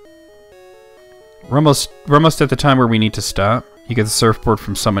gym. We're almost at the time where we need to stop. You get the surfboard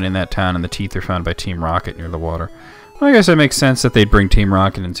from someone in that town, and the teeth are found by Team Rocket near the water. Well, I guess it makes sense that they'd bring Team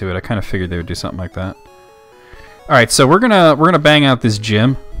Rocket into it. I kind of figured they would do something like that. All right, so we're gonna bang out this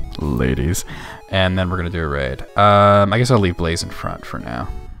gym, ladies, and then we're gonna do a raid. I guess I'll leave Blaze in front for now.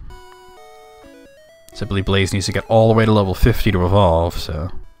 So I believe Blaze needs to get all the way to level 50 to evolve. So,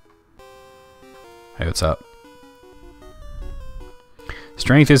 hey, what's up?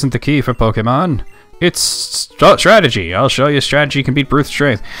 Strength isn't the key for Pokemon. It's strategy. I'll show you strategy can beat brute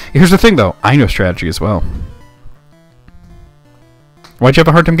strength. Here's the thing, though. I know strategy as well. Why'd you have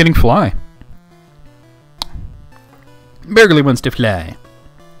a hard time getting fly? Burgley wants to fly.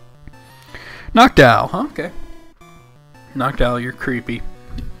 Noctowl, huh? Okay. Noctowl, you're creepy.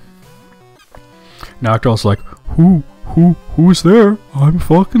 Noctowl's like, who's there? I'm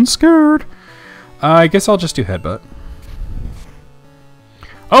fucking scared. I guess I'll just do Headbutt.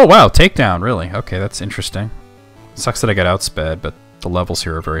 Oh, wow, takedown, really? Okay, that's interesting. Sucks that I got outsped, but the levels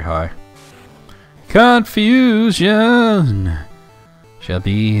here are very high. Confusion shall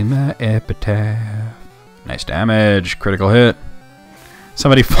be my epitaph. Nice damage, critical hit.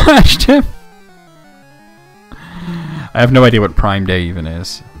 Somebody flashed him. I have no idea what Prime Day even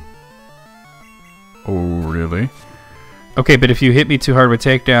is. Oh, really? Okay, but if you hit me too hard with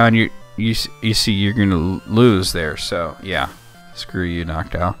takedown, you see you're gonna lose there, so yeah. Screw you,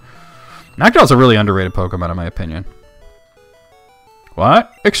 Noctowl. Noctowl's a really underrated Pokemon in my opinion.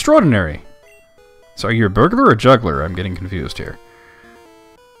 What? Extraordinary. So are you a burglar or a juggler? I'm getting confused here.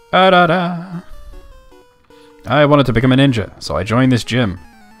 Da-da-da. I wanted to become a ninja, so I joined this gym.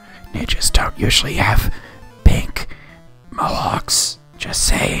 Ninjas don't usually have pink mohawks. Just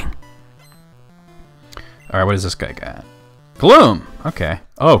saying. Alright, what does this guy got? Gloom! Okay.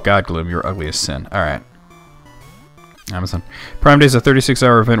 Oh god, Gloom, you're ugly as sin. Alright. Amazon. Prime Day is a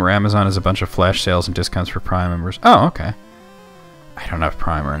 36-hour event where Amazon has a bunch of flash sales and discounts for Prime members. Oh, okay. I don't have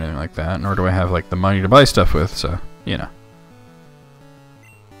Prime or anything like that, nor do I have like the money to buy stuff with, so, you know.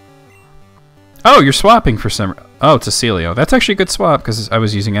 Oh, you're swapping for some... Oh, it's a Celio. That's actually a good swap, because I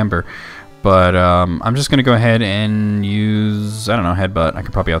was using Ember. But, I'm just going to go ahead and use... I don't know, Headbutt. I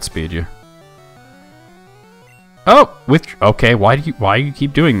can probably outspeed you. Oh! Okay, why do you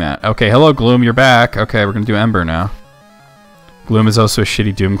keep doing that? Okay, hello, Gloom, you're back. Okay, we're going to do Ember now. Gloom is also a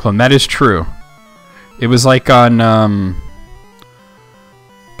shitty Doom clone. That is true. It was like on,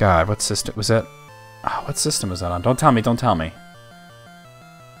 God, what system was that? Oh, what system was that on? Don't tell me, don't tell me.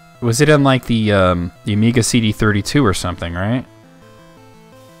 Was it on, like, the Amiga CD32 or something, right?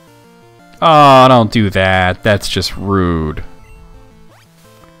 Oh, don't do that. That's just rude.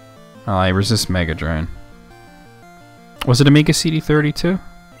 Oh, I resist Mega Drain. Was it Amiga CD32?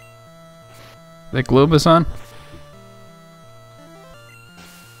 That Gloom is on?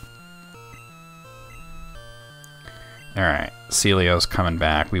 Alright, Celio's coming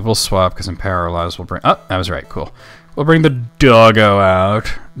back. We will swap because in Paralyze we'll bring... Oh, that was right, cool. We'll bring the doggo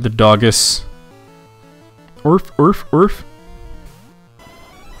out. The doggus. Orf, orf, orf.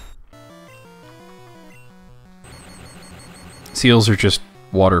 Seals are just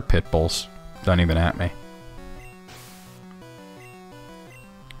water pit bulls. Don't even at me.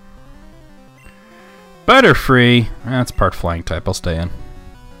 Butterfree. That's part flying type. I'll stay in.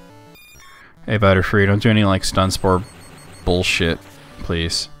 Hey, Butterfree, don't do any, like, stun spore bullshit,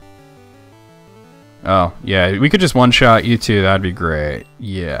 please. Oh, yeah, we could just one-shot you two. That'd be great.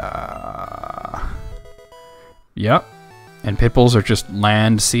 Yeah. Yep. And Pitbulls are just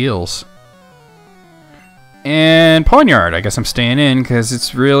land seals. And Pawniard. I guess I'm staying in because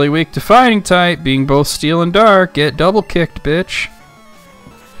it's really weak to fighting type, being both steel and dark. Get double kicked, bitch.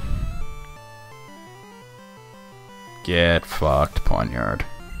 Get fucked, Pawniard.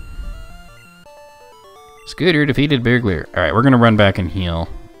 Scooter defeated Burglar. Alright, we're gonna run back and heal,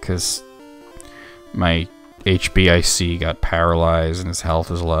 because my HBIC got paralyzed and his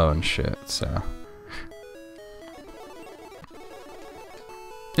health is low and shit, so.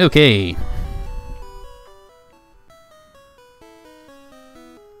 Okay.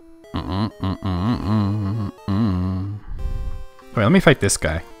 Wait, let me fight this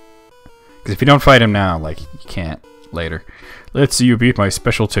guy. Because if you don't fight him now, like, you can't later. Let's see you beat my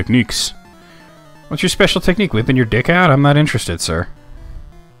special techniques. What's your special technique? Whipping your dick out? I'm not interested, sir.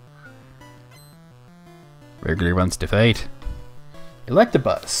 Regular wants to fight.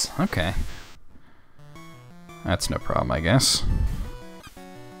 Electabuzz. Okay. That's no problem, I guess.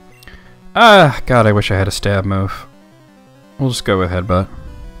 Ah, God, I wish I had a stab move. We'll just go with headbutt.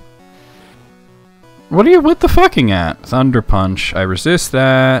 What the fucking at? Thunder Punch. I resist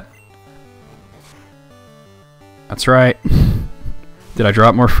that. That's right. Did I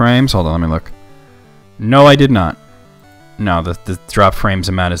drop more frames? Hold on, let me look. No, I did not. No, the drop frames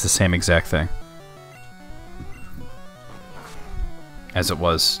amount is the same exact thing as it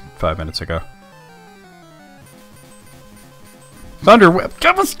was 5 minutes ago. Thunder Whip!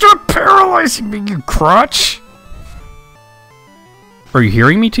 Come stop paralyzing me, you crotch! Are you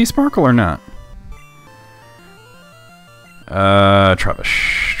hearing me, T-Sparkle, or not?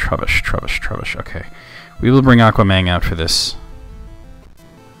 Trubbish. Okay. We will bring Aquamang out for this.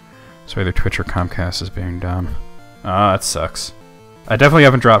 So either Twitch or Comcast is being dumb. Ah, that sucks. I definitely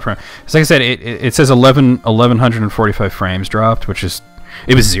haven't dropped frame. It's like I said, it says 1145 frames dropped, which is...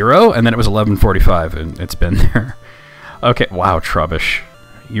 It was 0, and then it was 1145, and it's been there. Okay, wow, Trubbish.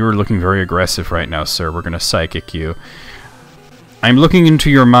 You are looking very aggressive right now, sir. We're gonna psychic you. I'm looking into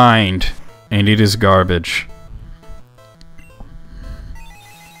your mind, and it is garbage.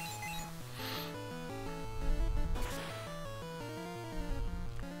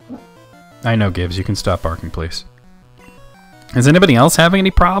 I know, Gibbs. You can stop barking, please. Is anybody else having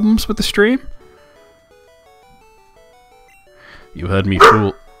any problems with the stream? You had me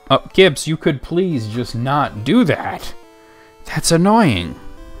fool. Oh, Gibbs, you could please just not do that. That's annoying.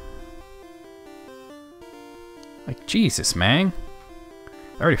 Like, Jesus, man.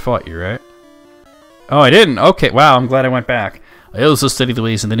 I already fought you, right? Oh, I didn't? Okay, wow, I'm glad I went back. I also studied the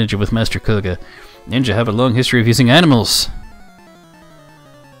ways of the ninja with Master Koga. Ninja have a long history of using animals.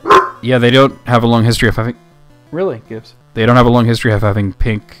 Yeah, they don't have a long history of having... Really, Gibbs? They don't have a long history of having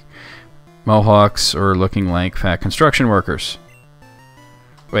pink mohawks or looking like fat construction workers.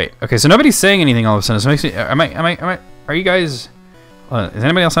 Wait, okay, so nobody's saying anything all of a sudden. So it makes me... Are you guys... is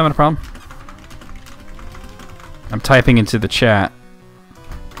anybody else having a problem? I'm typing into the chat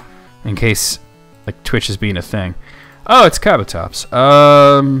in case, like, Twitch is being a thing. Oh, it's Cabotops.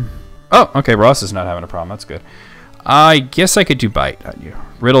 Oh, okay, Ross is not having a problem. That's good. I guess I could do Bite on you.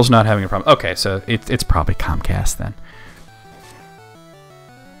 Riddle's not having a problem. Okay, so it's probably Comcast then.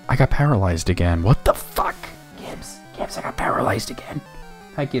 I got paralyzed again. What the fuck? Gibbs, I got paralyzed again.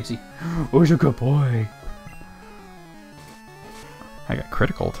 Hi, Gibbsy. Oh, you're a good boy. I got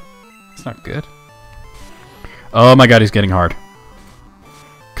criticaled. That's not good. Oh my god, he's getting hard.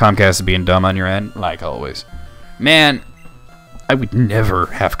 Comcast is being dumb on your end, like always. Man, I would never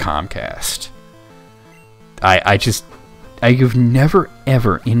have Comcast. I've never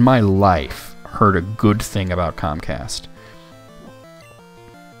ever in my life heard a good thing about Comcast.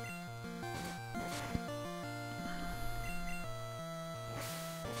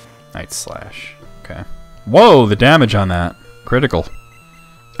 Night Slash. Okay. Whoa, the damage on that. Critical.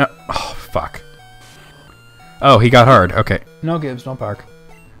 Oh, fuck. Oh, he got hard. Okay. No, Gibbs, don't bark.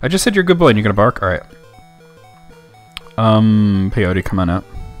 I just said you're a good boy and you're gonna bark? Alright. Peyote, come on out.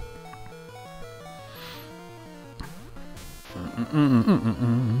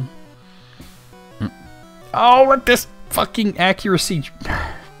 Oh, let this fucking accuracy...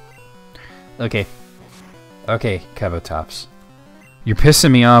 Okay. Okay, Cabotops. You're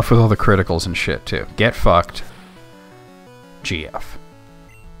pissing me off with all the criticals and shit, too. Get fucked. GF.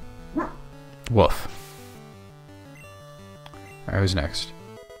 Woof. Alright, who's next?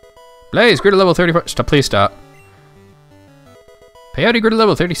 Blaze, grid level 34. Stop, please stop. Peyote, grid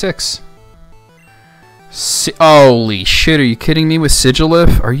level 36. Holy shit, are you kidding me with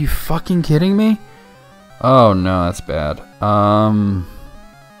Sigilif? Are you fucking kidding me? Oh no, that's bad.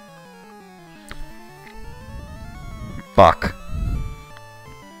 Fuck.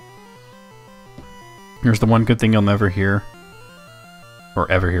 Here's the one good thing you'll never hear. Or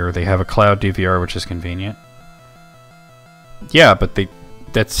ever hear. They have a cloud DVR, which is convenient. Yeah, but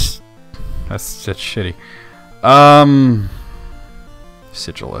that's shitty.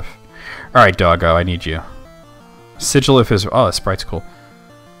 Sigilif. Alright, doggo, I need you. Sigilif is... Oh, the sprite's cool.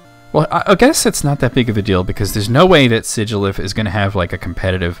 Well, I guess it's not that big of a deal because there's no way that Sigilif is going to have like a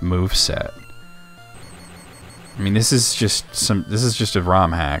competitive move set. I mean, this is just a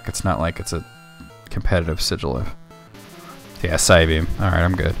ROM hack. It's not like it's a competitive Sigilif. Yeah, Psybeam. Alright,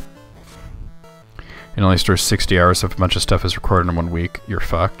 I'm good. It only stores 60 hours if a bunch of stuff is recorded in 1 week. You're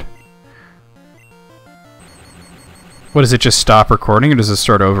fucked. What, does it just stop recording or does it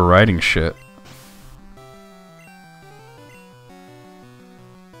start overwriting shit?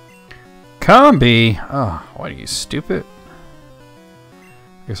 Combi! Oh, what are you, stupid?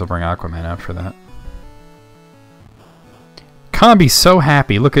 Guess I'll bring Aquaman out for that. Combi's so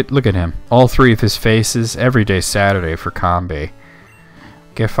happy. Look at him. All three of his faces. Every day Saturday for Combi.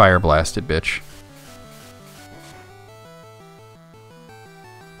 Get fire blasted, bitch.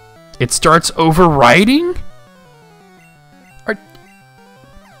 It starts overwriting?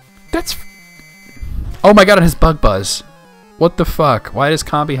 That's... Oh my god, it has bug buzz. What the fuck? Why does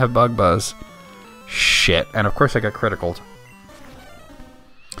Combi have bug buzz? Shit. And of course I got criticaled.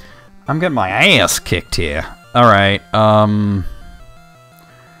 I'm getting my ass kicked here. Alright,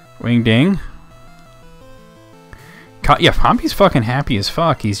 Wing Ding. Yeah, Combi's fucking happy as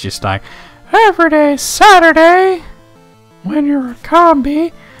fuck. He's just like, every day Saturday, when you're a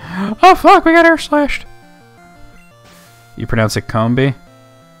Combi. Oh fuck, we got air slashed. You pronounce it Combi?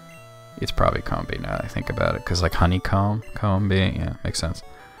 It's probably Combi now that I think about it, because like honeycomb, Combi, yeah, makes sense.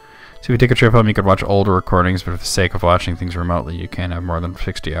 So if you take a trip home, you could watch older recordings, but for the sake of watching things remotely, you can't have more than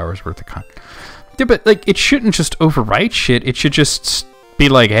 60 hours worth of content. Yeah, but like, it shouldn't just overwrite shit. It should just be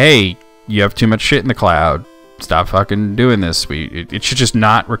like, hey, you have too much shit in the cloud. Stop fucking doing this. It should just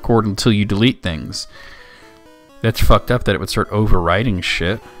not record until you delete things. That's fucked up that it would start overwriting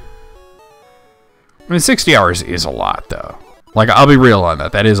shit. I mean, 60 hours is a lot, though. Like, I'll be real on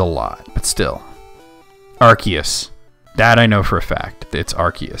that. That is a lot, but still. Arceus. That I know for a fact. It's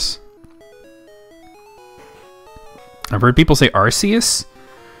Arceus. I've heard people say Arceus.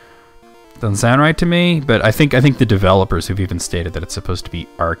 Doesn't sound right to me, but I think the developers have even stated that it's supposed to be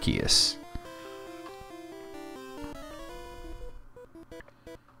Arceus.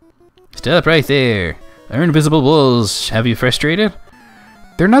 Stop right there. Our invisible walls have you frustrated?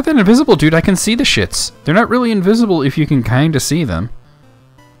 They're not that invisible, dude. I can see the shits. They're not really invisible if you can kind of see them.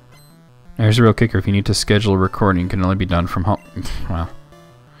 Here's a real kicker. If you need to schedule a recording, it can only be done from home. Well,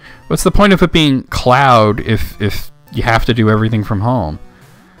 what's the point of it being cloud if you have to do everything from home?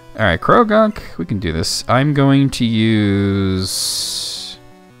 Alright, Krogunk, we can do this. I'm going to use...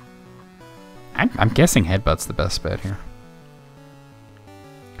 I'm guessing Headbutt's the best bet here.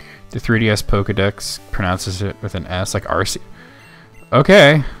 The 3DS Pokedex pronounces it with an S, like RC.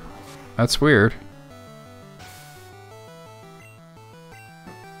 Okay, that's weird.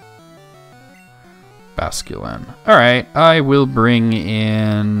 Basculin. Alright, I will bring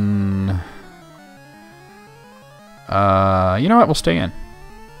in... you know what, we'll stay in.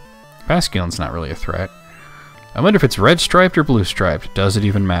 Basculin's not really a threat. I wonder if it's red striped or blue striped. Does it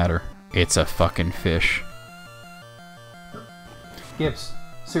even matter? It's a fucking fish. Gibbs,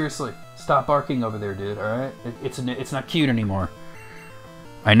 seriously, stop barking over there, dude, alright? It's not cute anymore.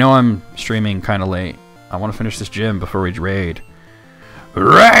 I know I'm streaming kind of late. I want to finish this gym before we raid.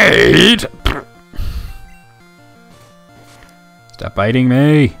 Raid! Stop biting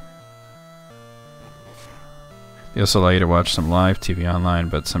me! They also allow you to watch some live TV online,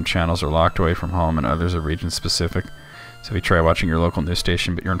 but some channels are locked away from home and others are region specific. So if you try watching your local news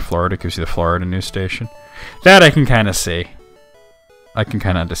station, but you're in Florida, it gives you the Florida news station. That I can kind of see. I can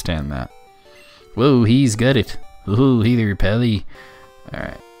kind of understand that. Whoa, he's got it. Ooh, hey there, Pelly.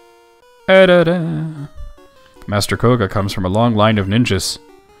 Alright. Da-da-da. Master Koga comes from a long line of ninjas.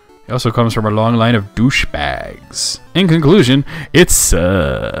 He also comes from a long line of douchebags. In conclusion, it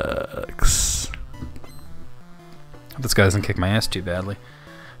sucks. Hope this guy doesn't kick my ass too badly.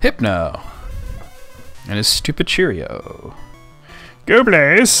 Hypno. And his stupid Cheerio. Go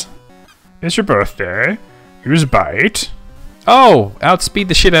Blaze. It's your birthday. Use bite. Oh! Outspeed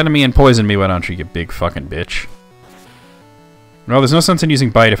the shit out of me and poison me, why don't you big fucking bitch. Well, there's no sense in using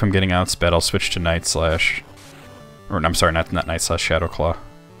bite if I'm getting outsped. I'll switch to Night Slash. Or, I'm sorry, not Night Slash, Shadow Claw.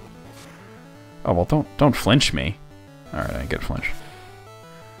 Oh, well, don't flinch me. Alright, I get flinch.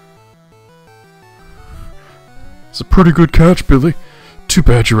 It's a pretty good catch, Billy. Too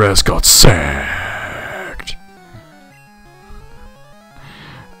bad your ass got sacked.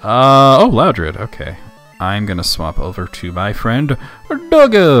 Oh, Loudred, okay. I'm gonna swap over to my friend,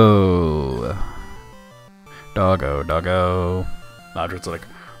 Doggo. Doggo. Loudred's like,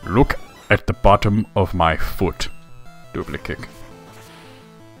 look at the bottom of my foot. Double kick.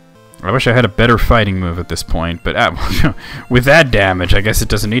 I wish I had a better fighting move at this point, but with that damage, I guess it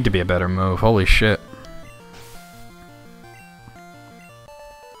doesn't need to be a better move. Holy shit.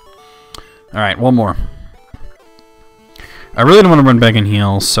 Alright, one more. I really don't want to run back in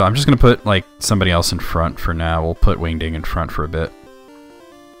heels, so I'm just going to put, like, somebody else in front for now. We'll put Wingding in front for a bit.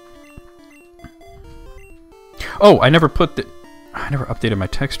 Oh, I never updated my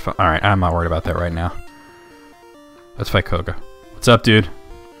text file. Alright, I'm not worried about that right now. Let's fight Koga. What's up, dude?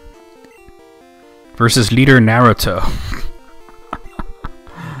 Versus leader Naruto.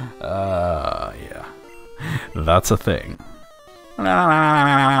 Yeah. That's a thing.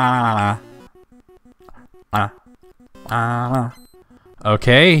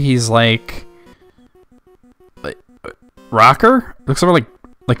 Okay, he's like rocker? Looks more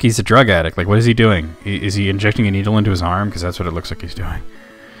like he's a drug addict. Like, what is he doing? Is he injecting a needle into his arm? Because that's what it looks like he's doing.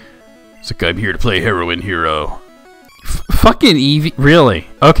 It's like, I'm here to play heroin hero. Fucking Eevee? Really?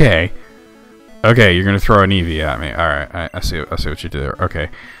 Okay. Okay, you're gonna throw an Eevee at me. Alright, I see what you did there. Okay.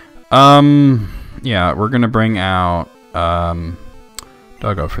 Yeah, we're gonna bring out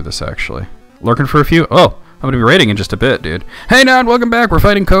Doggo for this, actually. Lurking for a few? Oh, I'm gonna be raiding in just a bit, dude. Hey, Noun, welcome back. We're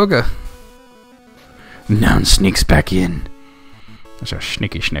fighting Koga. Noun sneaks back in. That's a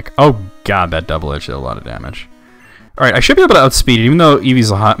sneaky schnick. Oh, God, that double edge did a lot of damage. Alright, I should be able to outspeed it, even though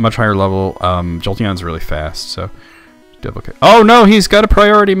Eevee's a much higher level. Jolteon's really fast, so... Double kick. Oh, no, he's got a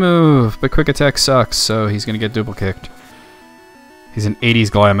priority move, but quick attack sucks, so he's gonna get double kicked. He's an 80s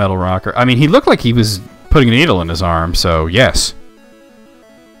glam metal rocker. I mean, he looked like he was putting a needle in his arm, so yes.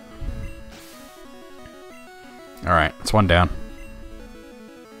 Alright, it's one down.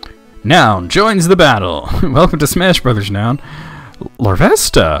 Noun joins the battle. Welcome to Smash Brothers, Noun.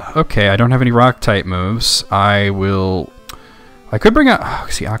 Larvesta. Okay, I don't have any rock type moves. I could bring out... Oh,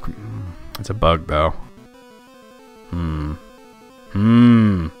 see, Aqua... It's a bug, though. Oh,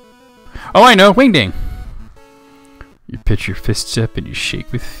 I know. Wingding. You pitch your fists up and you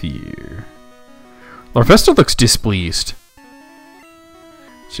shake with fear. Larvesta looks displeased.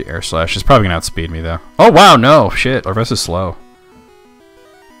 See, Air Slash is probably going to outspeed me, though. Oh, wow, no. Shit, Larvesta's slow.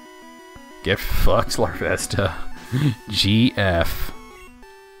 Get fucked, Larvesta. GF.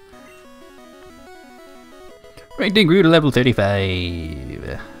 Wingding grew to level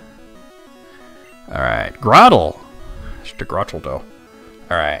 35. Alright, Grottle. Just a Grottle, though.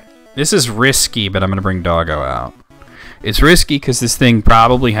 Alright. This is risky, but I'm going to bring Doggo out. It's risky because this thing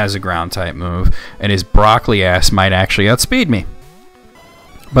probably has a ground type move, and his broccoli ass might actually outspeed me.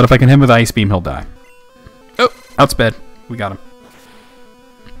 But if I can hit him with Ice Beam, he'll die. Oh, outsped. We got him.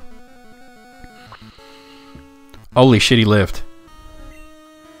 Holy shit, he lived.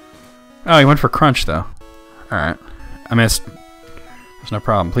 Oh, he went for Crunch, though. Alright. I missed. There's no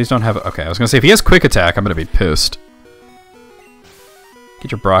problem. Please don't have... Okay, I was going to say, if he has Quick Attack, I'm going to be pissed.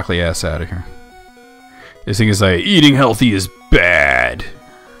 Get your broccoli ass out of here. This thing is like, eating healthy is bad.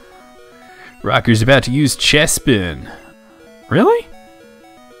 Rocker's about to use Chespin. Really?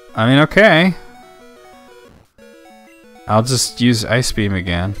 I mean, okay. I'll just use Ice Beam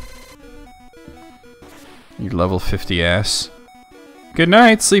again. You level 50 ass. Good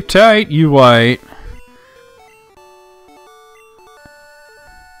night, sleep tight, you white.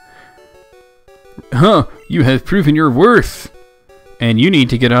 Huh, you have proven your worth. And you need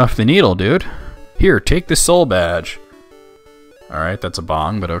to get off the needle, dude. Here, take the soul badge. Alright, that's a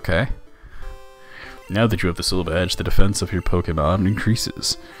bong, but okay. Now that you have the soul badge, the defense of your Pokemon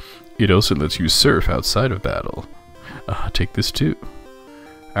increases. It also lets you surf outside of battle. Take this too.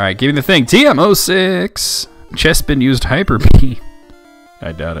 Alright, give me the thing. TM06! Chespin used Hyper Beam.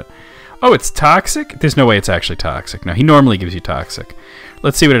 I doubt it. Oh, it's toxic? There's no way it's actually toxic. No, he normally gives you toxic.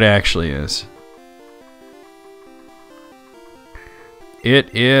 Let's see what it actually is.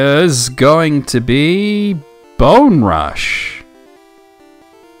 It is going to be Bone Rush.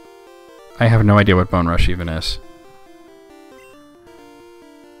 I have no idea what Bone Rush even is.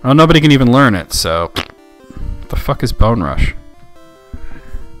 Well, nobody can even learn it, so... What the fuck is Bone Rush?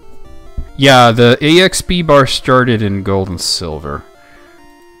 Yeah, the EXP bar started in Gold and Silver.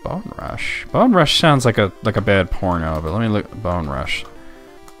 Bone Rush. Bone Rush sounds like a bad porno, but let me look at Bone Rush.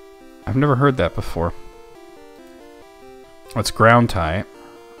 I've never heard that before. Oh, it's ground type.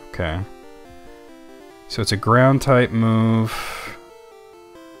 Okay. So it's a ground type move.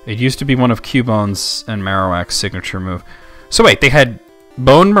 It used to be one of Cubone's and Marowak's signature move. So wait, they had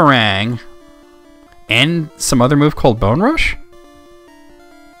Bone Meringue and some other move called Bone Rush?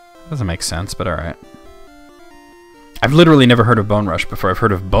 Doesn't make sense, but alright. I've literally never heard of Bone Rush before. I've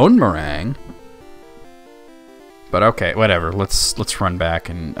heard of Bone Meringue. But okay, whatever. Let's run back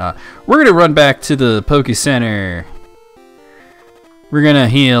and we're gonna run back to the Poke Center. We're gonna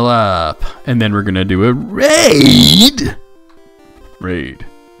heal up, and then we're gonna do a raid. Raid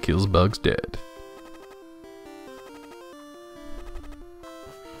kills bugs dead.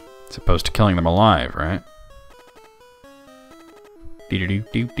 As opposed to killing them alive, right? Raid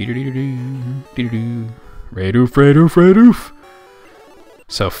oof, raid oof, raid oof.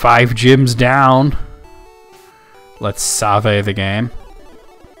 So 5 gyms down. Let's save the game.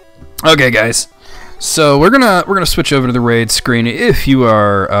 Okay, guys. So we're gonna switch over to the raid screen. If you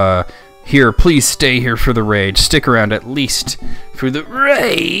are here, please stay here for the raid. Stick around at least for the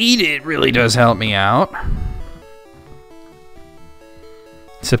raid. It really does help me out.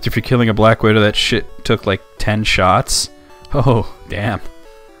 Except if you're killing a Black Widow, that shit took like 10 shots. Oh, damn.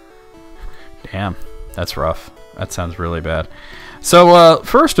 Damn, that's rough. That sounds really bad. So,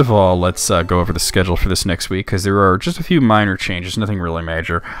 first of all, let's go over the schedule for this next week, because there are just a few minor changes, nothing really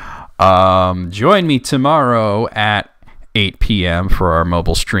major. Join me tomorrow at 8 p.m. for our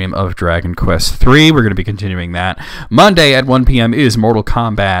mobile stream of Dragon Quest III. We're going to be continuing that. Monday at 1 p.m. is Mortal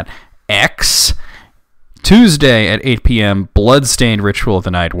Kombat X. Tuesday at 8 p.m. Bloodstained Ritual of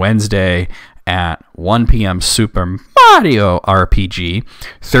the Night. Wednesday at 1 p.m. Super Mario RPG.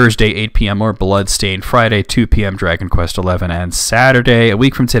 Thursday 8 p.m. more Bloodstained. Friday 2 p.m. Dragon Quest XI. And Saturday, a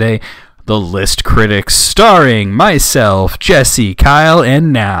week from today, The List Critics, starring myself, Jesse, Kyle,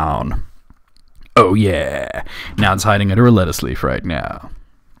 and Noun. Oh yeah, Noun's hiding under a lettuce leaf right now.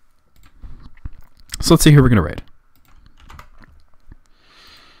 So let's see who we're gonna raid.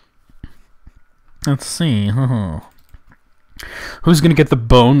 Let's see. Who's gonna get the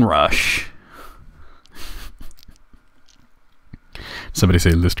bone rush? Somebody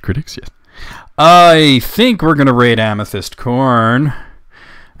say List Critics? Yes. I think we're gonna raid Amethyst Corn.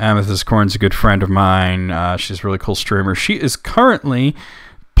 Amethyst Corn's a good friend of mine. She's a really cool streamer. She is currently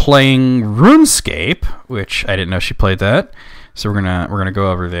playing RuneScape, which I didn't know she played that. So we're gonna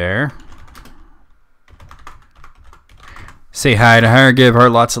go over there. Say hi to her, give her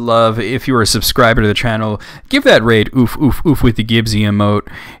lots of love. If you are a subscriber to the channel, give that raid oof oof oof with the Gibbsy emote.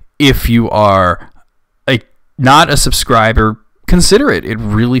 If you are not a subscriber, consider it. It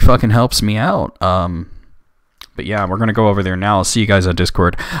really fucking helps me out. But yeah, we're gonna go over there now. I'll see you guys on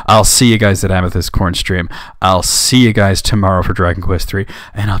Discord. I'll see you guys at Amethyst Corn stream. I'll see you guys tomorrow for Dragon Quest III,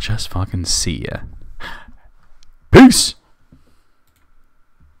 and I'll just fucking see ya. Peace.